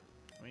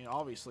 I mean,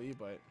 obviously,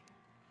 but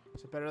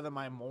is it better than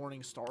my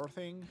morning star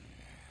thing?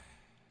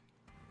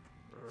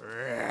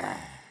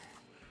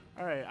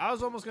 Alright, I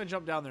was almost gonna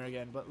jump down there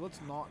again, but let's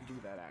not do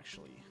that,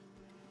 actually.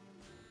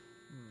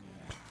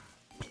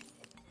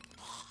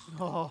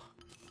 Oh.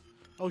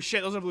 Oh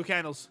shit, those are blue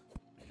candles.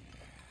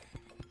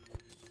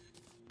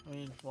 I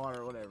mean,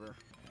 water, whatever.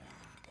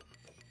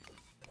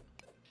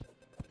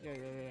 Yeah.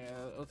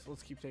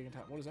 Let's keep taking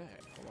time. What is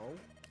that? Hello?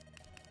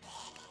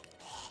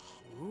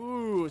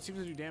 Ooh, it seems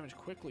to do damage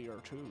quickly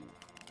or two.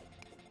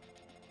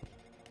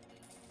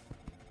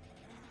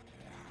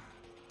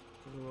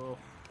 Cool.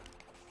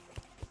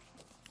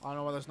 I don't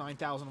know why there's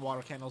 9,000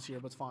 water candles here,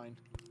 but it's fine.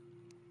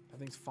 That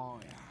thing's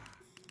fine.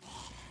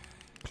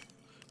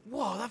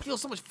 Whoa, that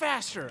feels so much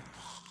faster.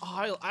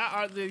 Oh,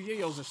 the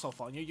yo-yos are so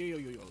fun.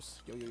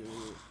 Yo-yo-yo-yo-yos.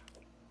 Yo-yo-yo-yo.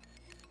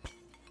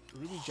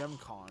 Ruby Gem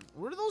Con.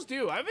 What do those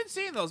do? I've been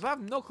seeing those, but I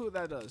have no clue what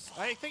that does.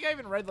 I think I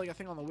even read like a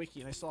thing on the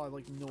wiki, and I still have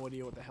like no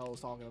idea what the hell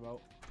it's talking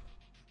about.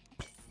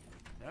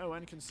 No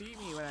one can see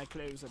me when I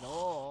close the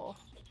door.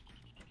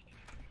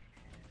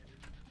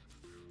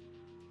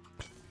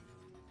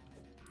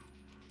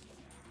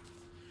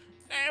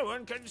 No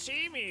one can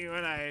see me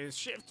when I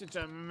shift it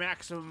to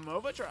maximum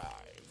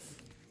overdrive.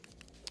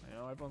 You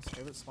know, everyone's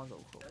favorite sponge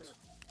quote.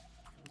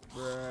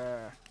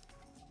 Bruh.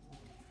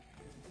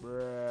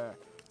 Bruh.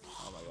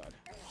 Oh my god.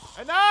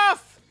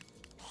 Enough!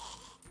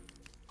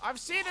 I've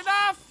seen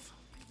enough!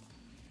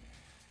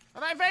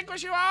 And I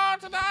vanquish you all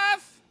to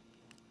death!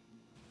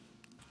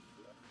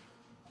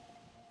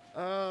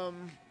 I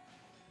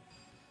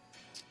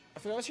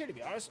forgot I was here to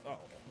be honest. Oh,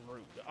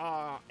 rude.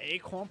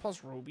 Acorn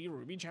plus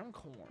Ruby Gem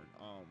Corn.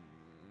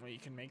 You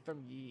can make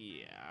them.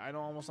 Yeah, I know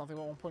almost nothing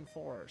about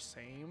 1.4.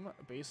 Same.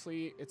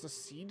 Basically, it's a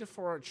seed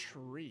for a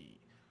tree.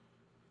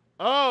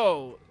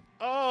 Oh,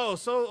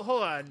 so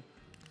hold on.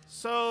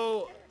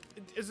 So,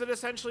 is it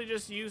essentially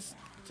just used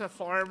to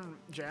farm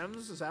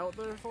gems? Is that what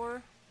they're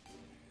for?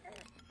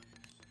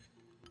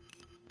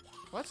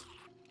 What?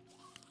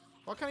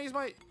 What can I use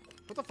my?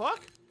 What the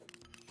fuck?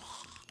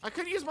 I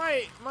couldn't use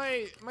my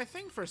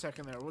thing for a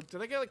second there.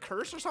 Did I get like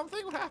cursed or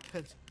something? What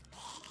happened?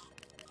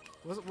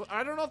 Was it,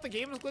 I don't know if the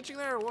game is glitching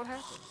there or what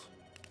happened.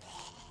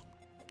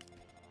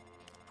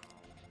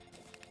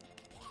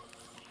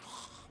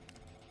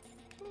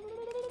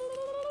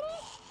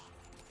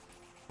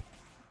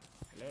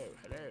 Hello.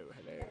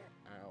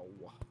 Ow.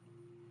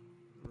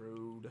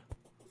 Rude.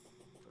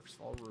 First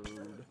of all,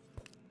 rude.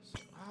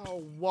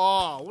 Ow,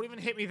 wah. What even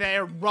hit me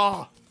there?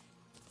 Raw.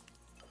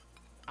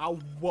 Ow,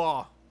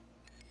 wah.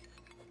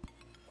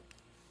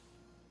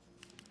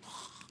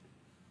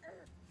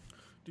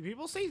 Do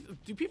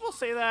people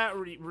say that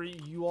where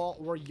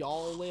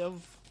y'all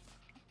live?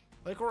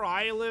 Like where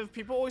I live,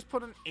 people always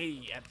put an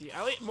A at the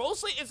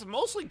it's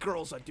mostly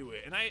girls that do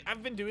it. And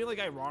I've been doing like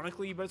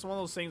ironically, but it's one of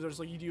those things where it's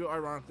like you do it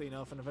ironically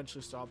enough and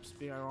eventually stops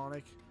being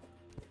ironic.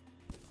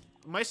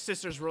 My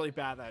sister's really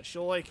bad at that.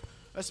 She'll like,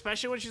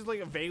 especially when she's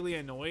like vaguely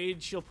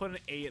annoyed, she'll put an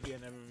A at the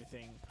end of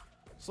everything.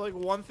 So like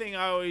one thing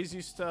I always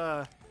used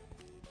to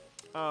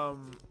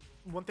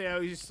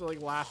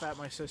like laugh at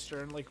my sister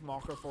and like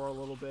mock her for a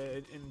little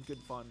bit in good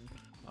fun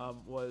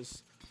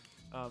was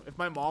if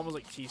my mom was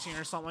like teasing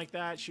her or something like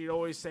that, she'd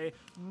always say,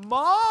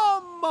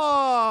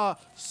 "Mama,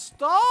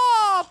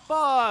 stop!"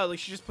 Like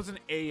she just puts an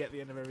A at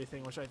the end of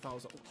everything, which I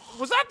thought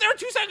was that there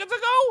 2 seconds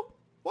ago?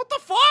 What the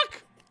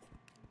fuck?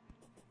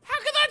 How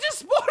could that just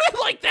spawn it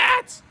like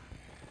that?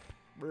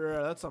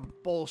 Bruh, that's some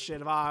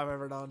bullshit if I've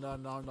ever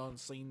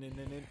seen it.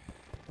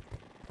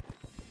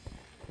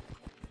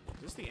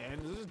 Is this the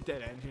end? Is this a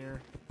dead end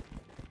here?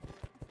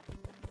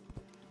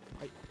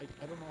 I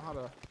don't know how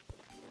to...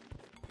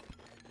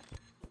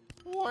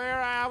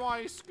 Where am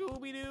I,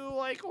 Scooby-Doo?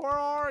 Like, where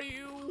are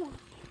you?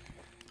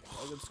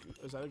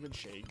 Is that a good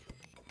shake?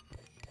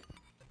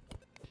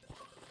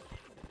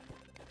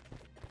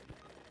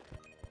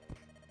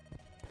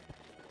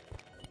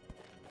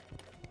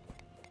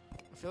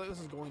 I feel like this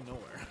is going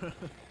nowhere.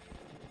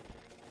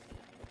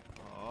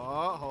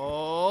 Oh,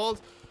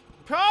 hold.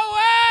 Go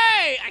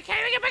away! I can't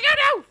even get back out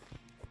now!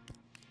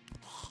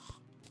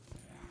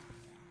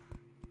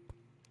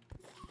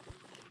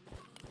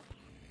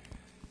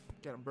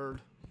 Get him, bird.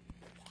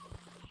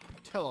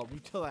 Tell him. You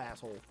tell the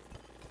asshole.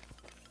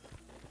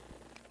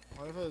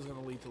 What if it was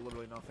gonna lead to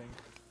literally nothing?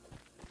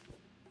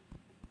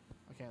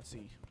 I can't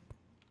see.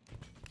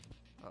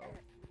 Uh-oh.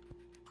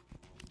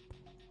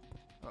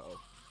 Uh-oh.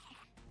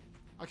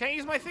 I can't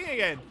use my thing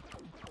again!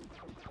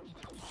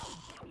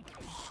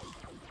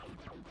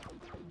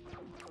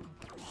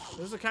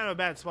 This is a kind of a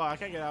bad spot. I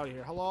can't get out of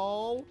here.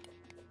 Hello?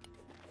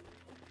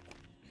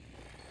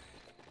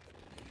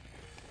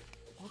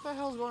 What the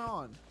hell's going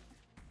on?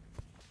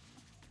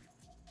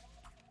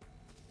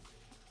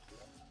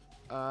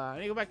 I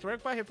need to go back to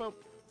work by Hippo.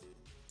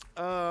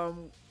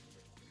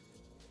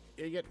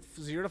 You get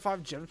 0 to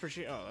 5 gems per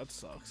sheet. Oh, that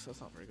sucks. That's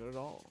not very good at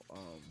all.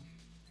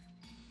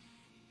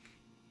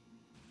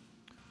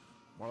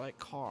 More like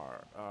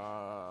car. I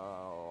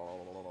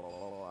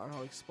don't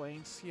know.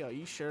 Explain. See how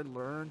you shared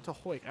learn to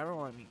hoik. I don't know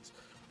what that means.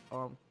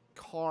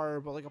 Car,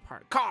 but like a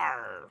part.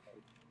 Car.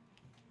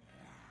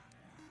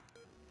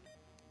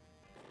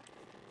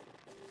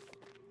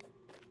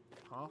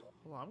 Huh?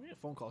 Hold on. I'm getting a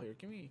phone call here.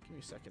 Give me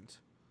a second.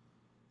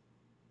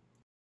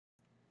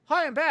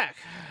 Hi, I'm back.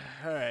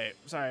 All right.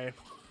 Sorry.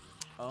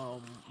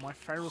 My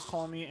friend was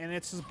calling me, and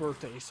it's his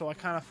birthday, so I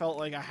kind of felt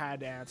like I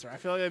had to answer. I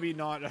feel like that'd be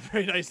not a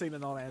very nice thing to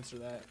not answer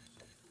that.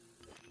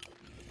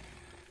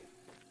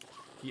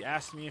 He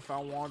asked me if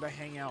I wanted to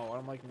hang out.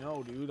 I'm like,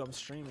 no, dude, I'm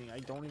streaming. I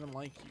don't even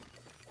like you.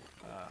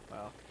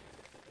 Well.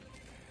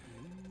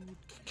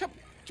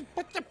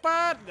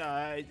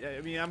 I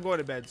mean, I'm going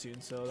to bed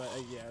soon, so that,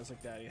 yeah, it's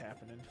like that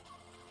happening.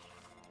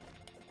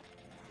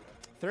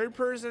 Third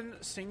person,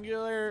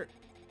 singular,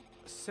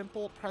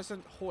 simple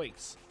present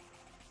hoiks.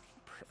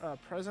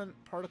 Present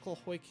particle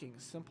hoiking.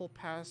 Simple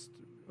past.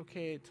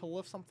 Okay, to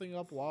lift something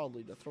up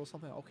wildly. To throw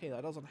something. Okay,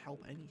 that doesn't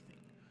help anything.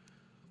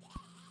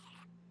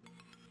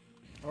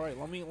 All right,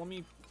 let me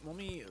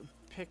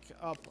pick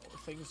up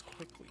things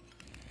quickly.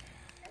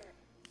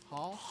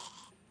 Huh?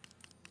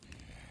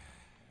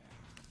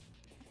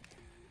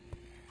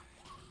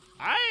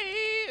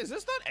 Is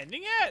this not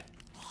ending yet?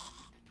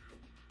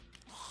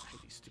 I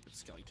hate these stupid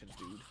skeletons,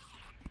 dude.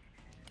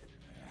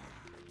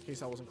 In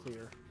case that wasn't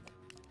clear.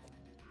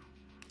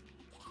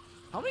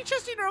 How many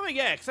chests do you normally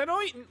get? Because I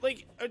know,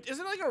 like,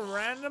 isn't it like a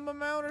random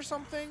amount or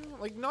something?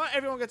 Like, not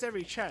everyone gets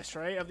every chest,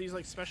 right? Of these,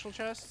 like, special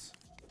chests?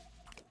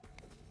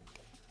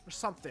 Or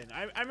something.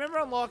 I remember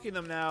unlocking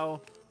them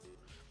now.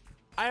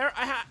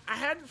 I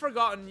hadn't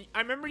forgotten.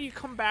 I remember you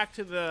come back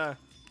to the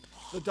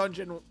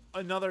dungeon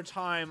another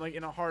time, like,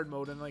 in a hard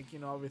mode, and, like, you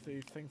know, obviously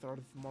you think they're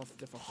more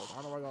difficult.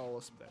 I don't know why I got a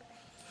lisp there.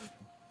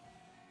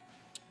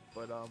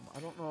 But, I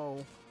don't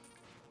know.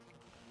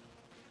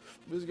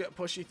 Just get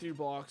pushy through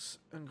blocks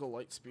and go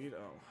light speed.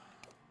 Oh,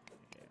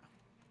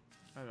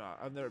 yeah.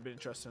 I've never been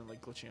interested in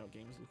like glitching out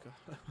games, Luca.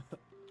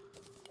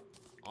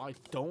 I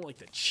don't like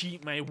to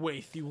cheat my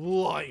way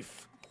through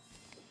life.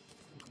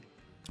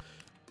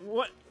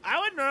 What I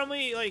would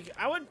normally like,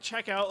 I would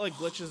check out like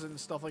glitches and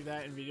stuff like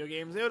that in video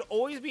games. They would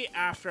always be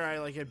after I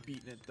like had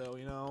beaten it, though.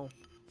 You know,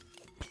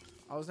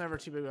 I was never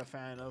too big of a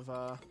fan of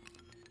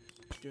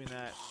doing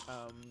that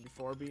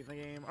before beating the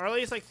game, or at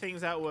least like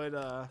things that would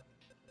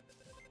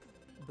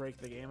break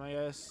the game, I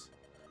guess.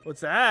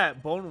 What's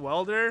that? Bone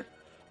welder?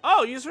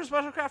 Oh, used for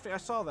special crafting. I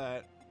saw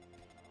that.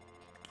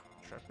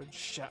 Intrepid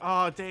shot.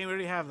 Oh, dang, we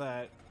already have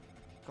that.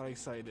 Got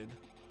excited.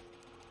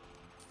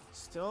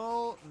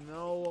 Still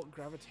no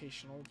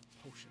gravitational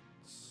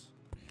potions.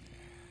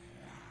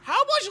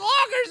 How much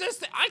longer is this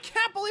thing? I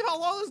can't believe how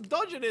long this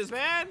dungeon is,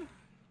 man.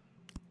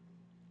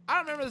 I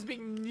don't remember this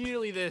being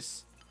nearly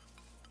this.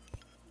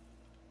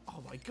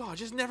 Oh my god, it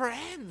just never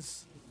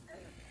ends.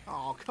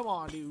 Oh, come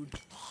on, dude.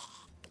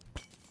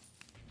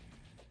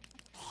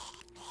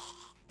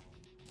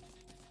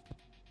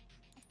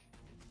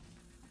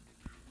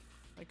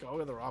 Go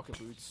with the rocket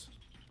boots.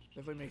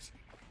 Definitely makes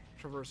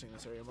traversing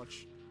this area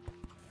much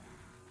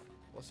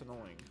less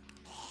annoying.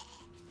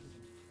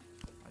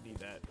 I need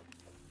that.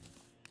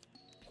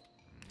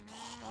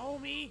 Oh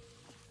me!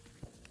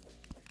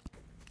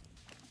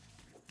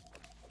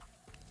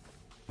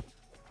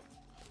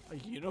 A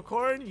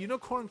unicorn?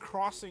 Unicorn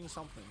crossing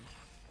something.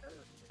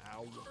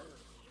 Ow.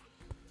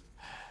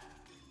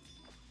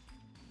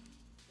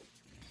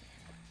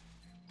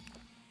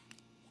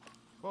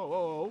 Whoa, whoa,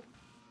 whoa.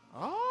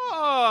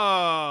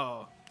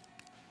 Oh!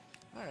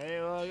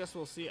 Alright, well, I guess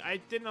we'll see. I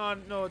did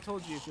not know I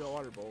told you if you had a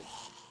water bolt.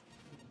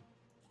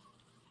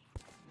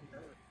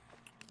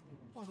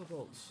 Water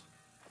bolts.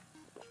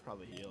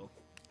 Probably heal.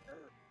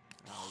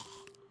 Ow.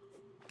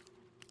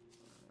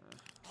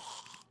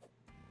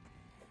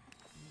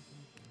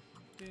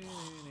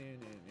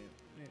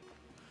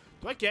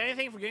 Do I get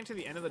anything for getting to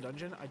the end of the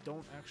dungeon? I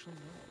don't actually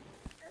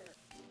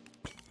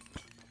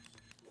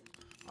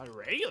know. A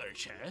regular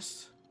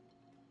chest?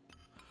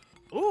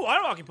 Ooh,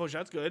 water walking potion,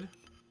 that's good.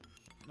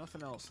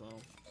 Nothing else, though.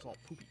 It's all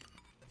poopy.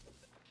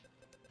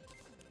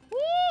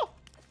 Woo!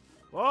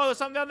 Whoa, there's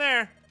something down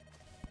there.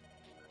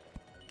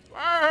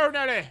 Whoa,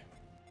 Nelly!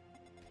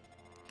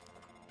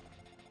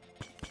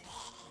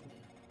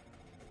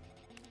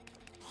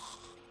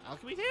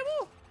 Alchemy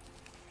table?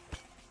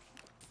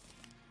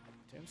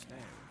 Damn snare.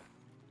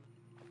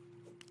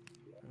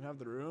 I have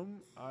the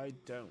room? I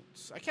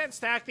don't. I can't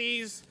stack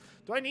these.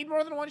 Do I need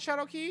more than one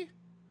shadow key?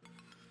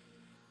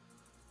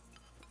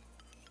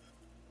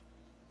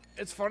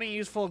 It's funny,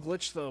 useful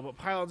glitch though, but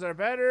pylons are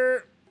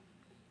better.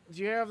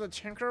 Do you have the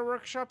Tinker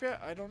Workshop yet?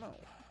 I don't know.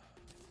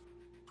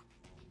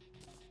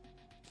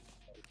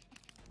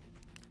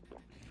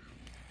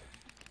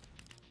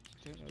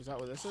 Okay, is that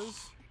what this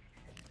is?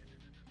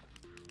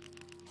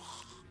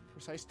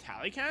 Precise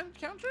tally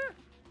counter?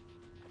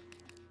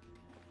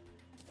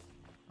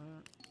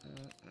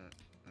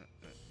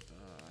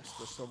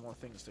 There's still more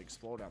things to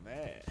explore down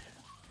there.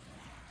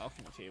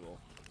 Alchemy table.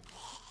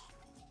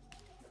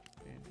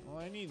 Well,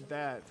 I need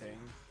that thing.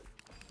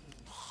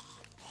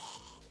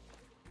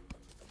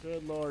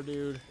 Good lord,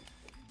 dude.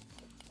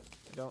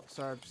 I don't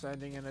start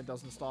ending and it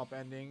doesn't stop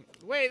ending.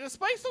 Wait, the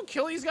spikes don't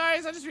kill these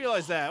guys? I just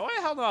realized that. Why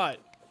the hell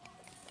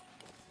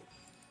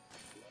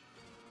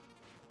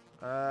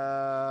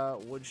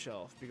not? Wood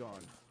shelf. Be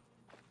gone.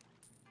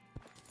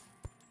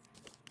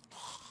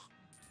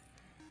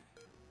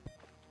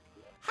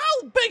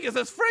 How big is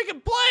this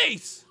freaking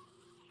place?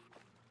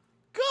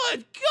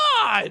 Good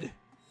God!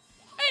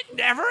 It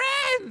never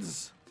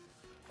ends!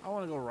 I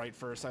want to go right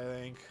first, I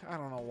think. I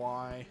don't know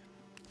why.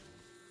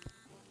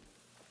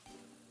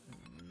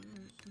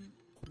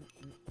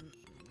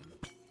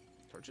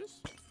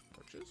 Torches?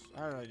 Torches?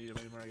 I don't really need them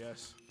anymore, I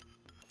guess.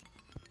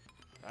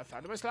 I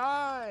found my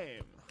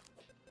slime!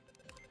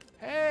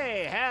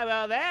 Hey, how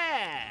about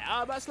that?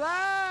 How about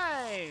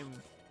slime?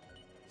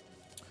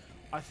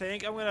 I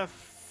think I'm gonna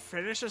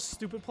finish this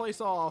stupid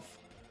place off.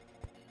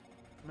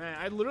 Man,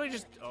 I literally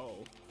just... okay.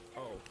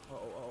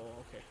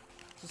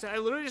 So I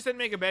literally just didn't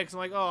make a bed because I'm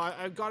like, oh,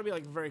 I've got to be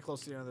like very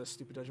close to the end of this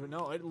stupid dungeon. But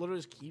no, it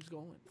literally just keeps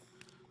going.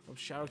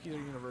 Shadow keys are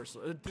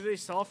universal. Do they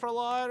sell for a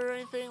lot or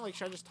anything? Like,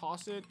 should I just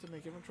toss it to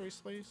make inventory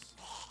space?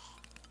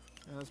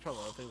 And that's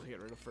probably the thing to get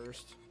rid of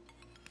first.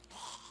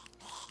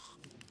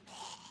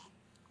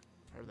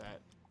 Heard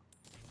that.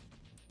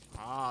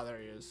 Ah, there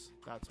he is.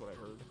 That's what I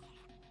heard.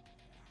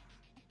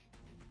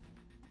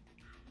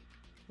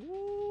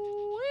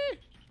 Woo-wee!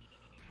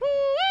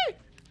 Woo-wee!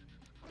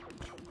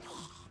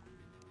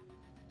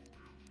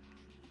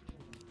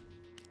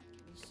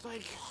 It's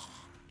like...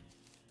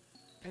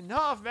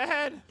 Enough,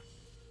 man!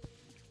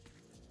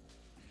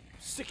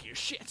 Sick of your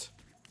shit.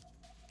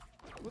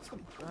 What's the...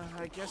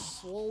 I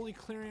guess slowly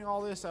clearing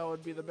all this out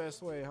would be the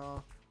best way, huh?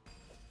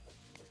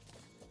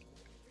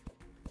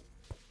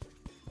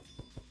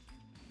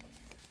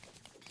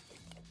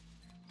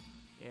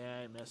 Yeah,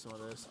 I ain't messing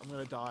with this. I'm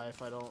gonna die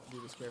if I don't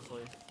do this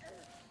carefully.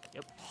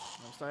 Yep.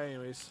 I'm dying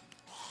anyways.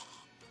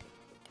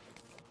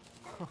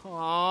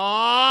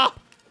 Aww!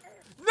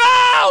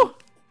 No!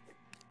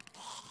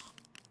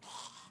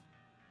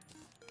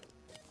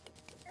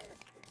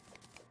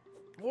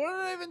 What did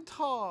I even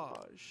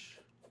touch?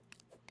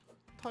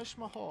 Touch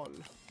Mahal.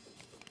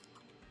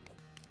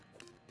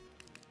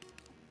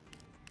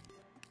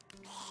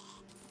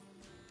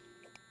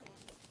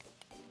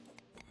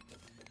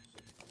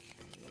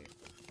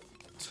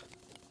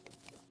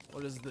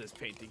 What is this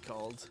painting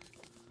called?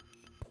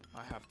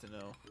 I have to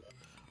know.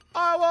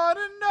 I want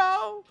to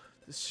know!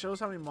 This shows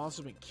how many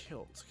monsters have been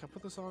killed. Can I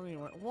put this on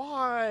anyway?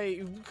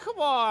 Why? Come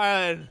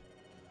on!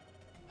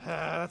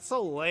 That's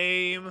so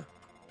lame.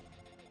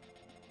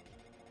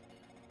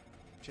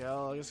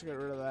 Gel, I guess I'll get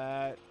rid of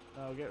that.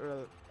 No, get rid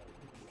of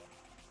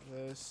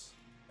this.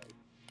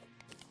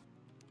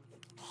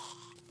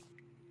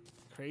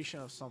 Creation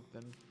of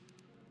something.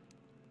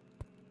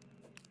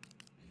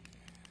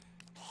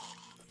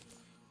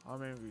 I'll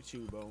maybe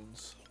 2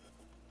 bones.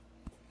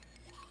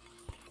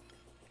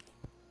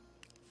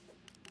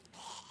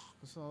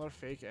 Is this another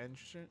fake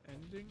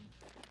ending?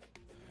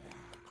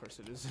 Of course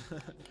it is.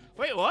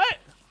 Wait, what?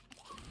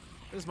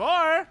 There's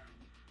more!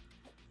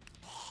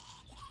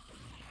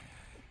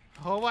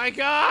 Oh my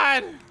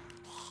god!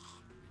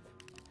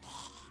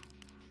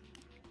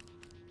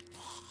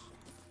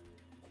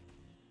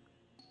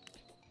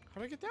 How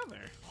do I get down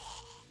there?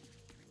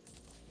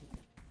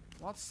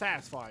 I'm not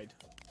satisfied.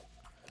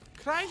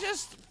 Can I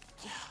just...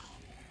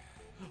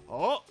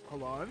 Oh,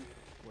 hold on.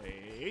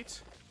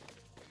 Wait.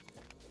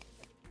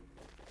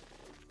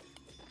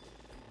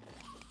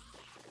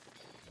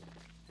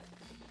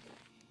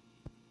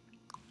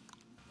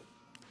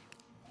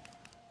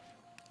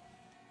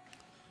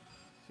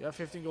 You have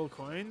 15 gold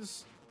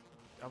coins.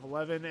 I have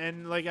 11,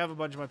 and like I have a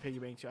bunch of my piggy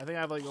bank too. I think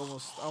I have like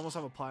almost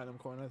have a platinum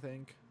coin. I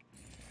think.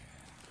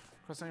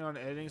 Crossing on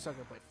editing, so I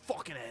can play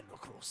fucking Animal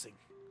Crossing.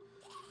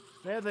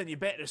 Well, then you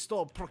better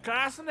stop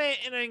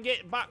procrastinating and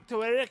get back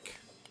to Eric.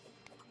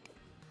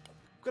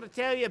 I'm gonna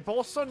tell you,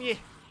 boss on you.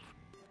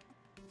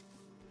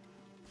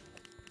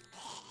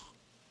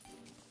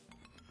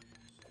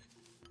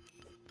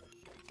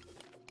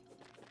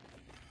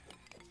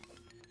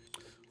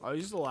 I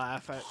used to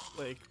laugh at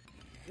like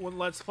when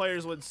Let's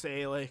Players would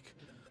say like,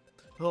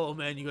 "Oh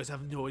man, you guys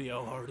have no idea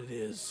how hard it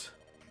is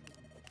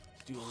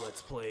to do a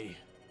Let's Play."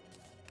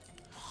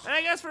 And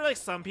I guess for like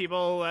some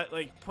people that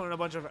like put in a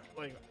bunch of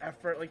like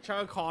effort, like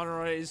Chuck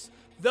Conroy's,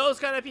 those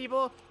kind of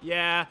people,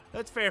 yeah,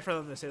 that's fair for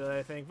them to say that,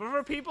 I think. But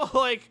for people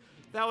like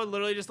that would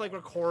literally just like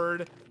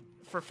record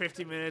for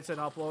 50 minutes and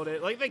upload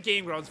it, like the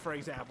Game Grumps, for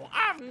example,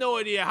 I have no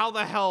idea how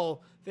the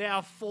hell they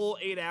have full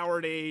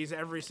 8-hour days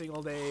every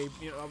single day.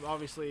 You know,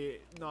 obviously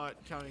not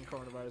counting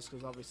coronavirus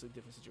because obviously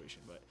different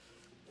situation, but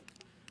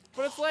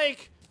it's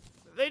like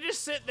they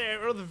just sit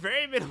there with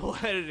very minimal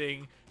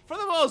editing. For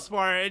the most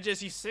part, it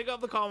just, you sync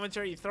up the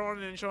commentary, you throw in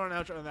an intro and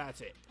outro, and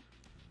that's it.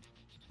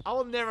 I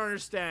will never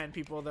understand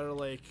people that are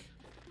like,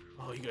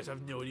 "Oh, you guys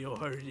have no idea how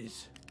hard it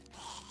is."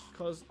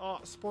 Because, oh,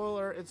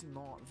 spoiler, it's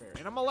not very.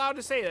 And I'm allowed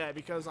to say that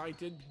because I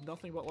did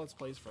nothing but Let's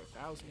Plays for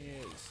 1,000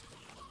 years.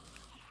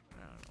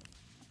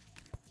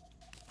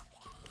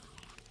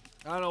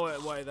 I don't know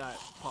why that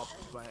popped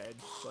into my head,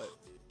 but...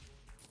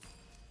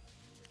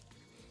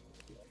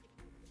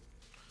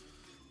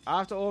 I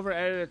have to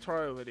over-edit a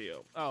tutorial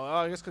video. Oh,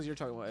 I guess because you're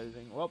talking about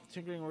editing. Well,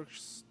 tinkering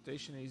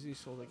workstation easy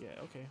sold to get.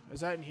 Okay.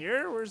 Is that in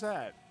here? Where's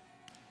that?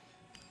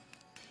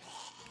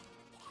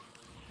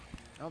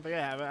 I don't think I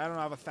have it. I don't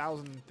have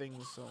 1,000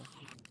 things, so...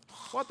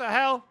 What the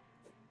hell?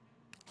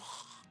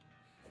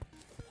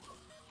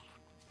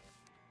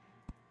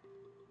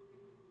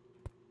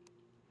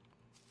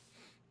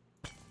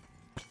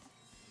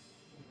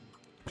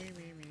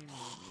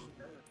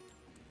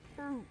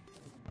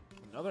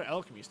 Another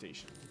alchemy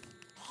station.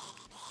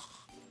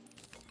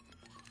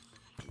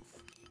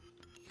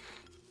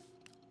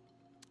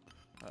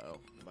 Uh-oh,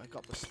 I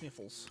got the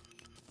sniffles.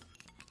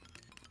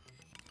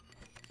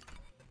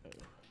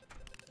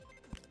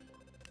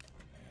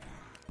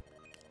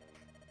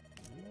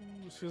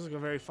 Ooh, this feels like a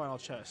very final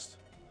chest.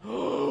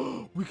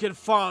 We can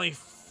finally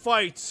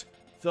fight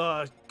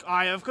the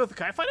Eye of Kuth.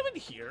 Can I fight him in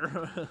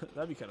here?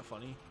 That'd be kind of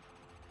funny.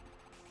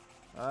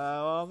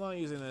 Well, I'm not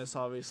using this,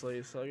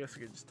 obviously, so I guess I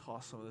could just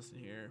toss some of this in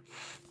here.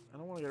 I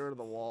don't want to get rid of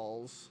the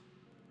walls.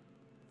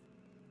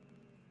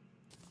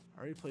 I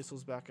already placed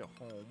those back at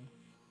home.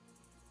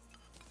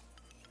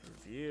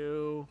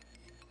 Review.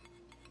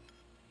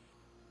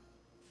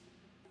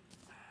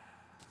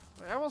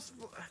 I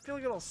feel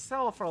like it'll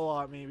sell for a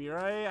lot, maybe,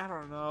 right? I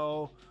don't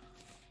know.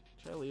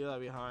 Should I leave that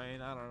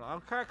behind? I don't know.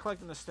 I'm kind of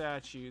collecting the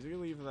statues. We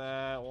can leave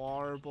that.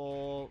 Water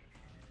bolt.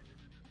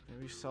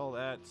 Maybe sell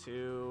that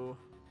too.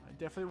 I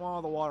definitely want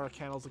all the water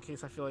candles in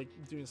case I feel like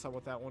doing something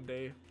with that one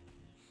day.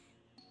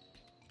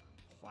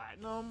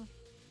 Platinum.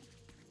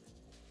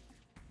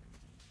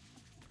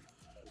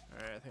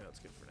 Alright, I think that's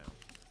good for now.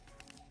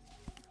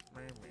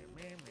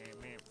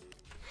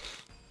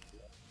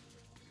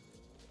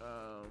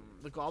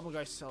 The goblin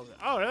guy sells it.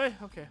 Oh, really?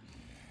 Okay.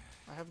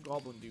 I have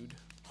goblin dude.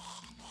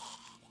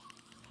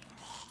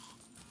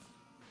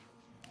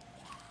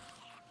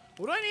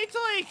 What do I need to,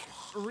 like,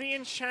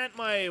 re-enchant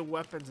my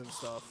weapons and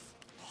stuff?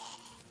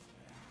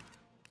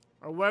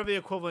 Or whatever the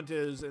equivalent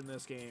is in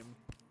this game.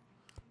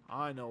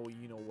 I know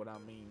you know what I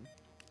mean.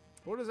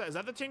 What is that? Is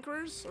that the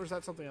Tinkerers? Or is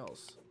that something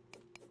else?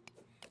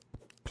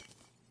 There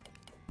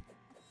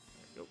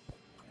we go.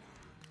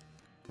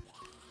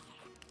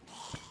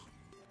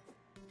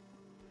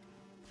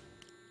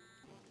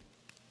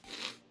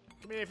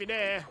 Come here if you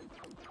dare.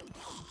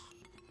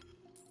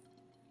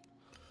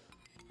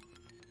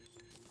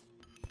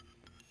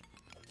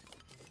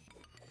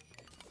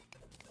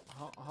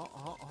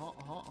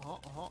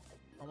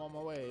 I'm on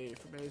my way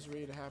from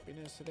misery to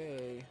happiness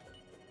today.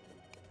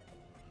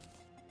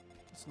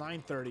 It's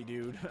 9:30,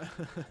 dude.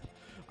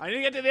 I need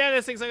to get to the end of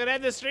this thing so I can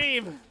end the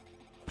stream.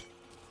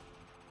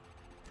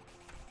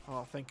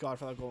 Oh, thank God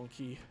for that golden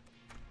key.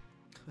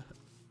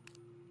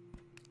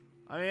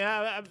 I mean,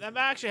 I'm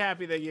actually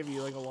happy they give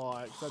you like a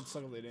lot. Cause I'd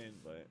suck if they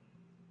didn't, but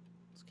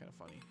it's kind of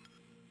funny.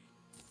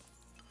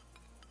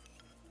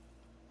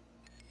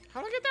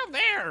 How do I get down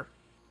there?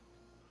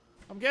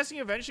 I'm guessing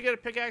eventually get a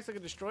pickaxe that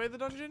can destroy the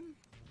dungeon,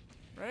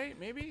 right?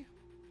 Maybe.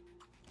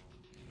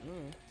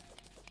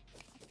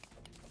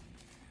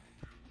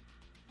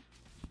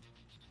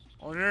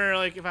 I wonder,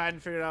 like, if I hadn't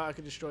figured out I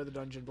could destroy the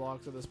dungeon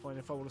blocks at this point.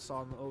 If I would have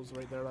saw those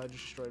right there, I'd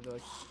just destroy it. Be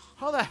like,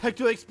 how the heck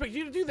do I expect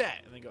you to do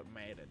that? And they got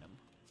mad at them.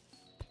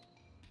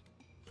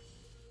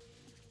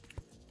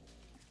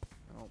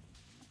 Oh.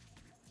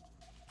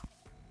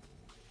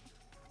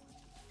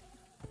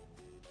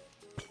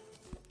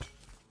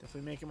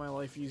 Definitely making my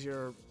life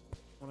easier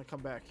when I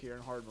come back here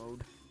in hard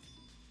mode.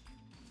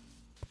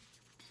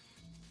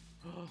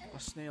 A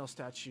snail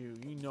statue.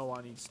 You know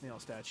I need snail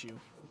statue.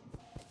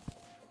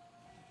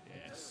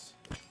 Yes.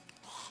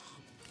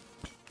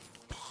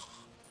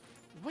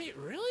 Wait,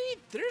 really?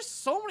 There's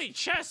so many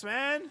chests,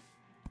 man.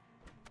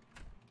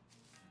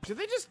 Did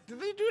they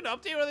do an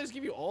update where they just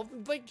give you all of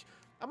them? Like,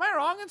 am I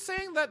wrong in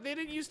saying that they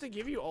didn't used to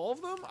give you all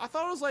of them? I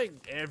thought it was like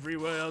every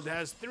world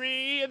has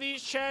 3 of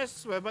these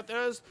chests, but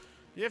there's,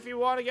 if you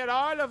want to get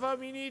all of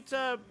them, you need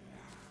to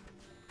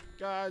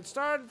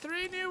start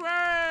 3 new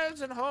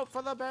worlds and hope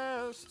for the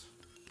best.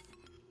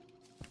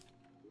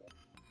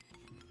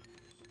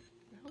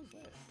 What the hell is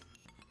that?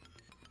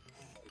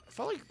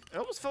 I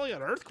almost felt like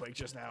an earthquake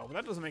just now, but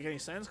that doesn't make any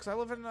sense because I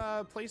live in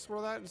a place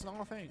where that is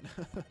not a thing.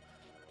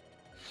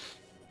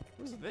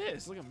 What is this?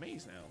 It's like a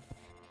maze now.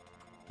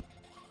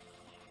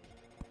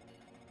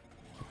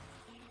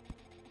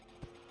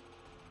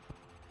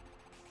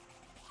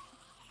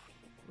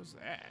 What was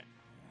that?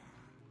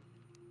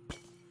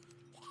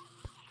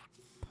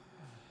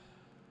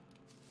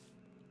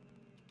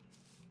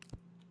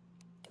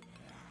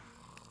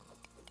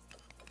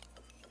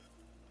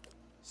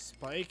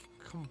 Spike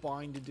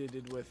combined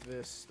it with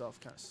this stuff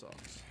kind of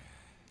sucks.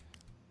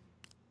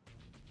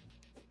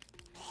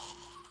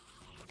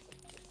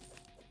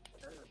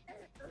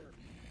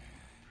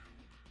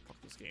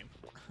 Fuck this game.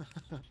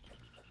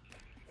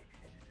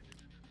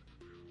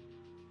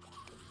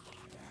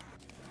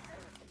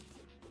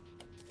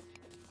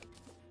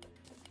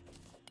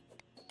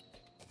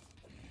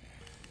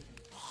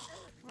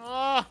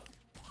 Ah!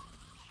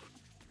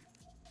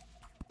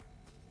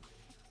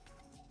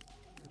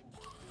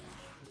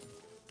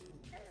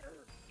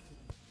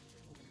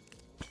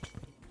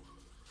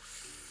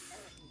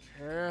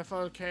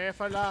 Careful,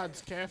 careful,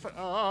 lads, careful.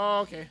 Oh,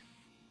 okay.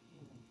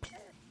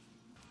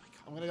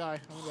 I'm gonna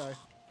die. I'm gonna die.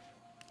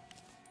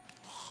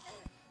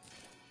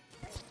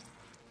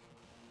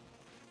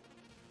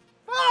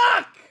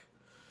 Fuck!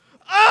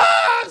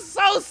 Ah! I'm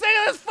so sick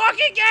of this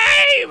fucking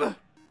game!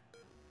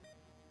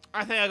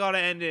 I think I gotta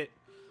end it.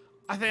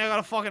 I think I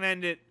gotta fucking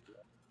end it.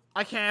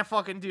 I can't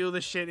fucking do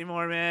this shit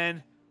anymore,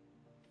 man.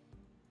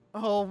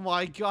 Oh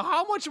my God.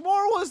 How much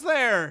more was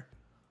there?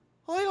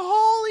 Like,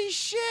 holy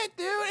shit,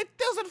 dude. It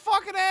doesn't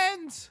fucking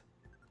end.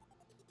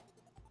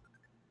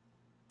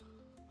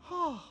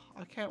 Oh,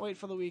 I can't wait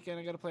for the weekend.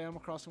 I gotta play Animal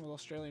Crossing with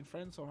Australian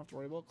friends, so I don't have to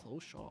worry about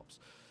closed shops.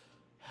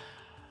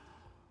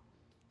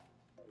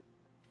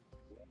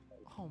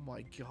 Oh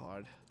my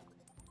God.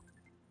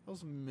 That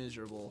was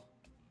miserable.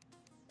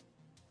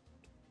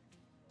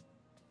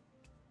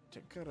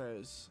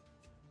 Tinkerers.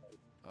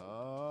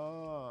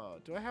 Oh,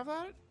 do I have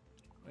that?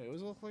 Wait, what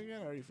does it look like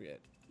again? I already forget.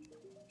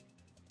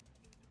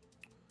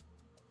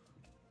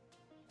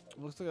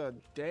 It looks like a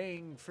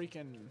dang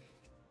freaking...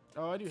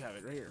 Oh, I do have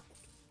it right here.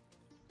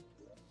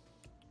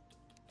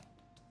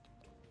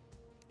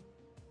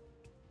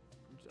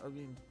 I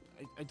mean,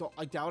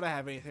 I doubt I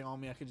have anything on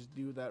me. I could just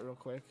do that real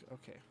quick.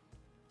 Okay.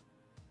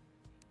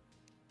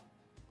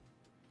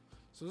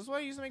 So this is what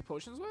I used to make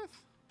potions with?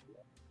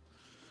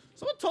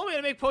 Someone told me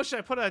to make potion.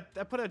 I put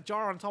a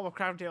jar on top of a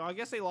crafting table. I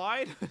guess they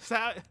lied. Is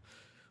that...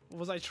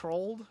 Was I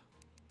trolled?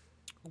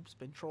 Oops,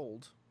 been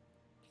trolled.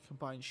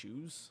 Combine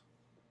shoes.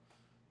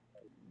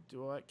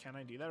 Can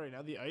I do that right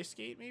now? The ice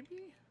skate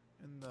maybe?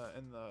 In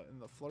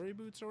the flurry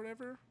boots or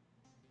whatever?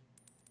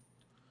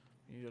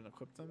 You didn't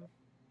equip them?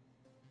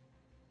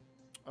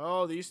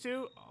 Oh, these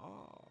two?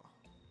 Oh.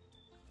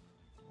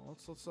 Well,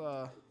 let's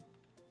there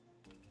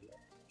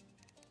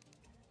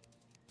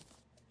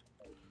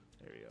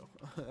we go.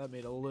 That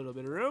made a little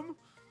bit of room.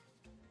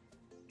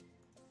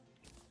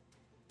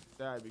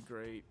 That'd be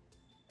great.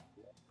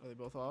 Are they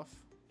both off?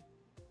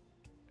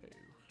 Ew.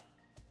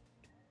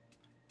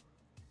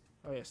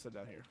 Oh yes, they're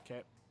down here.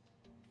 Okay.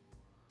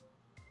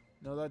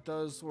 No, that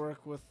does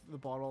work with the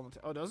bottle on the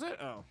oh, does it?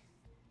 Oh.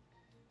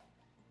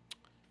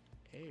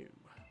 Ew.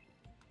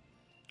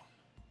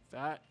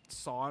 That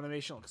saw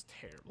animation looks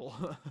terrible.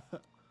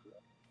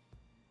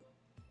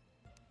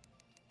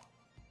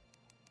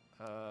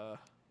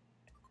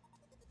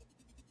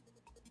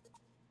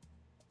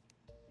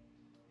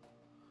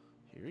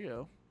 Here we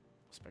go.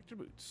 Spectre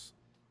boots.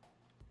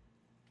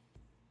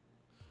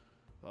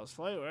 Let's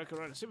fly where I can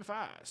run super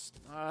fast.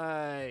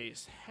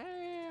 Nice.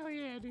 Hell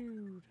yeah,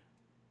 dude.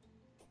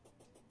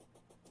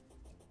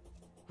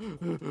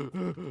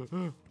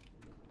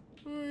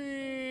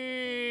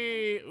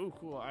 Ooh,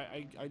 cool.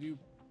 I do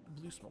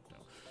blue smoke now.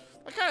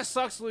 That kind of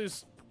sucks to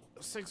lose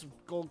 6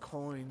 gold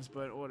coins,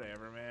 but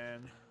whatever,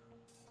 man.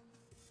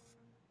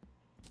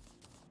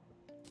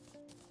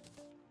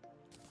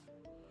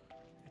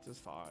 It's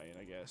just fine,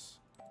 I guess.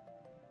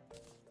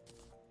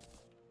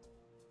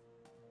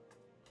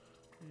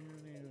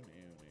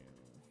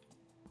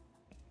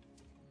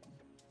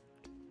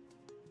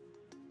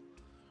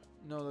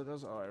 No, that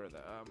does. Oh, I read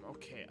that.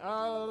 Okay.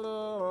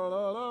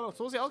 So what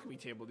does the alchemy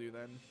table do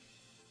then?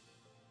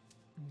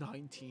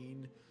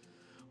 19.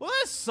 Well,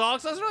 that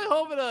sucks. I was really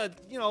hoping to,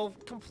 you know,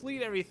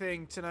 complete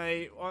everything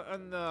tonight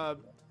on the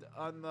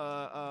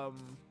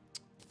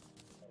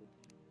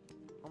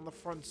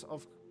fronts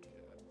of.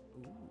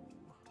 Ooh.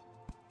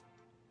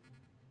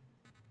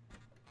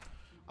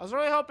 I was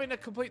really hoping to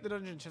complete the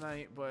dungeon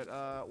tonight, but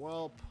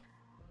well,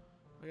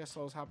 I guess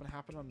that was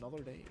happen another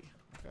day.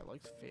 Like I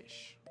liked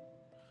fish.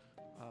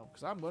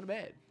 Because I'm going to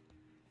bed.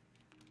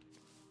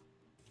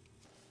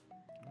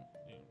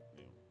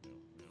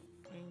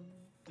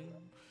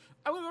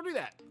 I'm going to go do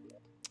that.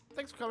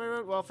 Thanks for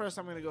coming. Well, first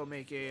I'm going to go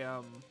make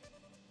a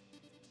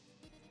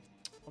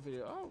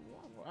video. Oh,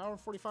 hour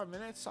 45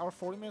 minutes. Hour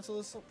 40 minutes of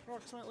this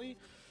approximately.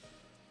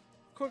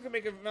 Quickly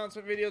make an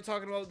announcement video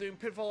talking about doing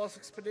Pitfall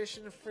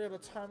Expedition. If we have the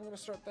time, I'm going to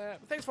start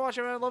that. But thanks for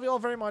watching, man. I love you all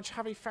very much.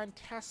 Have a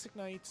fantastic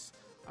night.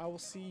 I will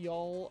see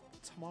y'all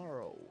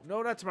tomorrow.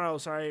 No, not tomorrow.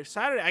 Sorry.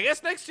 Saturday. I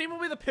guess next stream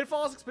will be the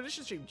Pitfalls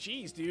Expedition stream.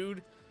 Jeez,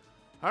 dude.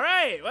 All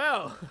right.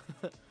 Well,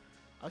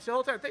 I'll see you the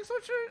whole time. Thanks so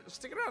much for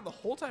sticking around the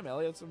whole time,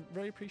 Elliot. It's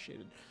very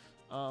appreciated.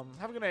 Have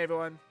a good night,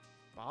 everyone.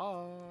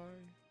 Bye.